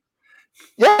lose.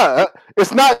 Yeah,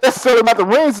 it's not necessarily about the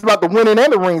rings. It's about the winning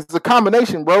and the rings. It's a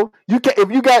combination, bro.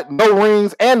 If you got no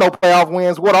rings and no playoff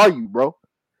wins, what are you, bro?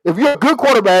 If you're a good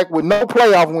quarterback with no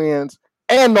playoff wins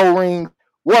and no rings,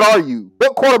 what are you?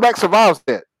 What quarterback survives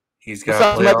that? He's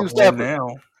got a playoff win now.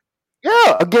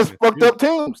 Yeah, against fucked up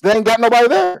teams. They ain't got nobody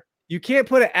there. You can't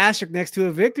put an asterisk next to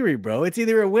a victory, bro. It's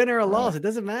either a win or a loss. It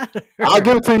doesn't matter. I'll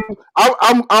give it to you.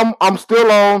 I'm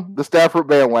still on the Stafford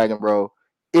bandwagon, bro.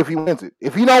 If he wins it.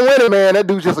 If he don't win it, man, that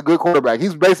dude's just a good quarterback.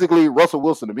 He's basically Russell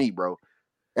Wilson to me, bro.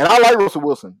 And I like Russell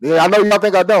Wilson. Yeah, I know y'all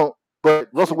think I don't, but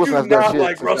Russell Wilson has done shit.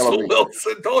 Like Russell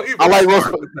Wilson. Don't even I like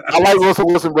Russell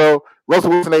Wilson, bro.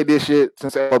 Russell Wilson ain't did shit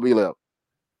since LB left.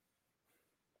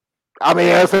 I mean,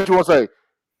 that's what you want to say.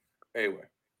 Anyway,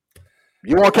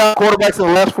 you want to count quarterbacks in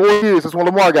the last 4 years? That's when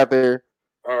Lamar got there.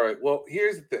 All right. Well,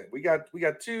 here's the thing: we got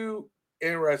 2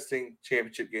 interesting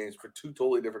championship games for 2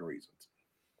 totally different reasons.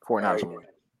 49ers. Right.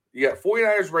 You got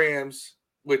 49ers Rams,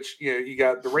 which you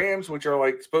got the Rams, which are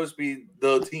like supposed to be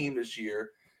the team this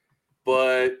year,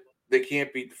 but they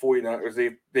can't beat the 49ers. They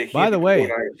can't. By the way,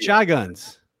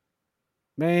 shotguns,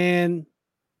 man.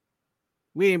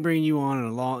 We ain't bringing you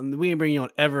on we ain't bringing you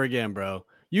on ever again, bro.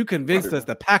 You convinced us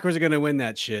the Packers are going to win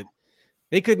that shit.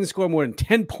 They couldn't score more than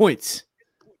 10 points.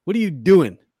 What are you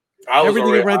doing? Everything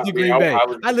you run through Green Bay.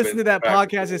 I listened to that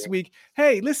podcast this week.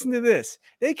 Hey, listen to this.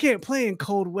 They can't play in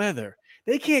cold weather.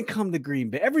 They can't come to Green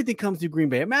Bay. Everything comes through Green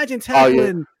Bay. Imagine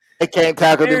tackling. They can't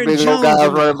tackle the big old guys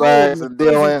running backs and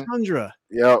dealing.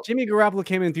 Yep. Jimmy Garoppolo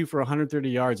came in through for 130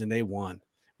 yards and they won.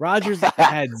 Rodgers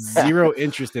had zero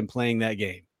interest in playing that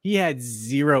game. He had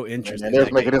zero interest. And they're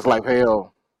making this like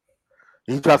hell.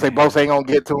 He try to say Bose ain't gonna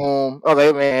get to him. Oh,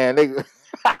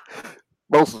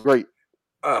 Bose is great.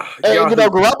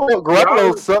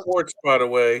 Garoppolo Sports, by the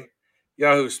way,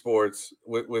 Yahoo Sports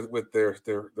with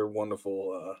their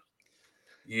wonderful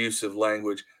use of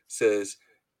language says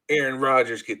Aaron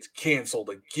Rodgers gets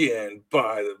canceled again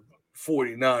by the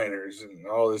 49ers and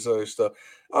all this other stuff.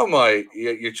 I'm like,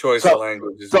 your choice of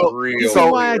language is real. This is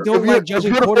why I don't like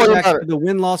judging quarterbacks for the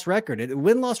win-loss record. The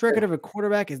win-loss record of a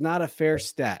quarterback is not a fair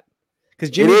stat. Because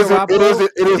Jimmy Garoppolo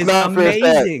is not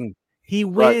amazing. He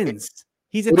wins.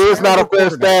 Right. It is not a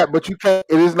fair stat, but you can't.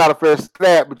 It is not a fair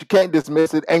stat, but you can't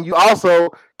dismiss it, and you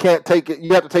also can't take it.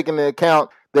 You have to take into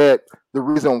account that the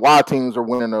reason why teams are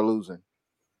winning or losing,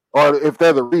 or if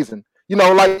they're the reason.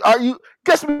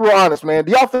 Let's be real honest, man.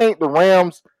 Do y'all think the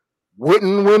Rams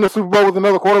wouldn't win the Super Bowl with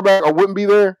another quarterback or wouldn't be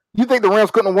there? You think the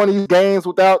Rams couldn't have won these games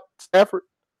without Stafford?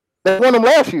 They won them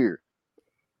last year.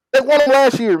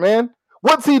 Man.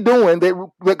 What's he doing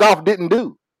that Goff didn't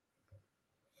do?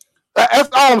 That's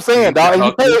all I'm saying, dog. And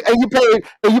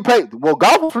you paid. Well,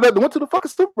 Goff was for that. Went to the fucking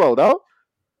Super Bowl, dog.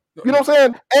 You know what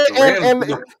I'm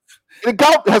saying? And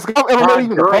Goff has Goff ever made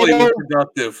even a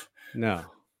productive? No.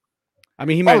 I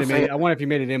mean, he might have made it. I wonder if he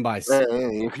made it in by.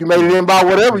 If you made it in by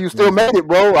whatever, you still made it,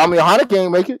 bro. I mean, Heineke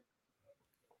ain't make it.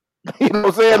 You know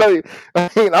what I'm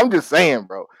saying? I'm just saying,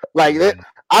 bro. Like,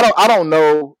 I don't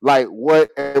know, like, what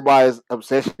everybody's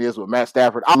obsession is with Matt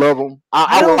Stafford. I love him.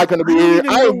 I would like him to be here.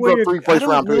 I ain't got 3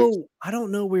 first-round picks. I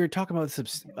don't know where you're talking about.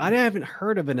 I haven't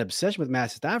heard of an obsession with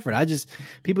Matt Stafford.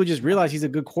 People just realize he's a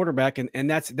good quarterback, and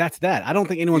that's that. I don't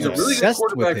think anyone's obsessed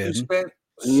with him.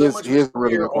 He is a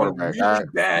really good quarterback. Really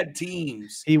bad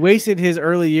teams. He wasted his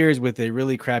early years with a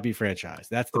really crappy franchise.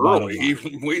 That's the bottom line.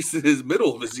 He wasted his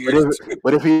middle of his years.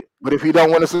 But if he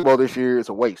don't win a Super Bowl this year, it's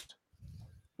a waste.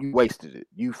 You wasted it.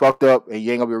 You fucked up, and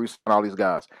you ain't gonna be re-signing all these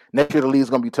guys. Next year, the league's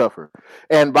gonna be tougher.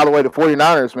 And by the way, the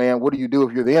 49ers, man, what do you do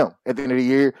if you're them at the end of the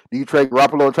year? Do you trade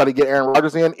Garoppolo and try to get Aaron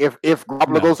Rodgers in? If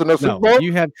Garoppolo goes to the Super Bowl,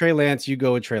 you have Trey Lance. You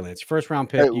go with Trey Lance, first-round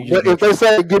pick. If they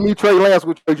say give me Trey Lance,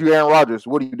 which trade you Aaron Rodgers,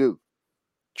 what do?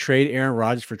 Trade Aaron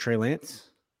Rodgers for Trey Lance?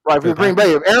 Right, for Green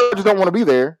Bay. If Aaron Rodgers don't want to be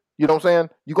there, you know what I'm saying?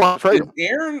 You're going to trade him. Is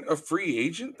Aaron a free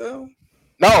agent, though?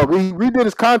 No, he redid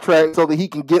his contract so that he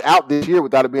can get out this year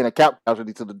without it being a cap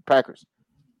casualty to the Packers.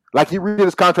 Like, he redid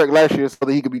his contract last year so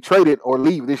that he could be traded or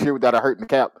leave this year without it hurting the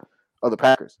cap of the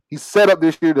Packers. He's set up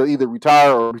this year to either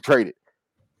retire or be traded.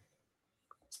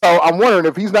 So I'm wondering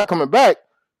if he's not coming back,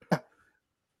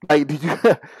 like, if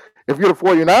you're the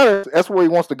 49ers, that's where he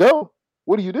wants to go.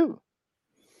 What do you do?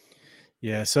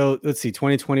 Yeah, so let's see,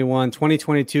 2021,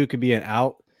 2022 could be an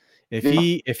out. If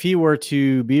he were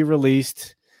to be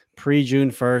released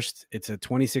pre-June 1st, it's a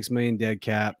 $26 million dead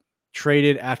cap.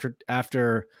 Traded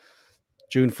after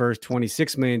June 1st,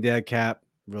 $26 million dead cap.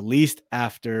 Released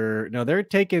after they're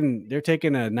taking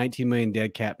a $19 million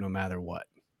dead cap no matter what.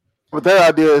 But their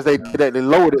idea is they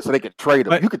lowered it so they could trade him.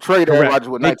 But, you could trade Aaron Rodgers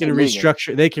with $19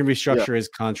 million. They can restructure his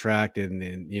contract and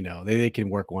they can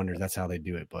work wonders. That's how they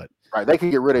do it. But right, they can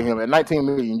get rid of him at $19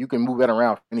 million. You can move that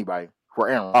around for anybody for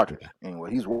Aaron Rodgers.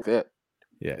 Anyway, he's worth it.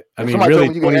 Yeah, I mean, really,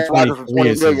 2023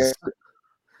 is.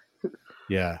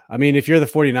 Yeah, I mean, if you're the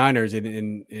 49ers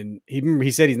and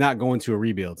he said he's not going to a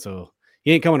rebuild, so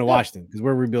he ain't coming to Washington because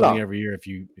we're rebuilding every year. If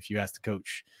you ask the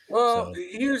coach. Well,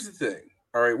 here's the thing.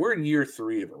 All right, we're in year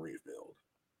 3 of a rebuild.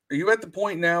 Are you at the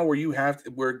point now where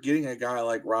where getting a guy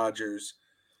like Rodgers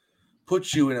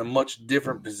puts you in a much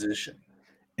different position?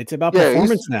 It's about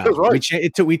performance now. Right.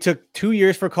 We took 2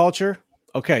 years for culture.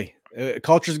 Okay,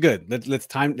 culture's good. Let's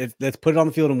put it on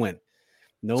the field and win.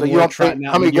 No so more trying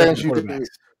now. How many games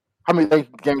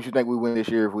you think we win this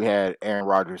year if we had Aaron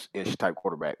Rodgers-ish type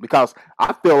quarterback? Because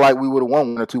I feel like we would have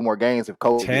won 1 or 2 more games if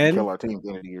Cole didn't kill our team at the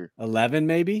end of the year. 11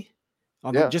 maybe.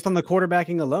 Just on the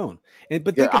quarterbacking alone.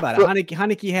 But think about it.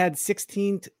 Heineke had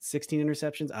 16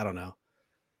 interceptions. I don't know.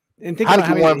 And think about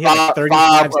how many he had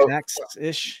 35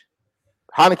 sacks-ish.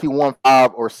 Heineke won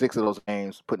 5 or 6 of those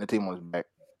games, putting the team on his back.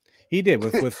 He did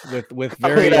with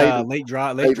very late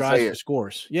drives for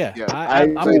scores. Yeah.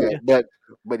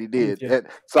 But he did. Yeah.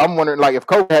 So I'm wondering, like, if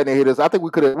COVID hadn't hit us, I think we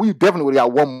definitely would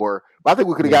have got 1 more. But I think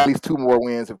we could have got at least 2 more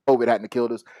wins if COVID hadn't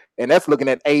killed us. And that's looking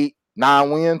at 8, 9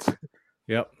 wins.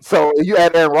 Yep. So you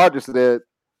add Aaron Rodgers to that.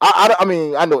 I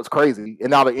mean, I know it's crazy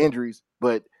and all the injuries,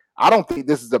 but I don't think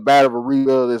this is as bad of a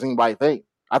rebuild as anybody thinks.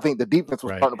 I think the defense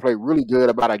was starting to play really good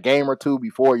about a game or 2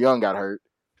 before Young got hurt.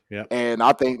 Yeah. And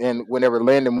I think, whenever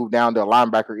Landon moved down to a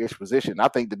linebacker-ish position, I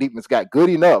think the defense got good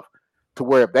enough to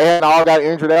where if they hadn't all got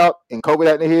injured out and COVID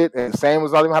hadn't hit and Sam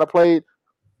was not even how to play,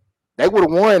 they would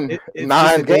have won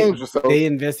 9 games or so. They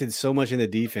invested so much in the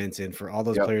defense, and for all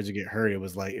those players to get hurt, it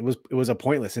was a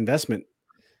pointless investment.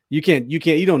 You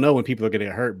don't know when people are going to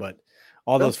get hurt, but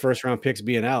all those first round picks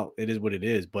being out, it is what it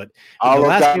is. But the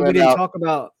last game we didn't talk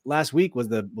about last week was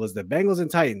the Bengals and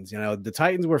Titans. The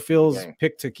Titans were Phil's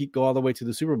pick to go all the way to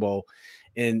the Super Bowl,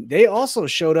 and they also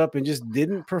showed up and just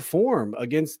didn't perform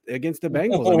against the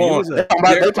Bengals. I mean,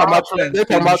 they're talking about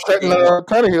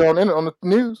Tannehill on the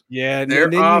news. Yeah, and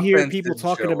then you hear people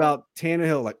talking about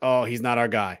Tannehill like, oh, he's not our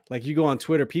guy. Like, you go on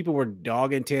Twitter, people were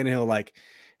dogging Tannehill like,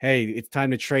 hey, it's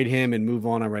time to trade him and move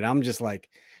on already. I'm just like,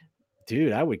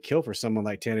 dude, I would kill for someone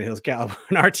like Tannehill's caliber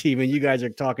on our team, and you guys are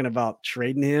talking about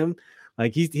trading him.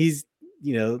 Like, he's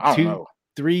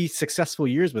 2-3 successful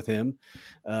years with him.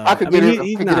 I could get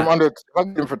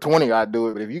him for 20. I'd do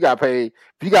it. But if you got to play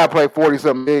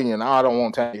 $40-something million, I don't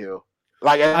want Tannehill.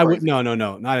 Like I would no,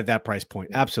 not at that price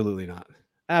point. Absolutely not.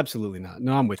 Absolutely not.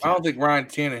 No, I'm with you. I don't think Ryan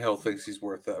Tannehill thinks he's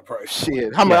worth that price.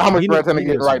 Shit, how much Ryan Tannehill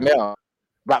getting right now?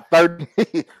 About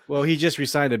 30. Well, he just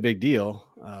resigned a big deal.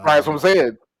 Right, that's what I'm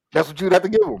saying. That's what you'd have to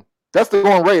give him. That's the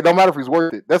going rate. Don't matter if he's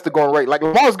worth it. That's the going rate. Like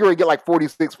Lamar's going to get like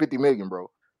 46, 50 million,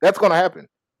 bro. That's going to happen.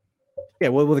 Yeah,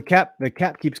 well, the cap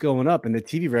keeps going up, and the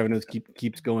TV revenues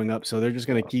keeps going up. So they're just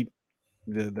going to keep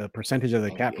the percentage of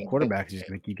the cap for quarterbacks is just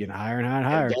going to keep getting higher and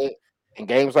higher and higher. And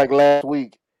games like last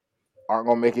week aren't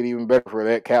going to make it even better for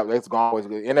that cap. That's going to always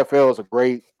good. NFL is a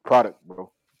great product,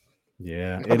 bro.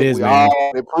 Yeah, it is, man.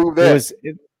 They proved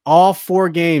that. All 4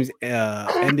 games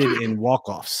ended in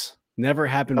walk-offs. Never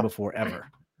happened before, ever.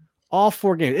 All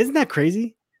 4 games. Isn't that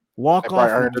crazy? Walk-off.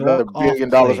 Earned another $1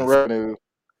 billion in revenue.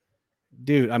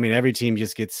 Dude, I mean, every team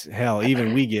just gets hell.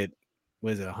 Even we get,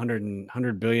 what is it,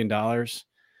 $100 billion?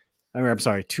 I'm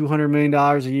sorry, $200 million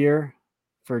a year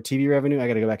for TV revenue. I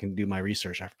got to go back and do my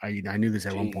research. I knew this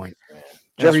at one point.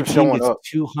 Every team gets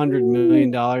 $200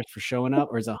 million for showing up,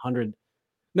 or is it $100?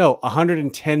 No,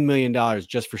 $110 million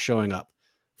just for showing up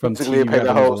from TV revenue.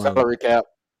 The whole salary cap.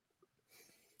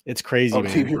 It's crazy,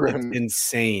 man. It's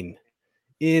insane.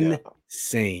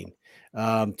 Insane.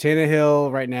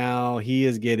 Tannehill right now, he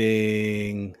is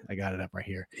getting, I got it up right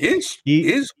here.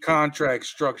 His contract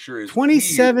structure is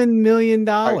 $27 million.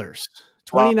 Right.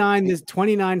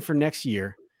 29 for next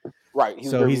year. Right.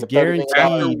 So he's guaranteed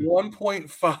after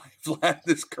 1.5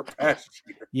 this past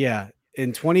year. Yeah.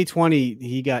 In 2020,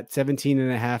 he got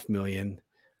 $17.5 million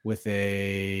with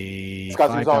a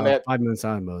 $5 million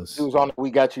signing bonus. He was on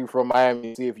We Got You from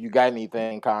Miami, see if you got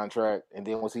anything contract. And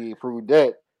then once he approved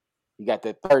that, he got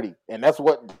that 30. And that's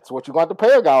what you're going to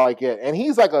pay a guy like that. And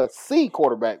he's like a C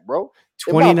quarterback, bro.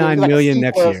 $29 million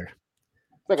next year.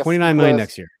 Like $29 million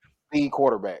next year. C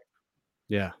quarterback.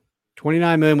 Yeah.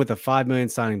 $29 million with a $5 million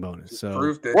signing bonus. So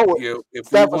proof that if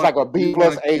that was like a B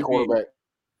plus A quarterback.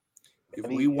 If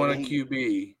we want a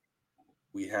QB,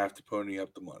 we have to pony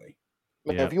up the money.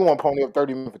 Man, if you want to pony up $30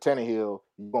 million for Tannehill,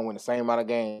 you're going to win the same amount of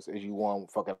games as you won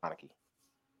with fucking Heineke.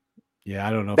 Yeah,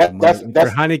 I don't know. For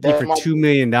Heineke, for $2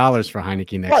 million for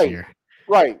Heineke next year.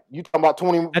 Right. You talking about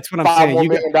 20? That's what I'm saying.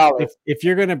 If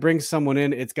you're going to bring someone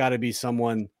in, it's got to be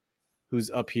someone who's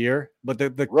up here. But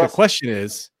the question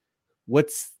is,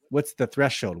 what's the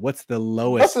threshold? What's the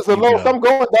lowest? That's the lowest I'm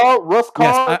going, dog. Russ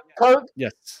Kirk.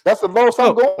 Yes. That's the lowest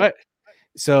I'm going. Right.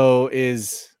 So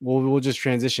we'll just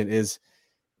transition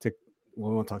we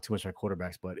won't talk too much about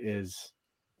quarterbacks, but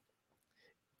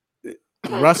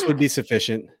Russ would be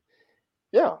sufficient.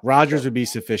 Yeah. Rodgers would be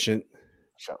sufficient.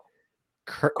 Sure.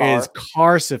 Is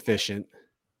Carr sufficient?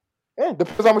 Yeah,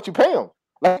 depends how much you pay him.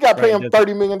 Like you got to pay him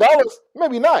 $30 million,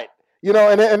 maybe not. You know,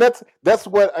 and that's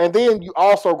what. And then you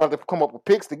also got to come up with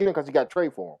picks to get him because you got to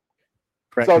trade for him.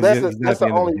 Correct, so that's the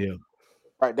only deal.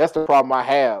 Right. That's the problem I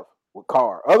have with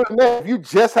Carr. Other than that, if you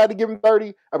just had to give him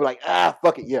 30, I'd be like,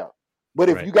 fuck it, yeah. But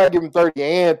if you got to give him 30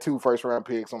 and 2 first-round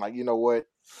picks, I'm like, you know what?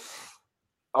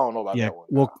 I don't know about that one.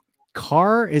 Well,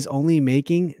 Carr is only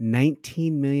making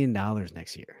 $19 million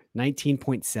next year.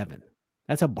 19.7.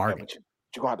 That's a bargain. But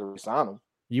you're going to have to re-sign him.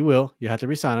 You will. You have to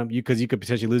re-sign him because you could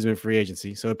potentially lose him in free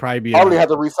agency. So it'd probably be probably have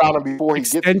to re-sign him before he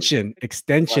gets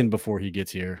extension before he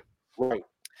gets here. Right.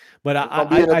 But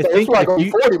I think like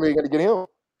 $40 million to get him.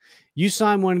 You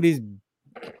sign one of these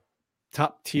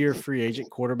top tier free agent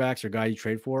quarterbacks or guy you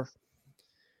trade for,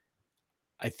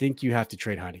 I think you have to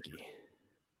trade Heineke.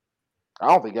 I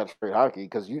don't think you have to trade Heineke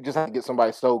because you just have to get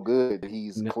somebody so good that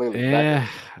he's clearly back.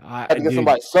 You have to get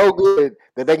somebody so good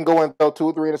that they can go and throw 2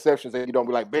 or 3 interceptions and you don't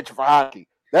be like, bitch for Heineke.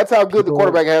 That's how good the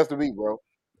quarterback has to be, bro.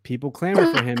 People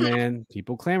clamor for him, man.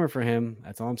 People clamor for him.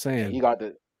 That's all I'm saying. You got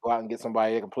to go out and get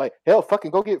somebody that can play. Hell,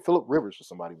 fucking go get Phillip Rivers or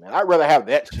somebody, man. I'd rather have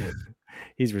that shit.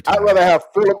 He's retired. I'd rather have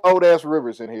Phillip old-ass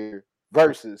Rivers in here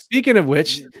versus. Speaking of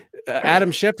which,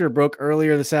 Adam Schefter broke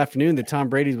earlier this afternoon that Tom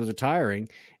Brady was retiring,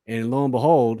 and lo and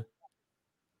behold,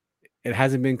 it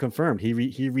hasn't been confirmed. He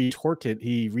recanted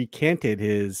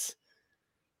his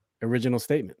original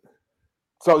statement.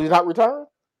 So he's not retiring?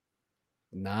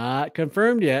 Not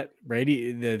confirmed yet.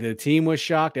 Brady, the team was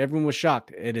shocked. Everyone was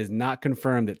shocked. It is not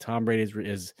confirmed that Tom Brady is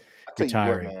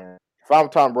retiring. What, man. If I'm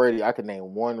Tom Brady, I could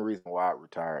name one reason why I'd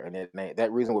retire, and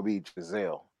that reason would be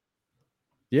Giselle.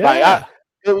 Yeah,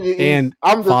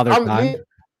 Father Time.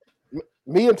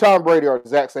 Me and Tom Brady are the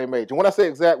exact same age. And when I say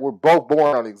exact, we're both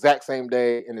born on the exact same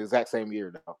day in the exact same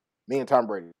year now. Me and Tom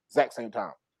Brady, exact same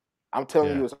time. I'm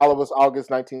telling you, as all of us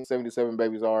August 1977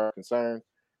 babies are concerned,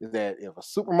 is that if a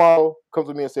supermodel comes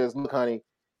to me and says, look, honey,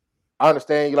 I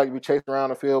understand you like to be chased around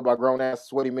the field by grown-ass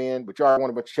sweaty men, but you already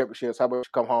want a bunch of championships. How about you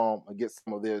come home and get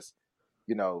some of this,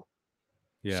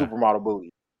 supermodel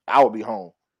booty? I would be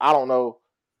home. I don't know.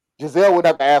 Giselle would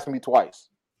have to ask me twice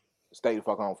to stay the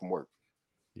fuck home from work.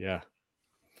 Yeah.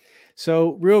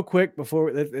 So real quick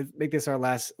before let's make this our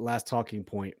last talking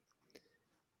point.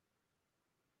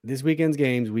 This weekend's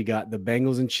games, we got the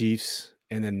Bengals and Chiefs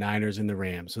and the Niners and the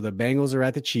Rams. So the Bengals are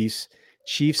at the Chiefs.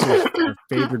 Chiefs are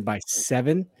favored by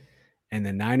 7, and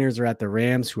the Niners are at the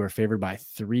Rams, who are favored by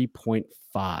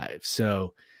 3.5.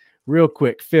 So real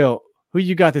quick, Phil, who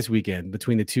you got this weekend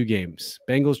between the two games?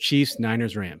 Bengals, Chiefs,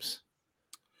 Niners, Rams.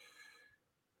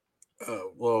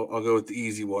 Well, I'll go with the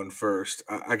easy one first.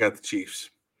 I got the Chiefs.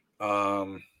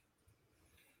 I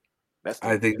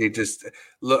think they just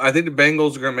look. I think the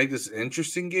Bengals are going to make this an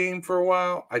interesting game for a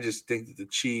while. I just think that the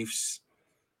Chiefs,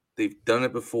 they've done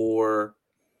it before,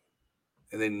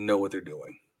 and they know what they're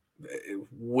doing. The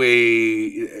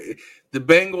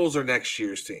Bengals are next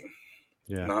year's team,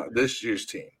 not this year's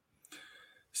team.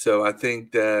 So I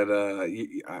think that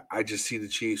I just see the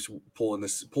Chiefs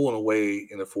pulling away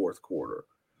in the fourth quarter.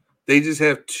 They just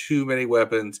have too many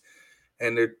weapons,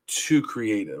 and they're too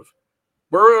creative.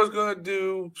 Burrow's going to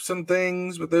do some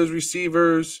things with those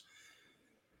receivers,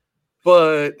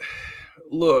 but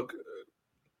look,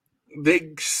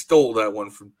 they stole that one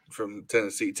from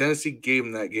Tennessee. Tennessee gave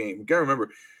them that game. You got to remember,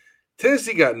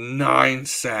 Tennessee got 9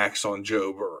 sacks on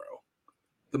Joe Burrow,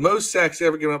 the most sacks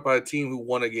ever given up by a team who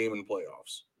won a game in the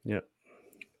playoffs. Yep,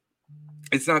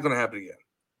 it's not going to happen again.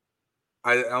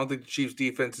 I don't think the Chiefs'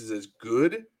 defense is as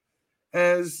good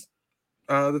as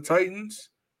the Titans.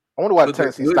 I wonder why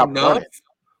Tennessee stopped running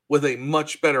with a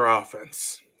much better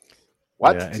offense.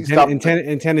 What? Yeah.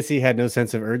 And Tennessee had no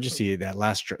sense of urgency that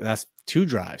last 2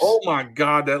 drives. Oh my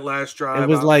God, that last drive! It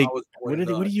was what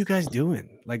are you guys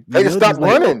doing? Like they just stopped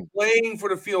running, playing for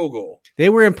the field goal. They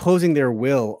were imposing their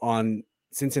will on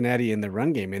Cincinnati in the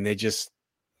run game, and they just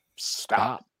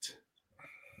stopped.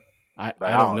 I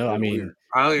don't know. I mean,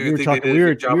 I don't even think they did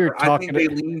a good job. I think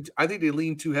they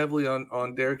leaned too heavily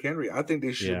on Derrick Henry. I think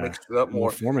they should mix it up more.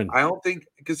 Foreman. I don't think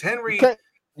because Henry.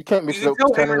 You can't mix it up.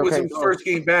 Henry was in his first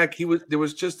game back. There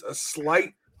was just a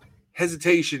slight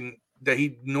hesitation that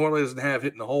he normally doesn't have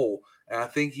hitting the hole, and I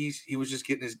think he was just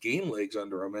getting his game legs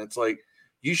under him. And it's like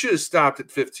you should have stopped at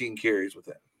 15 carries with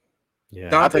him. Yeah,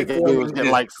 Dante Foreman was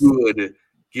getting good.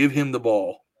 Give him the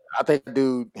ball. I think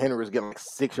dude Henry was getting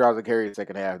 6 yards a carry in the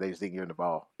second half. They just didn't give him the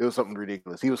ball. It was something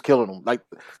ridiculous. He was killing them. Like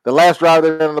the last drive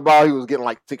they ran on the ball, he was getting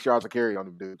 6 yards a carry on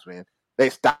them dudes. Man, they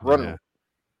stopped running. Yeah.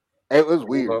 It was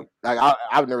weird.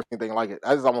 I've never seen anything like it.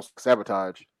 That is almost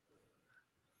sabotage.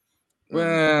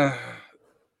 Well,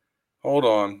 hold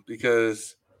on,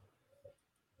 because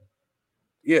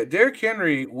Derrick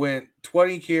Henry went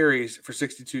 20 carries for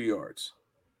 62 yards.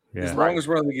 Yeah. His longest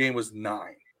run of the game was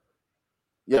 9.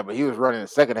 Yeah, but he was running the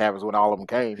second half is when all of them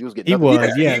came. He was getting.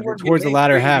 Towards the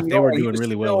latter half, they were doing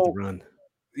really well with the run.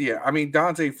 Yeah, I mean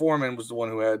Dante Foreman was the one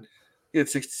who had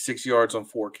 66 yards on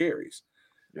 4 carries.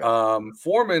 Yeah.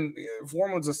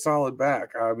 Foreman's a solid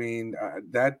back. I mean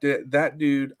that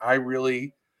dude I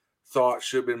really thought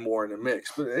should have been more in the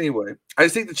mix. But anyway, I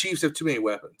just think the Chiefs have too many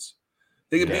weapons.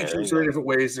 They can beat you in different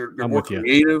ways. They're more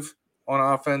creative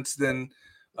on offense than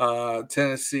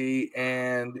Tennessee,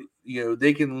 and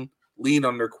they can lean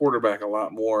on their quarterback a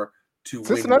lot more to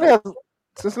Cincinnati has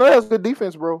good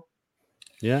defense, bro.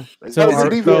 Yeah. So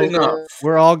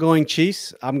we're all going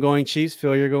Chiefs. I'm going Chiefs.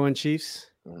 Phil, you're going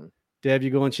Chiefs. Mm-hmm. Deb, you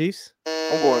going Chiefs?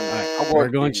 We're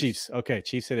going Chiefs. Okay,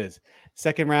 Chiefs it is.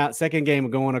 Second game,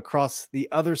 we're going across the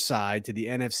other side to the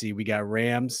NFC. We got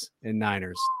Rams and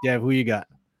Niners. Deb, who you got?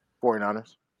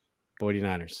 49ers.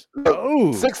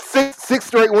 Oh, six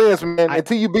straight wins, man.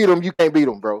 Until you beat them, you can't beat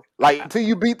them, bro. Until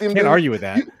you beat them, can't argue with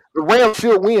that. The Rams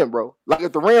should win, bro.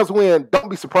 If the Rams win, don't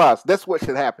be surprised. That's what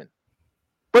should happen.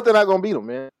 But they're not gonna beat them,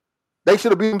 man. They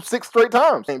should have beat them 6 straight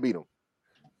times. Can't beat them.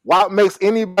 Why makes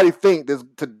anybody think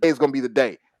today's gonna be the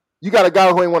day? You got a guy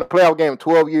who ain't won a playoff game in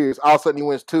 12 years. All of a sudden he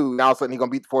wins 2. And all of a sudden he's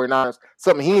gonna beat the 49ers.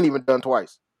 Something he ain't even done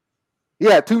twice. He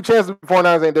had 2 chances. The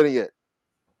 49ers ain't done it yet.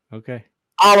 Okay.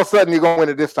 All of a sudden he's gonna win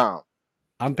it this time.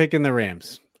 I'm picking the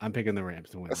Rams.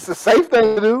 To win. It's a safe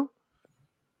thing to do.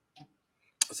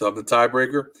 So the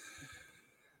tiebreaker,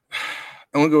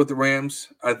 I'm going to go with the Rams.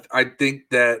 I think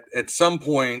that at some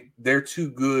point they're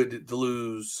too good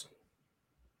to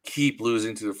keep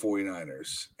losing to the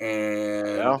 49ers.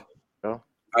 And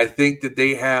I think that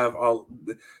they have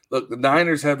the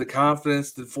Niners have the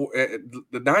confidence. The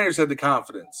Niners have the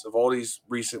confidence of all these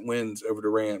recent wins over the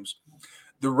Rams.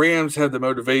 The Rams have the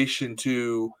motivation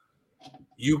to.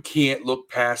 You can't look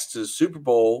past the Super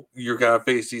Bowl. You're going to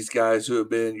face these guys who have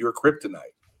been your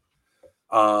kryptonite.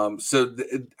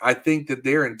 I think that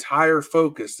their entire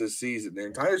focus this season, their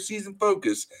entire season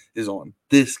focus is on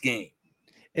this game.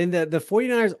 And the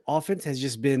 49ers offense has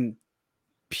just been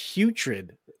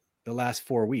putrid the last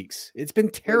 4 weeks. It's been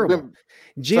terrible.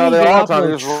 Jimmy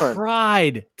Garoppolo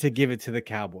tried to give it to the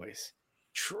Cowboys.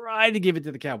 Tried to give it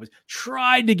to the Cowboys.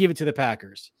 Tried to give it to the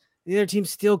Packers. The other team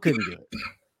still couldn't do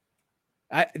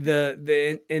it.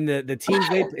 The teams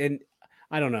they and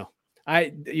I don't know.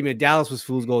 Dallas was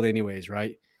fool's gold anyways,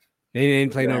 right? They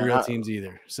didn't play no real teams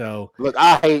either. So look,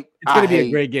 it's going to be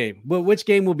a great game. But which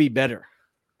game will be better?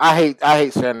 I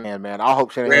hate Shanahan, man. I hope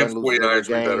Shanahan loses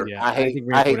every game. Yeah, I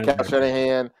hate Cal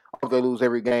Shanahan. I hope they lose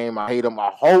every game. I hate them.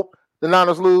 I hope the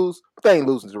Niners lose, but they ain't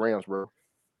losing to the Rams, bro.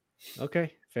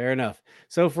 Okay, fair enough.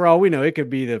 So for all we know, it could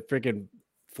be the freaking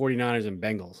 49ers and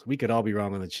Bengals. We could all be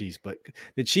wrong on the Chiefs, but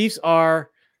the Chiefs are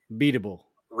beatable.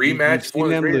 Rematch for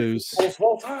them lose.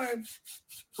 Full time.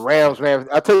 Rams, man.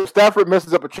 I tell you, Stafford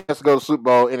messes up a chance to go to Super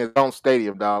Bowl in his own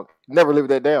stadium, dog. Never live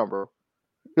that down, bro.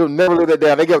 He'll never live that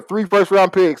down. They get 3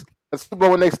 first-round picks at Super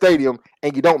Bowl in their stadium,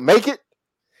 and you don't make it,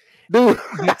 dude.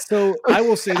 So I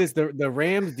will say this: the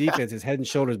Rams defense is head and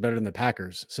shoulders better than the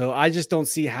Packers. So I just don't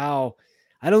see how.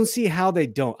 I don't see how they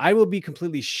don't. I will be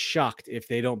completely shocked if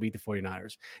they don't beat the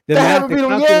 49ers. They haven't beat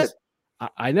them yet.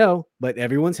 I know, but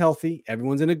everyone's healthy.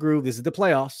 Everyone's in a groove. This is the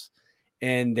playoffs,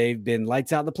 and they've been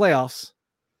lights out in the playoffs.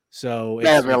 So they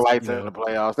haven't been lights out in the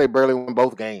playoffs. They barely won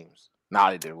both games.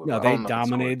 They didn't. No, they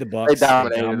dominated the Bucks. They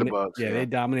dominated the Bucks. Yeah, they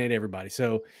dominated everybody.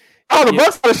 So, the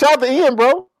Bucks had a shot at the end,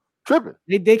 bro. Tripping.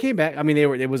 They came back. I mean,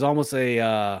 it was almost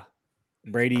a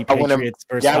Brady Patriots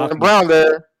versus Gavin Brown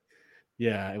there.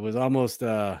 Yeah, it was almost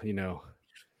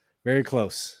very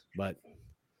close, but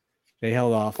they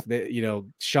held off.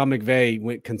 Sean McVay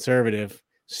went conservative,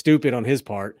 stupid on his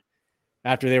part.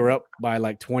 After they were up by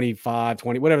like 25,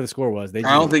 20, whatever the score was. I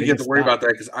don't think you have to worry about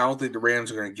that because I don't think the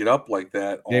Rams are going to get up like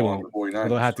that. They won't.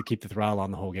 They'll have to keep the throttle on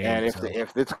the whole game. And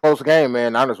if it's a close game,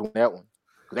 man, Niners win that one.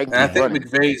 I think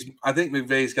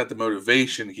McVay's got the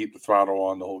motivation to keep the throttle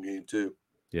on the whole game too.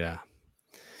 Yeah.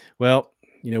 Well,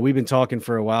 we've been talking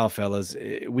for a while, fellas.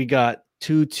 We got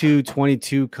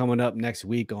 2/2/22 coming up next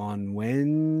week on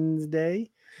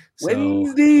Wednesday.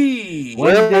 Wednesday.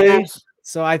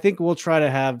 So I think we'll try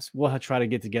to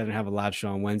get together and have a live show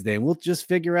on Wednesday, and we'll just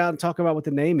figure out and talk about what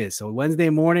the name is. So Wednesday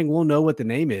morning, we'll know what the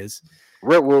name is.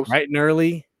 Red Wolves. Bright and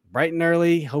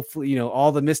early. Hopefully,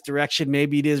 all the misdirection.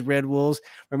 Maybe it is Red Wolves.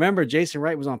 Remember, Jason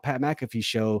Wright was on Pat McAfee's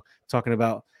show talking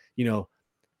about,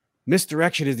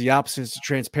 misdirection is the opposite of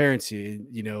transparency.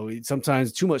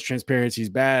 Sometimes too much transparency is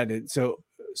bad. And so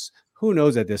who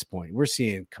knows at this point? We're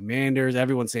seeing Commanders.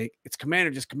 Everyone's saying it's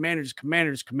Commanders.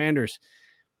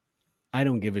 I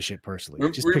don't give a shit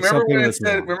personally. Just remember when it was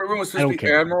supposed to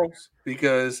be Admirals?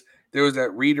 Because there was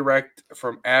that redirect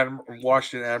from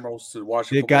Washington Admirals to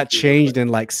Washington. It got changed in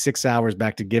like 6 hours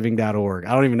back to giving.org.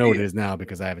 I don't even know what it is now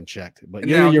because I haven't checked. But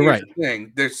you're right.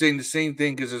 They're saying the same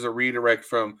thing because there's a redirect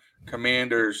from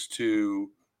Commanders to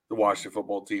the Washington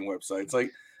football team website. It's like,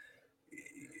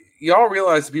 y'all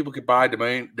realize that people could buy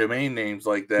domain names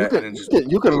like that.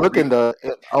 You can look in the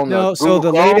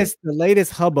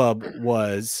latest hubbub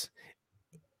was.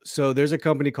 So there's a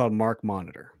company called Mark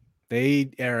Monitor.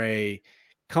 They are a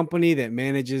company that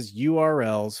manages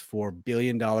URLs for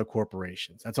billion-dollar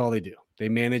corporations. That's all they do. They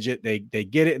manage it. They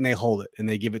get it and they hold it and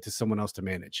they give it to someone else to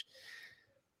manage.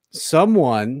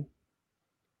 Someone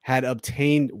had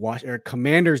obtained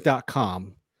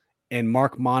commanders.com, and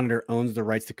Mark Monitor owns the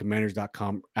rights to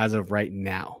commanders.com as of right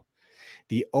now.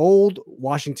 The old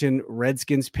Washington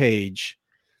Redskins page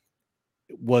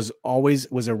was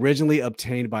originally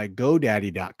obtained by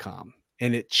GoDaddy.com,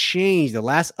 and it changed. The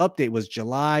last update was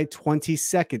July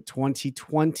 22nd,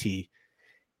 2020.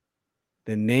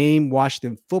 The name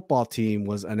Washington football team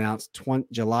was announced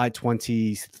July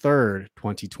 23rd,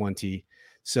 2020.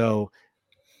 So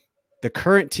the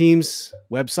current team's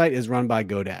website is run by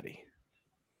GoDaddy.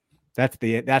 That's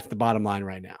the bottom line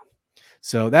right now.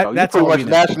 So that's pretty much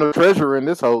national treasure in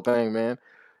this whole thing, man.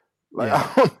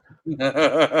 Like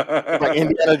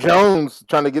Indiana Jones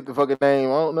trying to get the fucking name.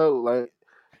 I don't know.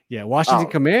 Washington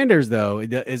Commanders, though,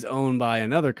 is owned by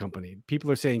another company. People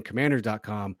are saying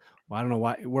commanders.com. Well, I don't know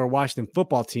why. We're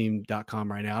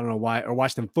WashingtonFootballTeam.com right now. I don't know why. Or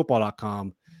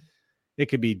WashingtonFootball.com. It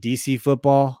could be DC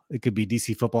Football. It could be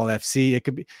DC Football FC. It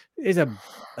could be. There's a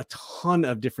ton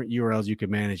of different URLs you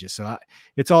can manage it. So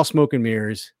it's all smoke and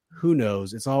mirrors. Who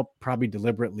knows? It's all probably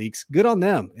deliberate leaks. Good on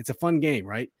them. It's a fun game,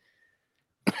 right?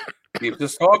 Keeps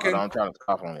us talking. I'm trying to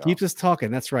cough on y'all. Keeps us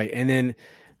talking. That's right. And then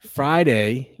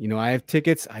Friday, I have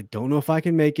tickets. I don't know if I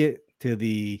can make it to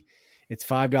it's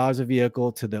 $5 a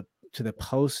vehicle to the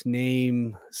post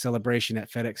name celebration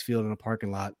at FedEx Field in a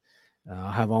parking lot.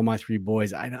 I'll have all my 3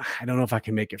 boys. I don't know if I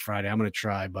can make it Friday. I'm going to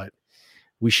try, but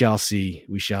we shall see.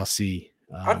 We shall see.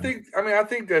 I think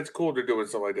that's cool. They're doing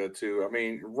stuff like that too. I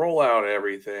mean, roll out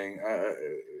everything.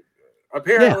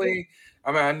 Apparently,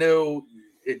 I mean, I know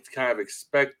it's kind of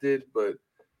expected, but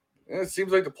it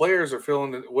seems like the players are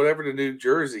feeling whatever the new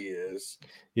jersey is.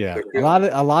 Yeah, a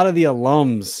lot of the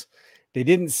alums, they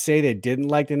didn't say they didn't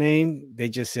like the name. They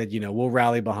just said, we'll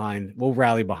rally behind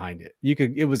it.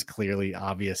 It was clearly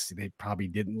obvious they probably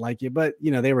didn't like it, but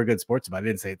they were good sports about it. They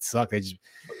didn't say it sucked. They just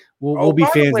we'll be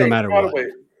fans no matter what.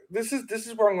 This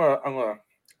is where I'm gonna.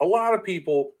 A lot of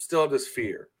people still have this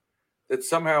fear that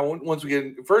somehow once we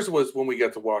get first it was when we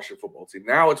got the Washington football team.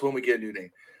 Now it's when we get a new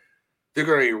name. They're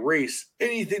going to erase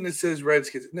anything that says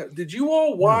Redskins. Now, did you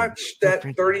all watch that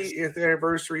 30th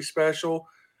anniversary special?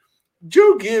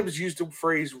 Joe Gibbs used the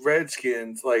phrase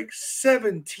Redskins like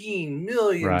 17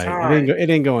 million times. It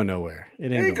ain't going nowhere.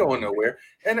 It ain't going nowhere.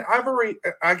 And I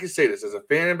can say this as a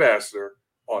fan ambassador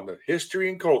on the history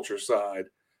and culture side.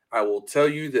 I will tell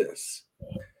you this.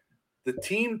 The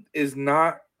team is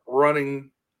not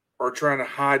running or trying to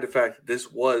hide the fact that this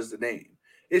was the name.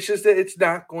 It's just that it's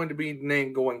not going to be the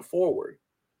name going forward.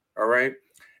 All right.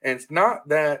 And it's not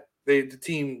that the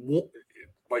team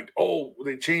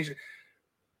they changed it.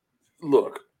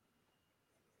 Look,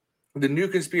 the new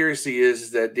conspiracy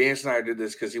is that Dan Snyder did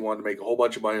this because he wanted to make a whole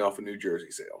bunch of money off of New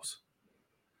Jersey sales.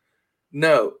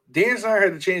 No, Dan Snyder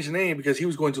had to change the name because he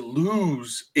was going to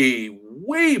lose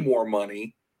way more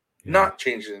money not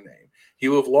changing the name. He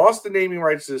would have lost the naming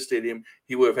rights to the stadium.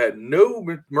 He would have had no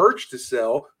merch to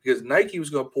sell because Nike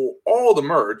was going to pull all the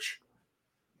merch.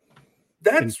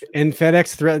 And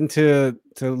FedEx threatened to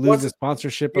lose the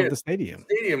sponsorship of the stadium.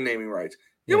 Stadium naming rights.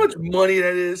 You know how much money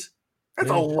that is?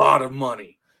 That's a lot of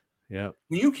money. Yeah.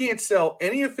 You can't sell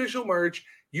any official merch.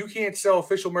 You can't sell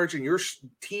official merch in your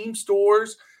team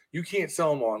stores. You can't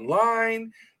sell them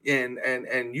online. And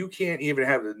you can't even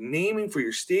have the naming for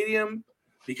your stadium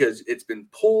because it's been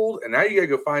pulled. And now you got to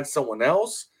go find someone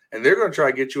else. And they're going to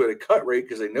try to get you at a cut rate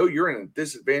because they know you're in a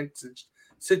disadvantaged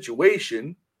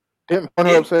situation. Didn't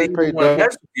want to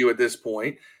mess with you at this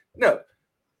point. No,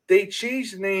 they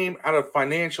changed the name out of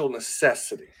financial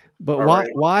necessity. But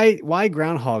why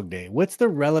Groundhog Day? What's the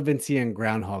relevancy in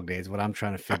Groundhog Day is what I'm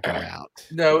trying to figure out.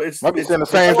 No, it's might be saying the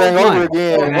same thing over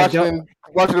again.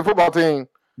 Watching the football team.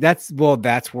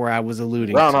 That's where I was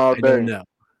alluding Groundhog to. Day. I don't know.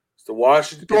 It's the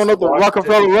Washington. Throwing up the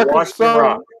Rockefeller Records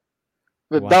song.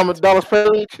 The Dallas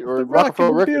page or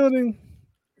Rockefeller Records building.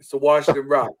 It's the Washington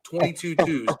Rock. 22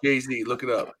 twos. Jay-Z. Look it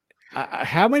up.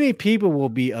 How many people will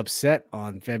be upset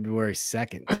on February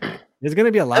 2nd? There's going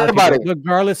to be a lot of people,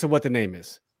 regardless of what the name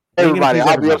is. Everybody,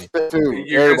 I'll be upset too.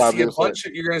 You're going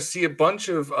to see a bunch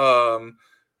of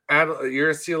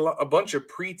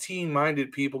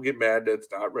preteen-minded people get mad that it's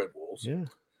not Red Wolves. Yeah.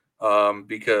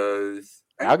 Because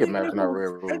I'll get mad if it's not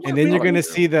Red Wolves. And then you're going to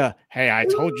see hey, I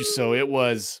told you so. It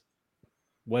was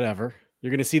whatever. You're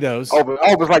going to see those. Oh,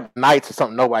 it's like Knights or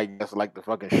something. Nobody gets like the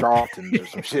fucking Charlatans or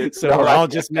some shit. So we're all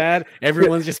just mad.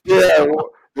 Everyone's just the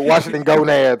Washington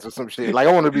Gonads or some shit. Like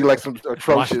I want to be like some atrocious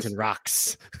Washington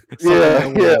Rocks.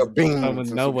 Beans.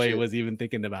 Someone nobody was even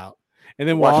thinking about. And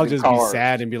then we'll all just be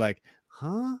sad and be like,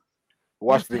 huh?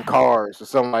 Washington Cars or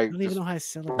something like. I don't even know how to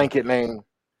sell it. Blanket name.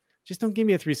 Just don't give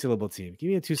me a 3-syllable team. Give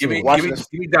me a 2-syllable. Give me Diamonds.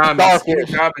 Give me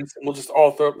Diamonds, and we'll just all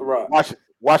throw up the rock.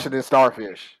 Washington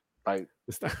Starfish. Like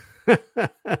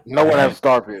no one has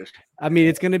Starfish. I mean,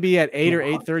 it's going to be at 8 or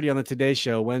 8:30 on the Today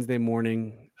Show Wednesday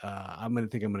morning. I'm going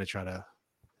to try to.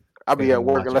 I'll be at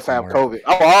work unless I have COVID.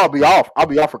 Oh, I'll be off. I'll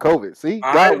be off for COVID. See,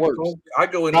 God works. I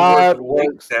go into work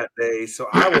late that day, so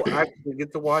I will actually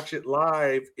get to watch it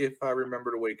live if I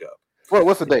remember to wake up.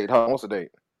 What's the date? What's the date?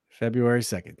 February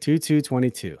 2nd,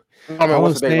 2/2/22. I mean,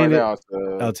 what's the date right now?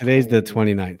 Today's the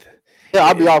 29th. Yeah,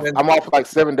 I'll be off. I'm off for like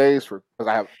 7 days because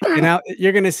I have. And now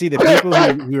you're going to see the people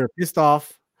who are pissed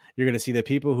off. You're going to see the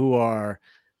people who are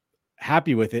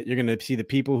happy with it. You're going to see the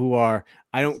people who are,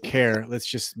 I don't care. Let's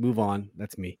just move on.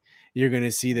 That's me. You're going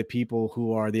to see the people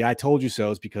who are the I told you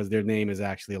so's because their name is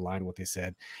actually aligned with what they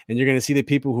said. And you're going to see the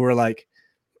people who are like,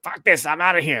 fuck this. I'm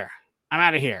out of here.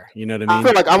 You know what I mean? I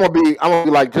feel like I'm gonna be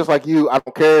like just like you. I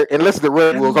don't care unless it's the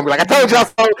Red Wolves. I'm gonna be like,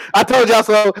 I told y'all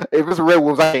so. If it's the Red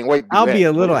Wolves, I can't wait. I'll be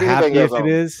a little happy if it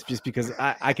is, just because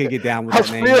I could get down with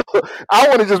that name. I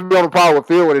want to just be on the pod with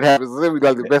Phil when it happens. It'll be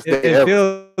like the best day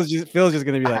ever. Phil's just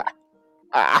gonna be like,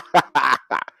 I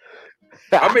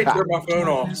may turn my phone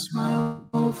off.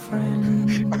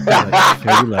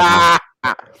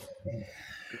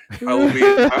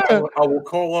 I will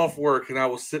call off work and I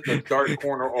will sit in a dark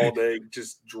corner all day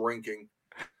just drinking.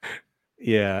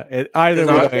 Yeah. Either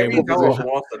way,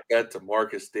 lost a bet to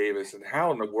Marcus Davis, and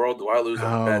how in the world do I lose a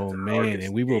bet to Marcus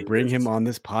and we will bring him on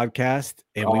this podcast,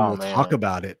 and we will talk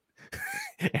about it.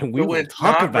 And we will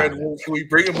talk about it. Can we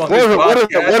bring him on this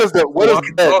podcast? What is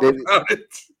the bet, David?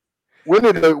 When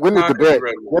is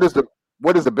the bet?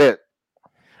 What is the bet?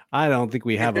 I don't think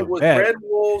we have a bet. If it was Red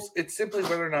Wolves, it's simply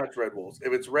whether or not it's Red Wolves.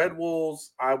 If it's Red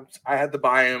Wolves, I had to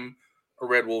buy him a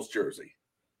Red Wolves jersey.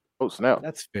 Oh, snap.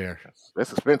 That's fair.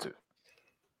 That's expensive.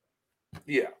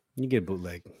 Yeah. You get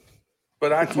bootleg.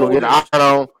 But I told him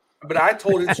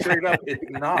straight up, it's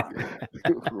not.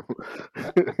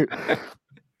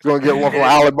 You're going to get one from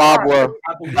Alibaba.com.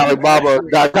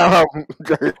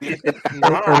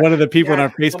 Or one of the people in our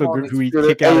Facebook group who we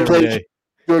kick out every day.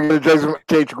 You're going to get a jersey from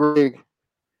H. Greg.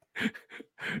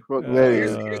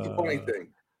 Here's the funny thing.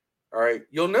 All right.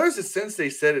 You'll notice that since they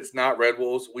said it's not Red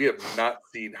Wolves, we have not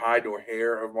seen hide nor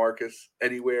hair of Marcus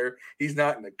anywhere. He's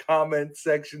not in the comment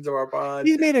sections of our pod.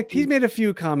 He's made a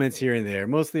few comments here and there,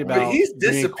 mostly about he's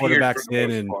disappeared quarterbacks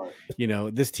in, and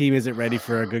this team isn't ready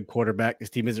for a good quarterback. This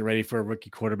team isn't ready for a rookie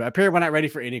quarterback. Apparently, we're not ready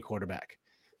for any quarterback.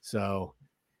 So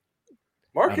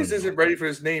Marcus isn't ready for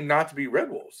his name not to be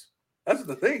Red Wolves. That's what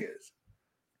the thing is.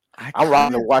 I'm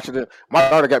riding to Washington. My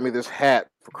daughter got me this hat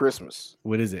for Christmas.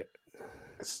 What is it?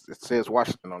 It says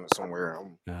Washington on it somewhere.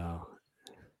 Man,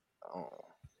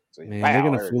 So they're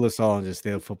gonna fool us all and just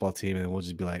stay a football team, and we'll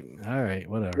just be like, all right,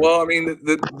 whatever. Well, I mean,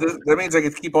 that means I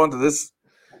can keep on to this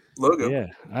logo. Yeah,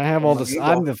 I have all this.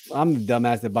 I'm the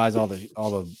dumbass that buys all the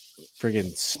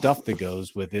friggin' stuff that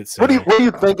goes with it. So what do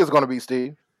you think is going to be,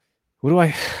 Steve? What do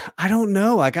I don't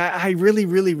know. Like I really,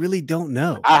 really, really don't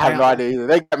know. I have no idea either.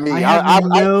 They got me. I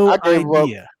gave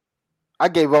idea. I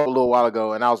gave up a little while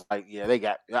ago, and I was like, "Yeah, they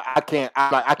got." I can't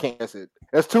guess it.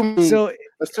 There's too many.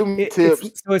 There's too many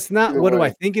tips. So it's not. What do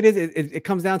I think it is? It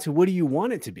comes down to what do you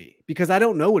want it to be? Because I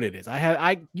don't know what it is.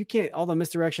 You can't all the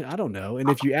misdirection. I don't know.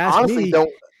 And if you ask me,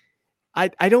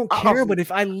 I don't care. But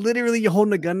if I literally you're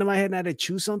holding a gun to my head and I had to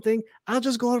choose something, I'll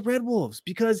just go with Red Wolves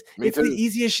because it's the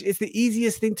easiest. It's the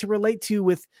easiest thing to relate to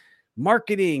with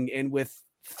marketing and with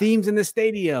themes in the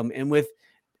stadium and with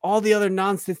all the other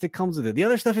nonsense that comes with it. The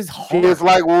other stuff is hard. It's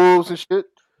like wolves and shit.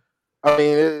 I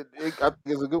mean, I think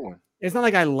it's a good one. It's not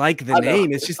like I like the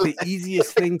name. It's just the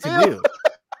easiest thing to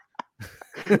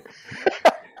do.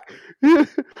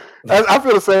 I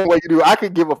feel the same way you do. I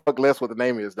could give a fuck less what the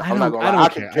name is. I'm not gonna lie.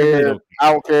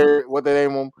 I don't care what they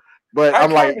name them. But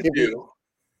I'm like, we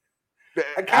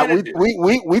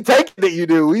take it that you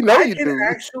do. We know you do. I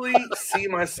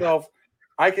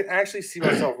can actually see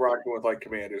myself rocking with like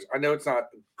Commanders. I know it's not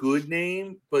a good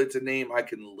name, but it's a name I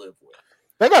can live with.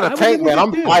 They got a tank, man.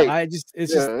 I'm hyped.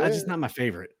 It's just not my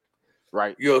favorite.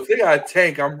 Right. If they got a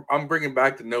tank, I'm bringing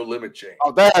back the No Limit chain.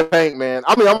 Oh, that tank, man.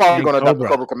 I mean, I'm already going to adopt the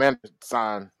Cobra Commander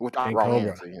sign, which I'm wrong.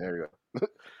 There you go.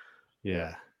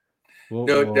 Yeah.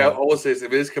 All it says,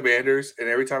 if it is Commanders, and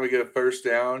every time we get a first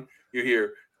down, you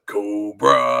hear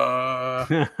Cobra.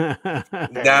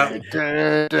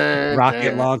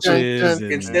 Rocket launches.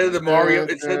 Instead of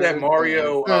that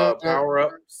Mario power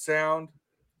up sound,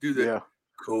 do the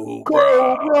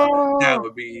Cobra. That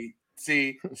would be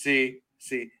see.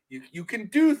 You can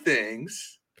do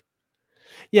things.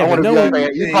 Yeah, but we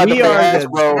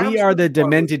are the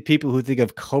demented people who think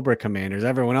of Cobra Commanders.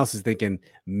 Everyone else is thinking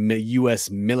U.S.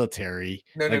 military.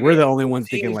 We're the only ones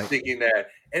thinking that.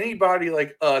 Anybody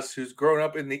like us who's grown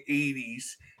up in the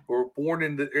 80s or born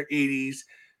in the 80s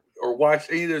or watched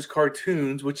any of those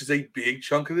cartoons, which is a big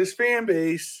chunk of this fan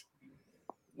base,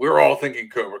 we're all thinking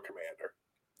Cobra Commander.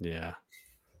 Yeah.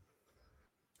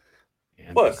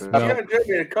 Plus, they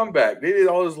made a comeback. They did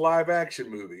all those live action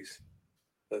movies.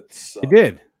 They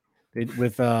did.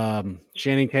 With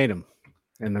Channing Tatum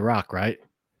and The Rock, right?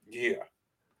 Yeah.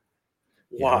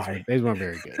 Why? They weren't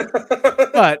very good.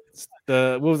 But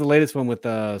what was the latest one with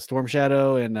Storm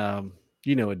Shadow and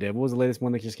it did. What was the latest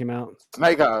one that just came out?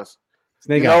 Snake Eyes.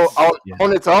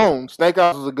 On its own, Snake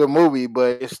Eyes was a good movie,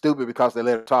 but it's stupid because they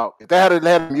let him talk. If they had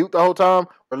let him mute the whole time,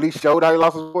 or at least showed how he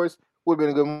lost his voice, would have been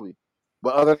a good movie.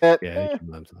 But other than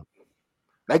that,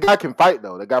 that guy can fight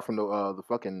though. That guy from the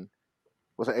fucking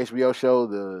what's that HBO show?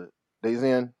 The Days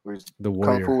In, where he's the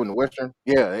Warrior. Kung Fu in the Western.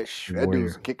 Yeah, that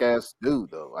dude's a kick-ass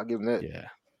dude though. I give him that. Yeah,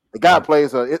 the guy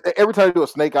plays every time you do a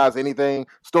Snake Eyes anything,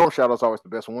 Storm Shadow's always the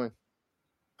best one.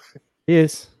 He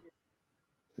is.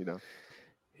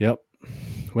 Yep.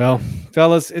 Well,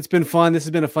 fellas, it's been fun. This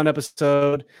has been a fun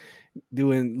episode.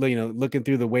 Looking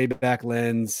through the Wayback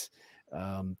lens.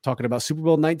 Talking about Super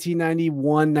Bowl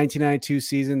 1991-1992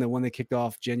 season, the one that kicked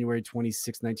off January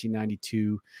 26,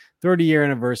 1992, 30-year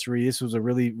anniversary. This was a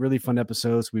really, really fun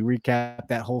episode. So we recapped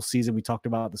that whole season. We talked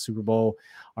about the Super Bowl,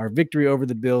 our victory over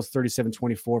the Bills,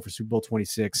 37-24 for Super Bowl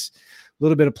 26. A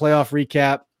little bit of playoff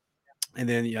recap. And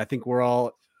then I think we're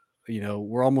all,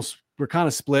 we're kind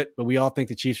of split, but we all think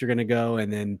the Chiefs are going to go.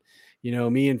 And then,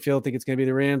 me and Phil think it's going to be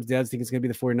the Rams. Dads think it's going to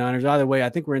be the 49ers. Either way, I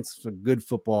think we're in some good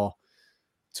football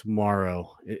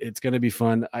tomorrow. It's going to be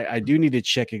fun. I do need to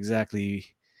check exactly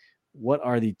what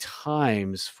are the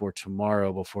times for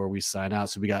tomorrow before we sign out.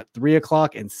 So we got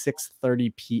 3:00 and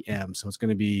 6:30 p.m. So it's going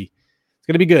to be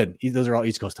good. Those are all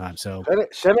East Coast time. So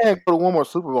Shanahan go to one more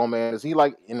Super Bowl, man. Is he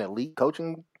like an elite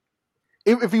coaching?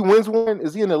 If he wins one,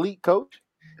 is he an elite coach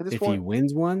at this point? If he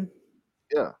wins one,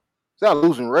 yeah, it's not a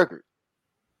losing record.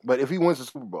 But if he wins the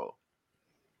Super Bowl,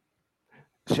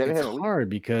 Shanahan it's hard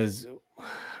because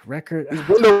record. He's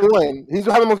been to one. He's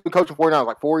how long been coaching for now?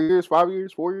 Like 4 years, 5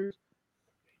 years, 4 years.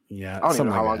 Yeah, I don't even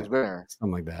know how long he's been there.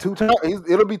 Something like that. 2 times.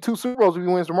 It'll be 2 Super Bowls if he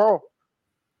wins tomorrow.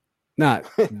 Not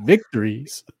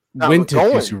victories. Win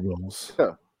to 2 Super Bowls.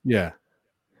 Yeah.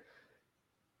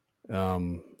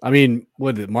 I mean,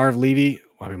 what did Marv Levy?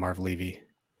 Marv Levy.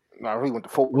 No, he went to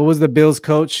 4. What was the Bills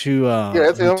coach who? Yeah,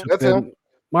 that's him. That's him.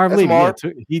 Marv Levy. Yeah,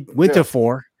 he went to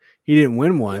 4. He didn't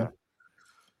win one. Yeah.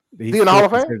 He's in the Hall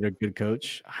of Fame? A good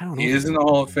coach. I don't know. He is in the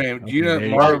Hall of Fame. Do you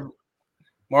know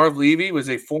Marv Levy was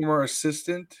a former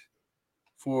assistant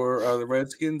for the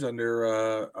Redskins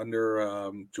under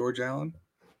George Allen?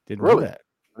 Didn't know that.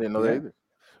 I didn't know that either.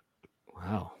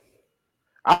 Wow.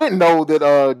 I didn't know that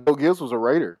Joe Gibbs was a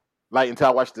Raider. Like until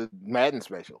I watched the Madden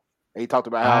special. And he talked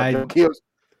about how Joe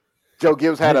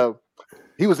Gibbs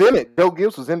he was in it. Joe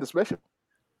Gibbs was in the special.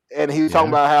 And he was talking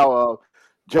about how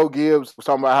Joe Gibbs was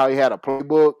talking about how he had a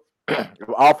playbook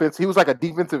of offense. He was like a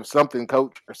defensive something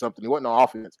coach or something. He wasn't on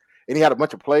offense. And he had a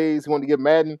bunch of plays he wanted to give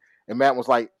Madden. And Madden was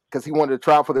like, because he wanted to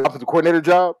try out for the offensive coordinator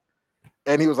job.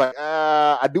 And he was like,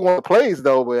 I do want the plays,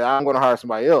 though, but I'm going to hire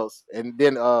somebody else. And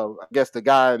then I guess the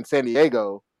guy in San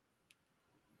Diego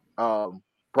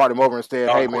brought him over and said,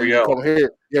 hey, man, you come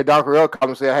here. Yeah, Don Coryell called him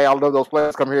and said, hey, I love those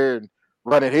plays. Come here and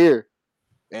run it here.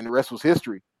 And the rest was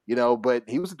history, But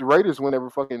he was at the Raiders whenever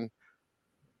fucking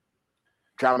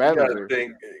John Madden was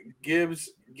there.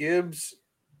 Gibbs,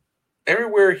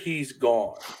 everywhere he's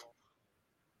gone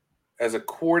as a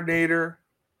coordinator,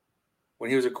 when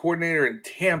he was a coordinator in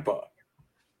Tampa,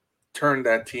 turned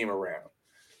that team around.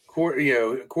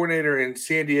 Coordinator in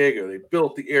San Diego, they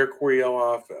built the Air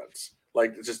Coryell offense.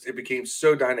 Like it became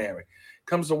so dynamic.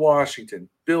 Comes to Washington,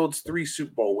 builds 3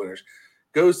 Super Bowl winners,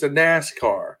 goes to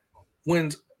NASCAR,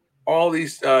 wins all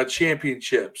these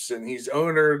championships, and he's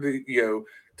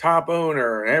top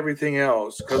owner and everything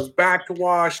else. Goes back to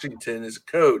Washington as a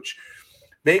coach,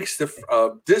 makes the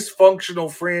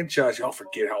dysfunctional franchise. Y'all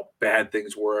forget how bad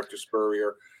things were after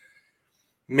Spurrier.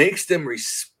 Makes them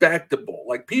respectable.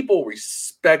 Like people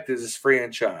respected this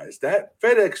franchise. That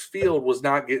FedEx Field was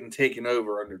not getting taken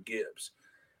over under Gibbs.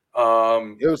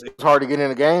 It was hard to get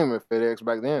in a game at FedEx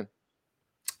back then.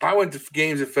 I went to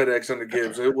games at FedEx under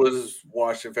Gibbs. It was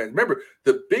Washington fans. Remember,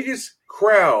 the biggest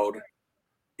crowd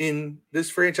in this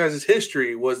franchise's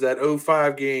history was that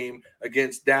 2005 game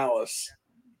against Dallas.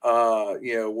 Where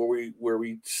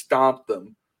we stomped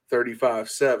them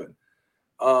 35-7.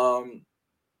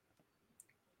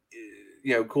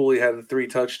 Cooley had the 3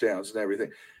 touchdowns and everything.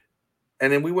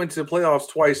 And then we went to the playoffs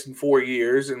twice in 4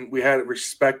 years, and we had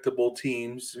respectable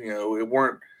teams. It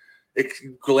weren't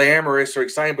glamorous or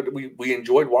exciting, but we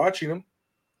enjoyed watching them.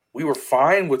 We were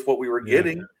fine with what we were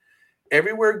getting. Yeah.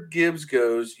 Everywhere Gibbs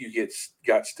goes, you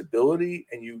got stability,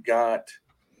 and you got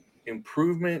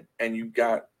improvement, and you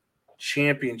got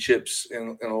championships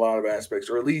in a lot of aspects,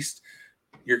 or at least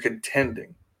you're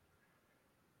contending.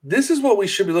 This is what we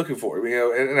should be looking for,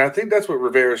 and I think that's what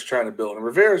Rivera's trying to build. And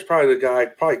Rivera's probably the guy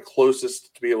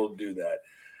closest to be able to do that.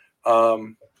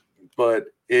 But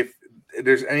if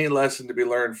there's any lesson to be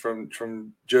learned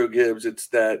from Joe Gibbs, it's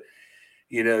that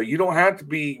you don't have to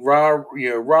be rah,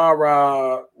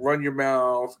 run your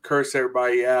mouth, curse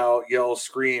everybody out, yell,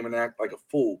 scream, and act like a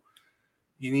fool.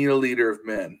 You need a leader of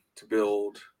men to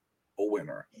build a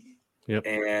winner. Yep.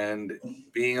 And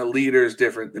being a leader is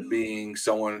different than being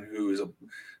someone who is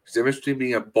there's a difference between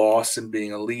being a boss and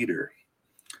being a leader.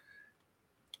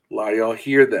 A lot of y'all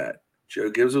hear that. Joe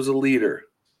Gibbs was a leader.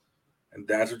 And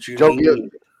that's what you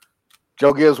need.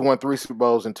 Joe Gibbs won 3 Super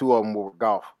Bowls, and 2 of them were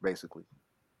golf, basically.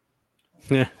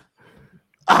 Yeah.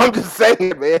 I'm just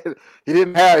saying, man. He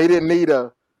didn't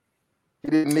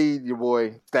need your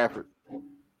boy Stafford.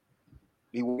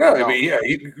 He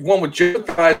won with Joe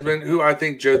Theismann, who I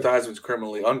think Joe Theismann's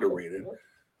criminally underrated.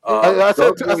 I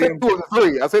said 2 of the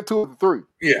 3. I said 2 of the 3.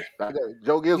 Yeah.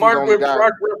 Joe Gibbs was the only guy.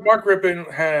 Mark Rippon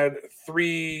had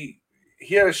 3.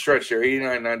 He had a stretch there,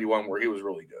 89-91, where he was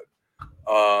really good.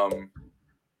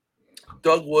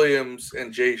 Doug Williams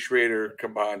and Jay Schrader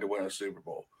combined to win a Super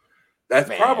Bowl. That's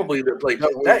probably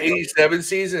that 87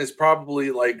 season is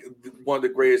probably like one of the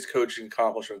greatest coaching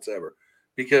accomplishments ever,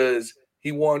 because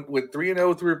he went 3-0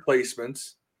 with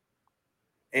replacements,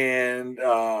 and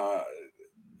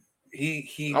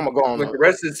he went the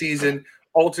rest of the season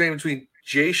alternating between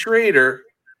Jay Schrader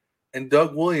and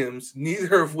Doug Williams,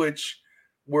 neither of which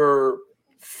were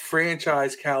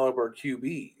franchise caliber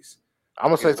QBs. I'm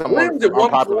gonna say something. Williams at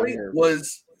one point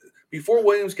was, before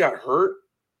Williams got hurt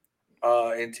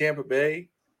in Tampa Bay,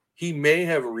 he may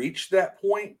have reached that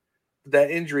point.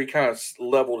 That injury kind of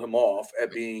leveled him off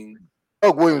at being.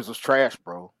 Doug Williams was trash,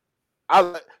 bro.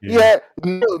 He had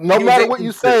no matter what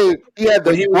you say, he had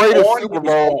the greatest Super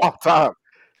Bowl of all time.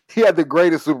 He had the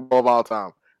greatest Super Bowl of all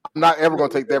time. I'm not ever gonna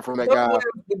take that from that guy.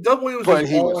 Doug Williams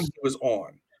was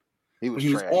on. He was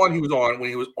trash. When he was on. When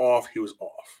he was off, he was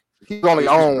off. He's only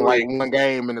on like one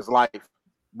game in his life,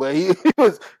 but he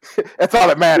was. That's all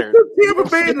that mattered. Tampa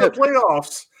Bay in the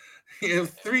playoffs,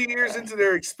 3 years into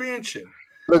their expansion.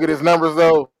 Look at his numbers,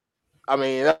 though. I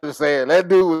mean, I'm just saying that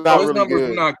dude was not really good.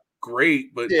 Were not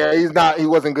great, but yeah, he's not. He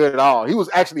wasn't good at all. He was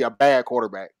actually a bad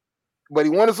quarterback, but he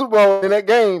won the Super Bowl in that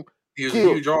game. He was a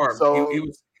huge arm. So he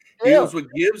was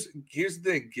with Gibbs. Here's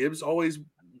the thing: Gibbs always,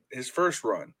 his first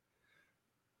run,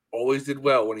 always did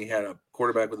well when he had a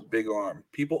quarterback with a big arm.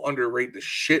 People underrate the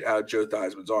shit out of Joe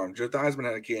Theismann's arm. Joe Theismann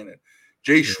had a cannon.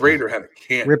 Jay Schrader had a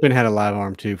cannon. Rippon had a live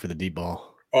arm too for the deep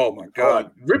ball. Oh my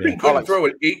God! Rippon couldn't throw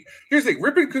an 8. Here's the thing: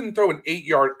 Rippon couldn't throw an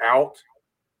 8-yard out,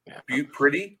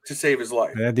 pretty, to save his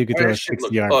life. That dude could throw a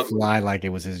 60-yard fly like it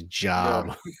was his job.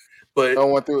 Yeah. But no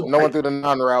one threw the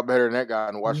non-route better than that guy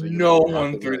in Washington. No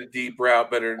one threw the deep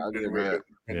route better than Rippon.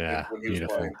 When he was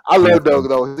playing. I love Doug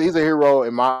though. He's a hero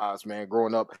in my eyes, man.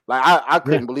 Growing up, like I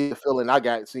couldn't believe the feeling I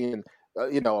got seeing,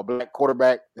 a black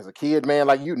quarterback as a kid, man.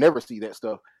 Like you never see that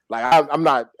stuff. Like I'm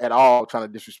not at all trying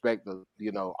to disrespect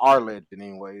our legend,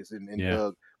 anyways, and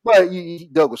Doug, but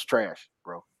Doug was trash,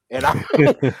 bro. And I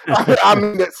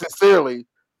mean that sincerely.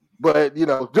 But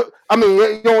y'all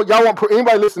want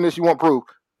anybody listening to this? You want proof?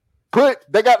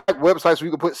 They got like websites where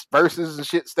you can put verses and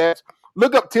shit stats.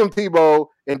 Look up Tim Tebow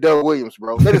and Doug Williams,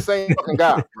 bro. They're the same fucking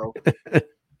guy, bro.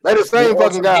 They're the same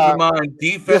fucking guy. Keep in mind,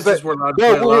 defenses were not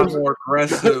a lot more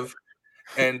aggressive,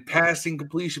 and passing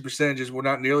completion percentages were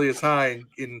not nearly as high.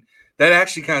 And that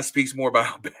actually kind of speaks more about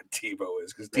how bad Tebow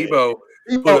is, because Tebow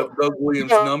put up Doug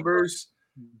Williams' numbers.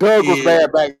 Doug was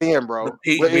bad back then, bro. The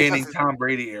Peyton Manning, Tom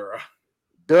Brady era.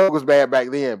 Doug was bad back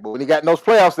then, but when he got in those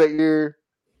playoffs that year,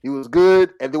 he was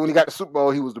good. And then when he got the Super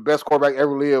Bowl, he was the best quarterback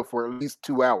ever lived for at least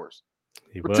 2 hours.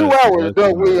 For 2 hours,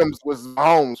 Doug Williams was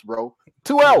Mahomes, bro.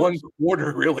 2 hours. 1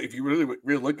 quarter, really, if you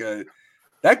really look at it.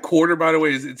 That quarter, by the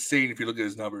way, is insane if you look at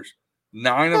his numbers.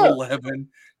 9 of 11,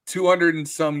 200 and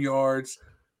some yards,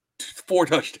 4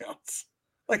 touchdowns.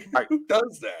 Like, who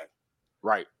does that?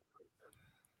 Right.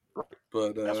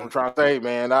 But that's what I'm trying to say,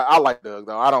 man. I like Doug,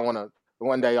 though. I don't want to.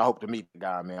 One day I hope to meet the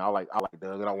guy, man. I like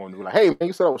Doug, and I want to be like, hey, man,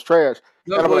 you said I was trash.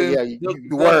 Doug Williams, like, yeah,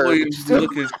 you were.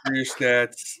 Look at his career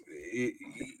stats.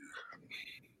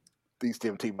 These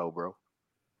Tim Tebow, bro.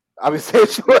 I've been saying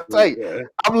what I say.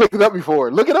 I've looked it up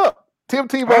before. Look it up. Tim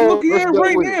Tebow. I'm looking at it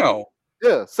right now.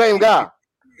 Yeah, same guy.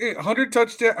 100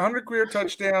 career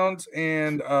touchdowns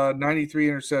and 93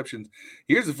 interceptions.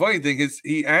 Here's the funny thing: is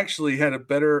he actually had a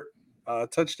better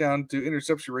touchdown to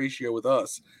interception ratio with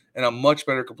us and a much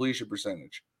better completion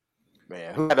percentage.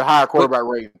 Man, who had the higher quarterback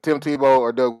rating, Tim Tebow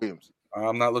or Doug Williams?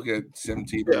 I'm not looking at Tim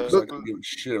Tebow because I can give a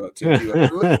shit about Tim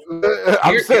Tebow.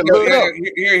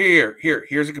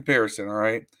 Here's a comparison. All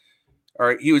right.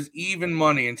 He was even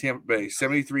money in Tampa Bay,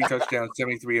 73 touchdowns,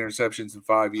 73 interceptions in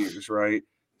 5 years. Right,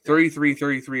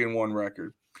 33-1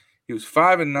 record. He was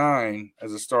 5-9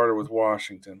 as a starter with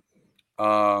Washington.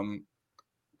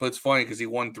 But it's funny because he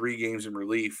won 3 games in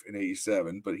relief in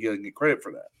 '87, but he doesn't get credit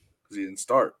for that because he didn't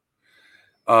start.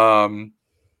 But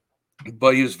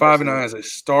he was 5-9 as a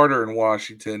starter in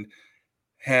Washington,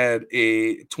 had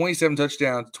a 27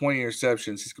 touchdowns, 20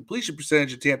 interceptions. His completion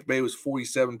percentage at Tampa Bay was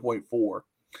 47.4.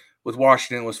 With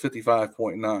Washington, it was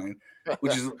 55.9,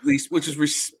 which is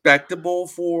respectable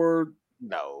for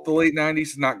the late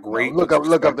 '90s. Not great. No, look up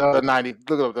the other '90s.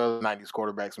 Look up the other '90s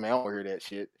quarterbacks, man. I don't hear that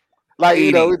shit. Like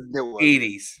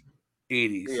 80s.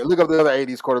 Yeah, look up the other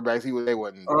 '80s quarterbacks. They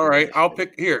wasn't. All right, I'll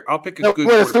pick a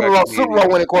good Super Bowl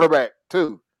winning quarterback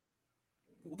too.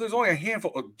 there's only a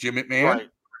handful. Jim McMahon. Right.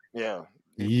 Yeah.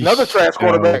 Another trash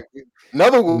quarterback.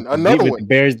 Another one. With the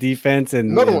Bears defense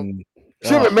and another one.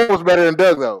 Jim McMahon was better than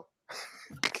Doug though.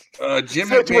 Jim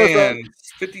McMahon,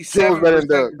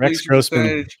 57% Rex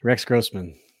Grossman. Rex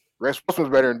Grossman was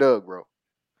better than Doug, bro.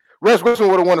 Rex Grossman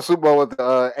would have won the Super Bowl with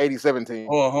the 87 team.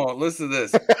 Hold on. Listen to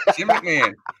this. Jim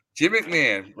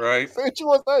McMahon, right? Say what you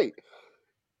want to say.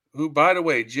 Who, by the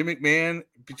way, Jim McMahon,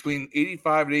 between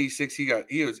 85 and 86,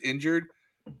 he was injured,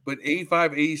 but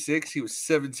 85, 86, he was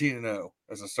 17-0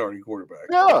 as a starting quarterback.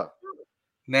 Yeah.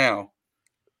 Now,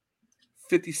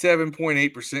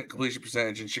 57.8% completion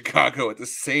percentage in Chicago at the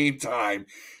same time.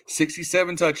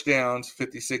 67 touchdowns,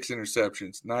 56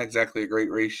 interceptions. Not exactly a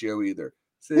great ratio either.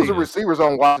 Who's the receivers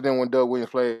on Washington when Doug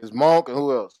Williams played? Is Monk and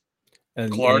who else?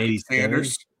 Clark and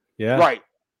Sanders. Yeah. Right.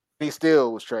 He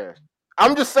still was trash.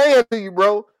 I'm just saying to you,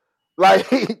 bro. Like,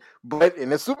 but in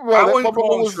the Super Bowl, I wouldn't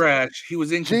call him trash. He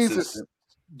was inconsistent.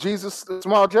 Jesus,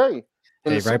 Small J.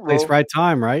 Hey, right place, right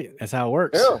time, right? That's how it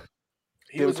works. Yeah.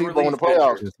 He was in the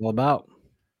playoffs. It's all about.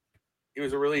 He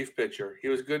was a relief pitcher. He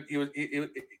was good.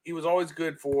 He was always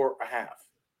good for a half.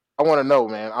 I want to know,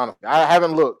 man. Honestly, I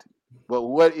haven't looked, but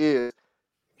what is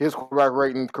his quarterback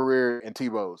rating career and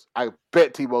Tebow's? I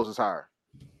bet Tebow's is higher.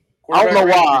 I don't know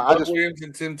why. I just Williams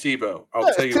and Tim Tebow.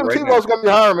 I'll tell you Tim right Tebow's now. Gonna be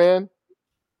higher, man.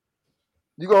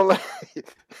 You gonna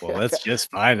Well, let's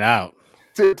just find out.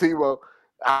 Tim Tebow.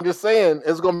 I'm just saying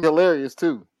it's gonna be hilarious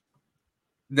too.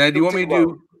 Now, do you want me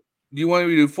to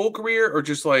do full career or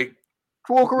just like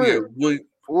full career?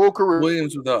 Full career.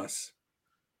 Williams with us.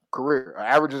 Career.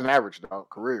 Average is an average, dog.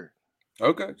 Career.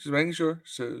 Okay, just making sure.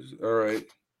 So all right.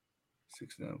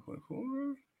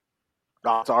 69.4.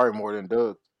 No, it's already more than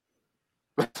Doug.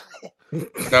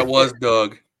 That was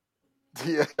Doug.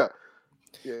 Yeah.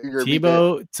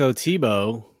 Tebow. So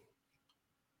Tebow.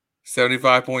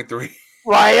 75.3.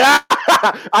 Right.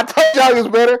 I told y'all he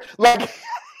was better. Like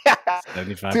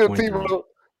 75.3.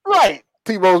 Right.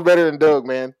 Tebow's better than Doug,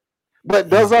 man. But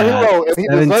Doug's our hero.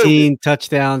 17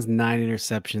 touchdowns, 9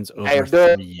 interceptions over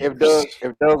 3 years.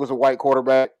 If Doug was a white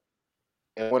quarterback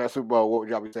and won that Super Bowl, what would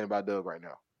y'all be saying about Doug right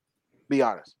now? Be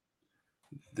honest.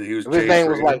 His name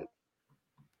was like,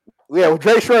 yeah,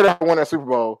 Jay Schrader won that Super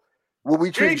Bowl. Will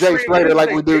we treat Jay Schrader like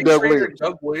we do Doug Williams?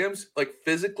 Doug Williams, like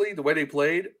physically, the way they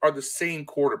played, are the same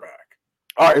quarterback.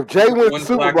 All right, if Jay wins the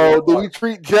Super Bowl, do we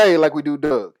treat Jay like we do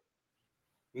Doug?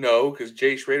 No, because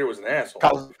Jay Schrader was an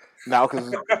asshole. No, because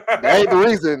that ain't the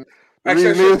reason.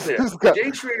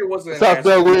 Jay Schrader wasn't an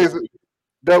asshole.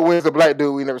 Doug Williams a black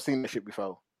dude. We never seen that shit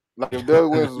before. Like if Doug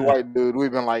Williams was a white dude,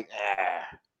 we've been like,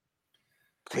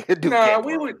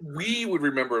 we would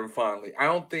remember him fondly. I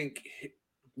don't think.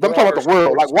 I'm talking about the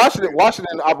world. Like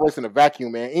Washington operates in a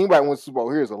vacuum, man. Anybody wins Super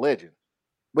Bowl here is a legend.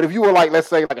 But if you were like, let's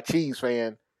say, like a Chiefs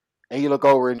fan, and you look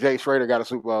over and Jay Schrader got a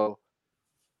Super Bowl,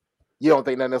 you don't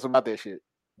think nothing else about that shit.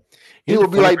 He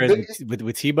would be like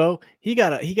with Tebow. He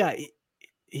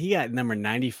got number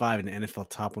 95 in the NFL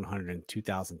Top 100 in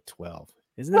 2012.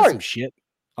 Isn't that some shit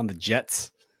on the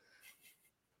Jets?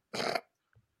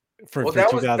 For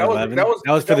 2011, that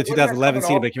was for the 2011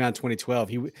 season, but it came out in 2012.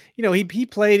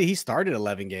 He started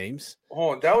 11 games.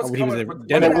 Oh, that was and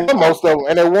they won most of them.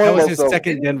 And they won that was most his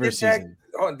second Denver season.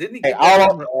 Didn't he?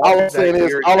 All I'm saying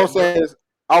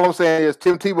is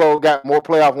Tim Tebow got more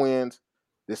playoff wins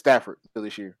than Stafford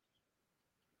this year.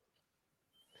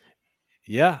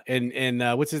 Yeah, and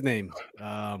what's his name?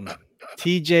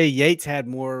 T.J. Yates had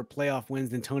more playoff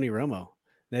wins than Tony Romo.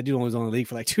 That dude was on the league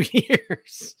for like 2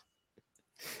 years.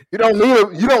 You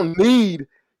don't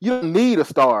need a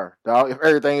star, dog, if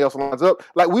everything else lines up.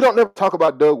 Like we don't never talk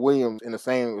about Doug Williams in the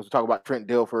same as we talk about Trent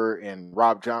Dilfer and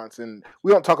Rob Johnson.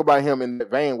 We don't talk about him in the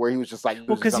vein where he was just like,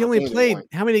 well, because he only played.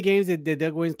 How many games did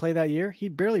Doug Williams play that year? He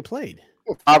barely played.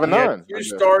 5 and 9. 2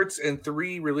 starts and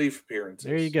 3 relief appearances.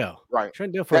 There you go. Right.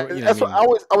 Trent Dilfer. That's what I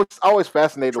was always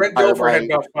fascinated. Trent Dilfer had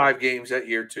about 5 games that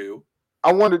year too.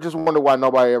 I wonder why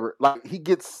nobody ever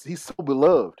he's so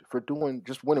beloved for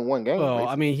winning one game. Well,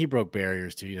 basically. I mean, he broke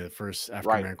barriers to the first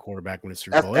African-American quarterback when it's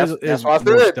Super Bowl. That's what I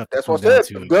said. That's what I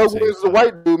said. If Doug Williams is a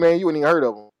white dude, man, you wouldn't even heard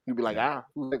of him. You'd be like,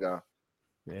 who's that guy?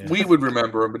 Yeah. We would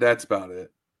remember him, but that's about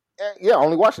it. Yeah,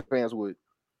 only Washington fans would.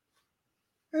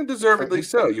 And deservedly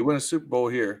so. You win a Super Bowl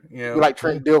here. Like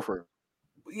Trent Dilfer.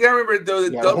 You gotta remember though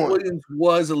that Doug Williams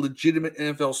was a legitimate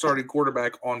NFL starting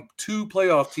quarterback on 2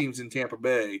 playoff teams in Tampa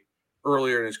Bay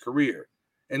earlier in his career.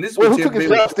 And this who took his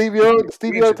job? Stevie O.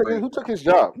 Who took his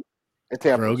job in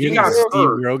Tampa? Steve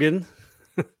Grogan.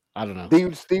 I don't know.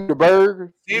 Steve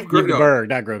DeBerg. Steve DeBerg,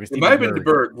 not Grogan. It might have been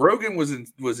DeBerg. Grogan was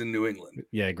in New England.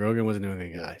 Yeah, Grogan was a New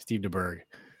England guy. Steve DeBerg.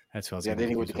 That's who I was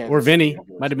thinking. Or Vinny.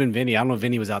 Might have been Vinny. I don't know if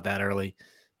Vinny was out that early.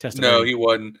 No, he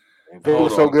wasn't. He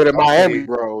was so good at Miami,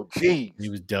 bro. Jeez. He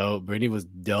was dope. Brittany was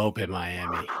dope in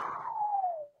Miami.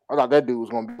 I thought that dude was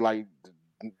going to be like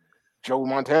Joe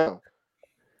Montana.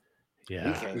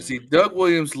 Yeah. See, Doug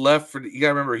Williams left for you got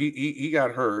to remember he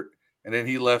got hurt and then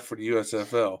he left for the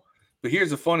USFL. But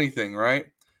here's the funny thing, right?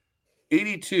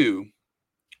 82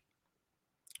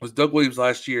 was Doug Williams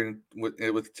last year with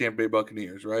the Tampa Bay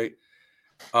Buccaneers, right?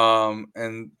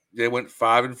 And they went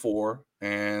 5-4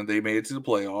 and they made it to the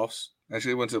playoffs.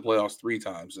 Actually, they went to the playoffs 3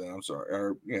 times. Then I'm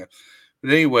sorry,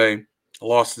 but anyway,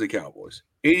 lost to the Cowboys.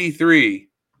 83,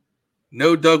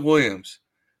 no Doug Williams,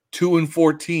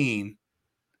 2-14.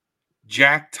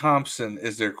 Jack Thompson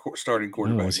is their starting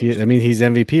quarterback. He's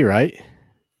MVP, right?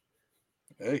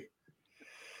 Hey,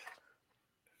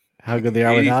 how good they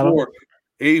are without him?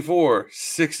 84,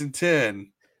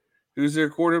 6-10. Who's their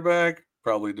quarterback?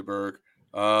 Probably DeBerg.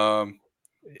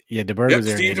 DeBerg was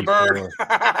there. Steve DeBerg.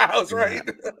 I was right.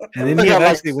 And then he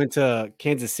actually went to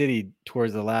Kansas City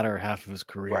towards the latter half of his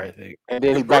career, right. I think. And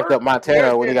then he backed up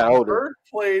Montana when he got older.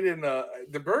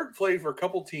 DeBerg played for a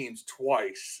couple teams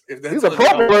twice. He's a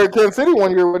Pro Bowler in Kansas City one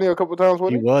year, wasn't he? A couple times.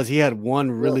 He was. He had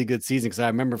one really good season because I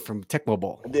remember from Tecmo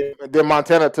Bowl. Then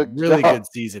Montana took really good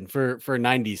season for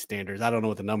 90s standards. I don't know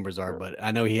what the numbers are, but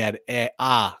I know he had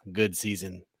a good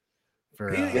season.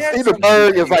 Steve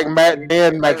DeBerg is like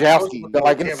Dan Majowski. They're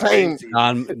like insane.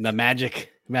 The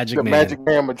Magic Man. Magic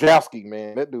Man Majowski,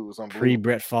 man. That dude was unbelievable.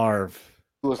 Pre-Brett Favre.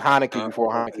 He was Heineke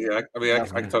before Heineke. Yeah,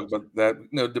 I can talk about that.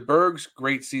 No, DeBerg's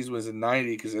great season was in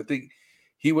 90 because I think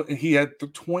he had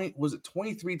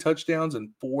 23 touchdowns and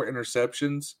 4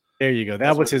 interceptions. There you go.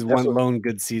 That was his lone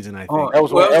good season, I think. That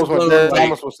was when Derek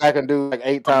Thomas was sacking dude like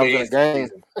 8 times in a game.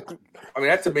 I mean,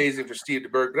 that's amazing for Steve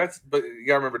DeBerg, but you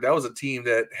gotta remember that was a team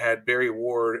that had Barry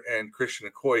Ward and Christian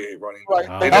Okoye running.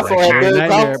 They also had Derek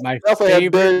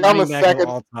Thomas second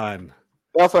all time.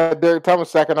 They also had Derek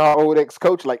Thomas sacking our old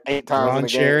ex-coach like 8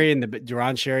 times.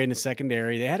 Deron Cherry in the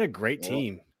secondary. They had a great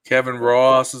team. Kevin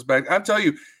Ross is back. I'm telling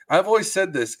you, I've always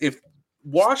said this: if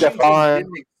Washington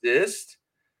didn't exist,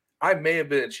 I may have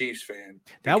been a Chiefs fan.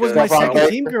 That was my second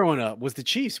team growing up. Was the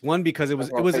Chiefs? One because it was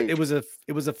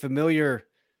a familiar.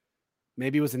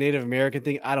 Maybe it was a Native American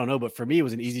thing. I don't know, but for me, it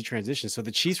was an easy transition. So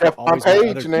the Chiefs were always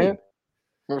Page, man.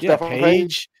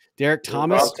 Page, Derek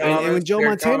Thomas, and when Joe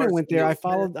Montana went there, I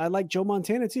liked Joe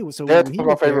Montana too. So that's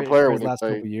my favorite player in his last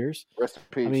couple of years. Rest in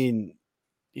peace. I mean,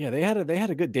 yeah, they had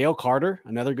a good Dale Carter,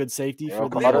 another good safety for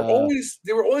the.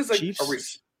 They were always like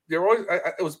Chiefs. It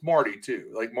was Marty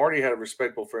too. Like Marty had a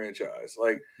respectable franchise.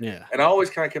 And I always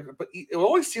kind of kept it, but it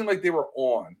always seemed like they were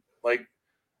on. Like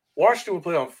Washington would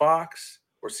play on Fox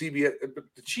or CBS, but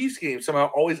the Chiefs game somehow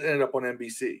always ended up on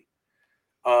NBC.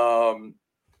 I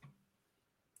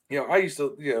used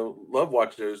to, love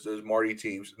watching those Marty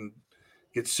teams and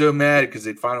get so mad because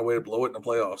they'd find a way to blow it in the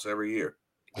playoffs every year.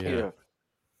 Yeah.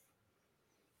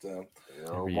 So,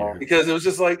 because it was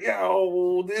just like,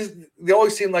 they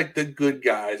always seem like the good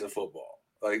guys of football.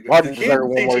 Like the Kansas Chiefs have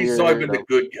always been the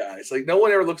good guys. Like no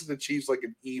one ever looks at the Chiefs like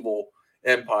an evil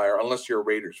empire unless you're a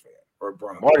Raiders fan or a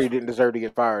Broncos. Marty didn't deserve to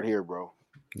get fired here, bro.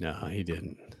 No, he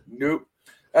didn't. Nope.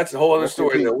 That's a whole other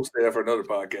story that we'll stay there for another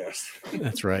podcast.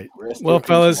 That's right. Well,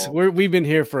 fellas, we've been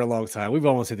here for a long time. We've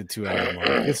almost hit the 2-hour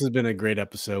mark. This has been a great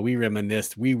episode. We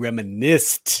reminisced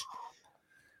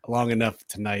long enough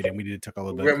tonight, and we did talk a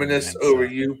little bit. Reminisce over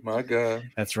you, my God.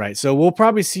 That's right. So we'll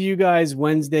probably see you guys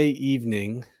Wednesday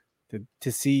evening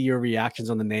to see your reactions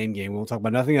on the name game. We won't talk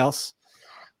about nothing else.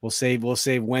 We'll save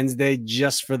Wednesday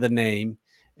just for the name.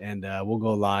 And we'll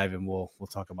go live and we'll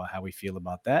talk about how we feel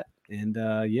about that. And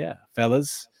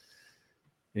fellas,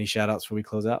 any shout outs before we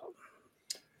close out?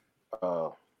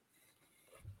 Shout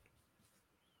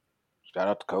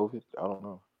out to COVID. I don't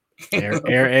know.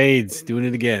 Air AIDS doing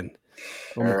it again.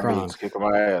 Omicron kicking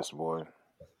my ass, boy.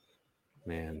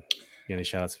 Man, you got any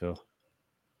shout outs, Phil?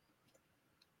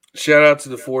 Shout out to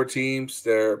the 4 teams.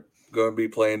 They're going to be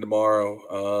playing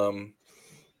tomorrow.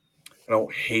 I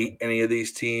don't hate any of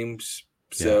these teams.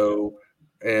 So,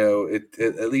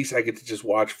 at least I get to just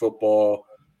watch football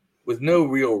with no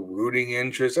real rooting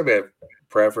interest. I mean, I have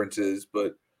preferences,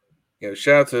 but,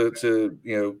 shout out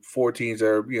to 4 teams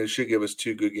that should give us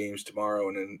 2 good games tomorrow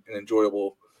and an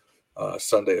enjoyable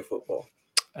Sunday of football.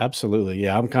 Absolutely.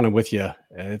 Yeah, I'm kind of with you.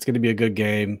 It's going to be a good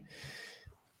game.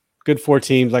 Good 4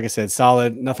 teams. Like I said,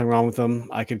 solid. Nothing wrong with them.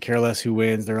 I could care less who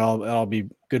wins. It'll be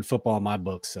good football in my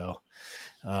book. So.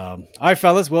 All right,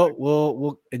 fellas. Well,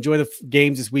 we'll enjoy the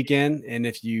games this weekend, and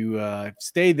if you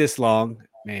stayed this long,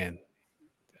 man,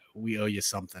 we owe you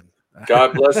something.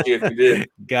 God bless you if you did.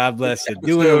 God bless you.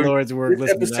 Doing the Lord's work.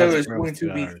 This episode is going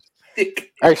to be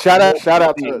thick. Hey, shout out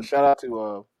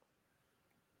to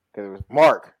Because it was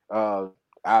Mark.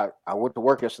 I went to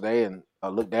work yesterday and I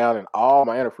looked down and all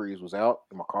my antifreeze was out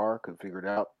in my car. Couldn't figure it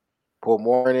out. Pulled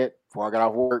more in it before I got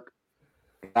off work.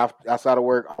 Outside of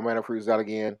work, all my antifreeze was out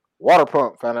again. Water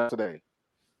pump found out today.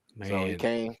 Man. So he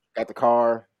came, got the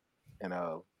car, and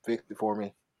fixed it for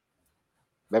me.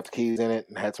 Left the keys in it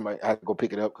and had somebody. I had to go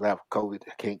pick it up because I have COVID.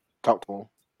 I can't talk to him.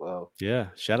 Well, yeah.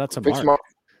 Shout out to Mark.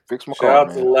 Fix my Shout car, out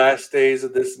man. to the last days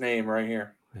of this name right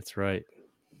here. That's right.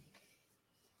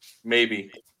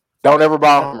 Maybe. Don't ever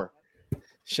buy a Hummer.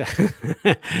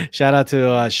 Shout out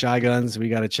to Shy Guns. We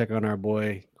got to check on our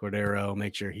boy Cordero.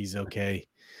 Make sure he's okay.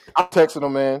 I'm texting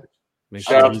him, man. Make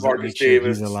Shout out sure to Marcus make sure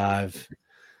Davis. he's alive.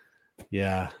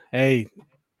 Yeah. Hey,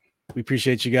 we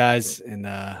appreciate you guys, and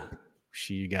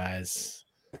see you guys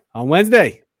on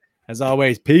Wednesday. As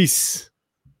always, peace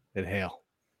and hail.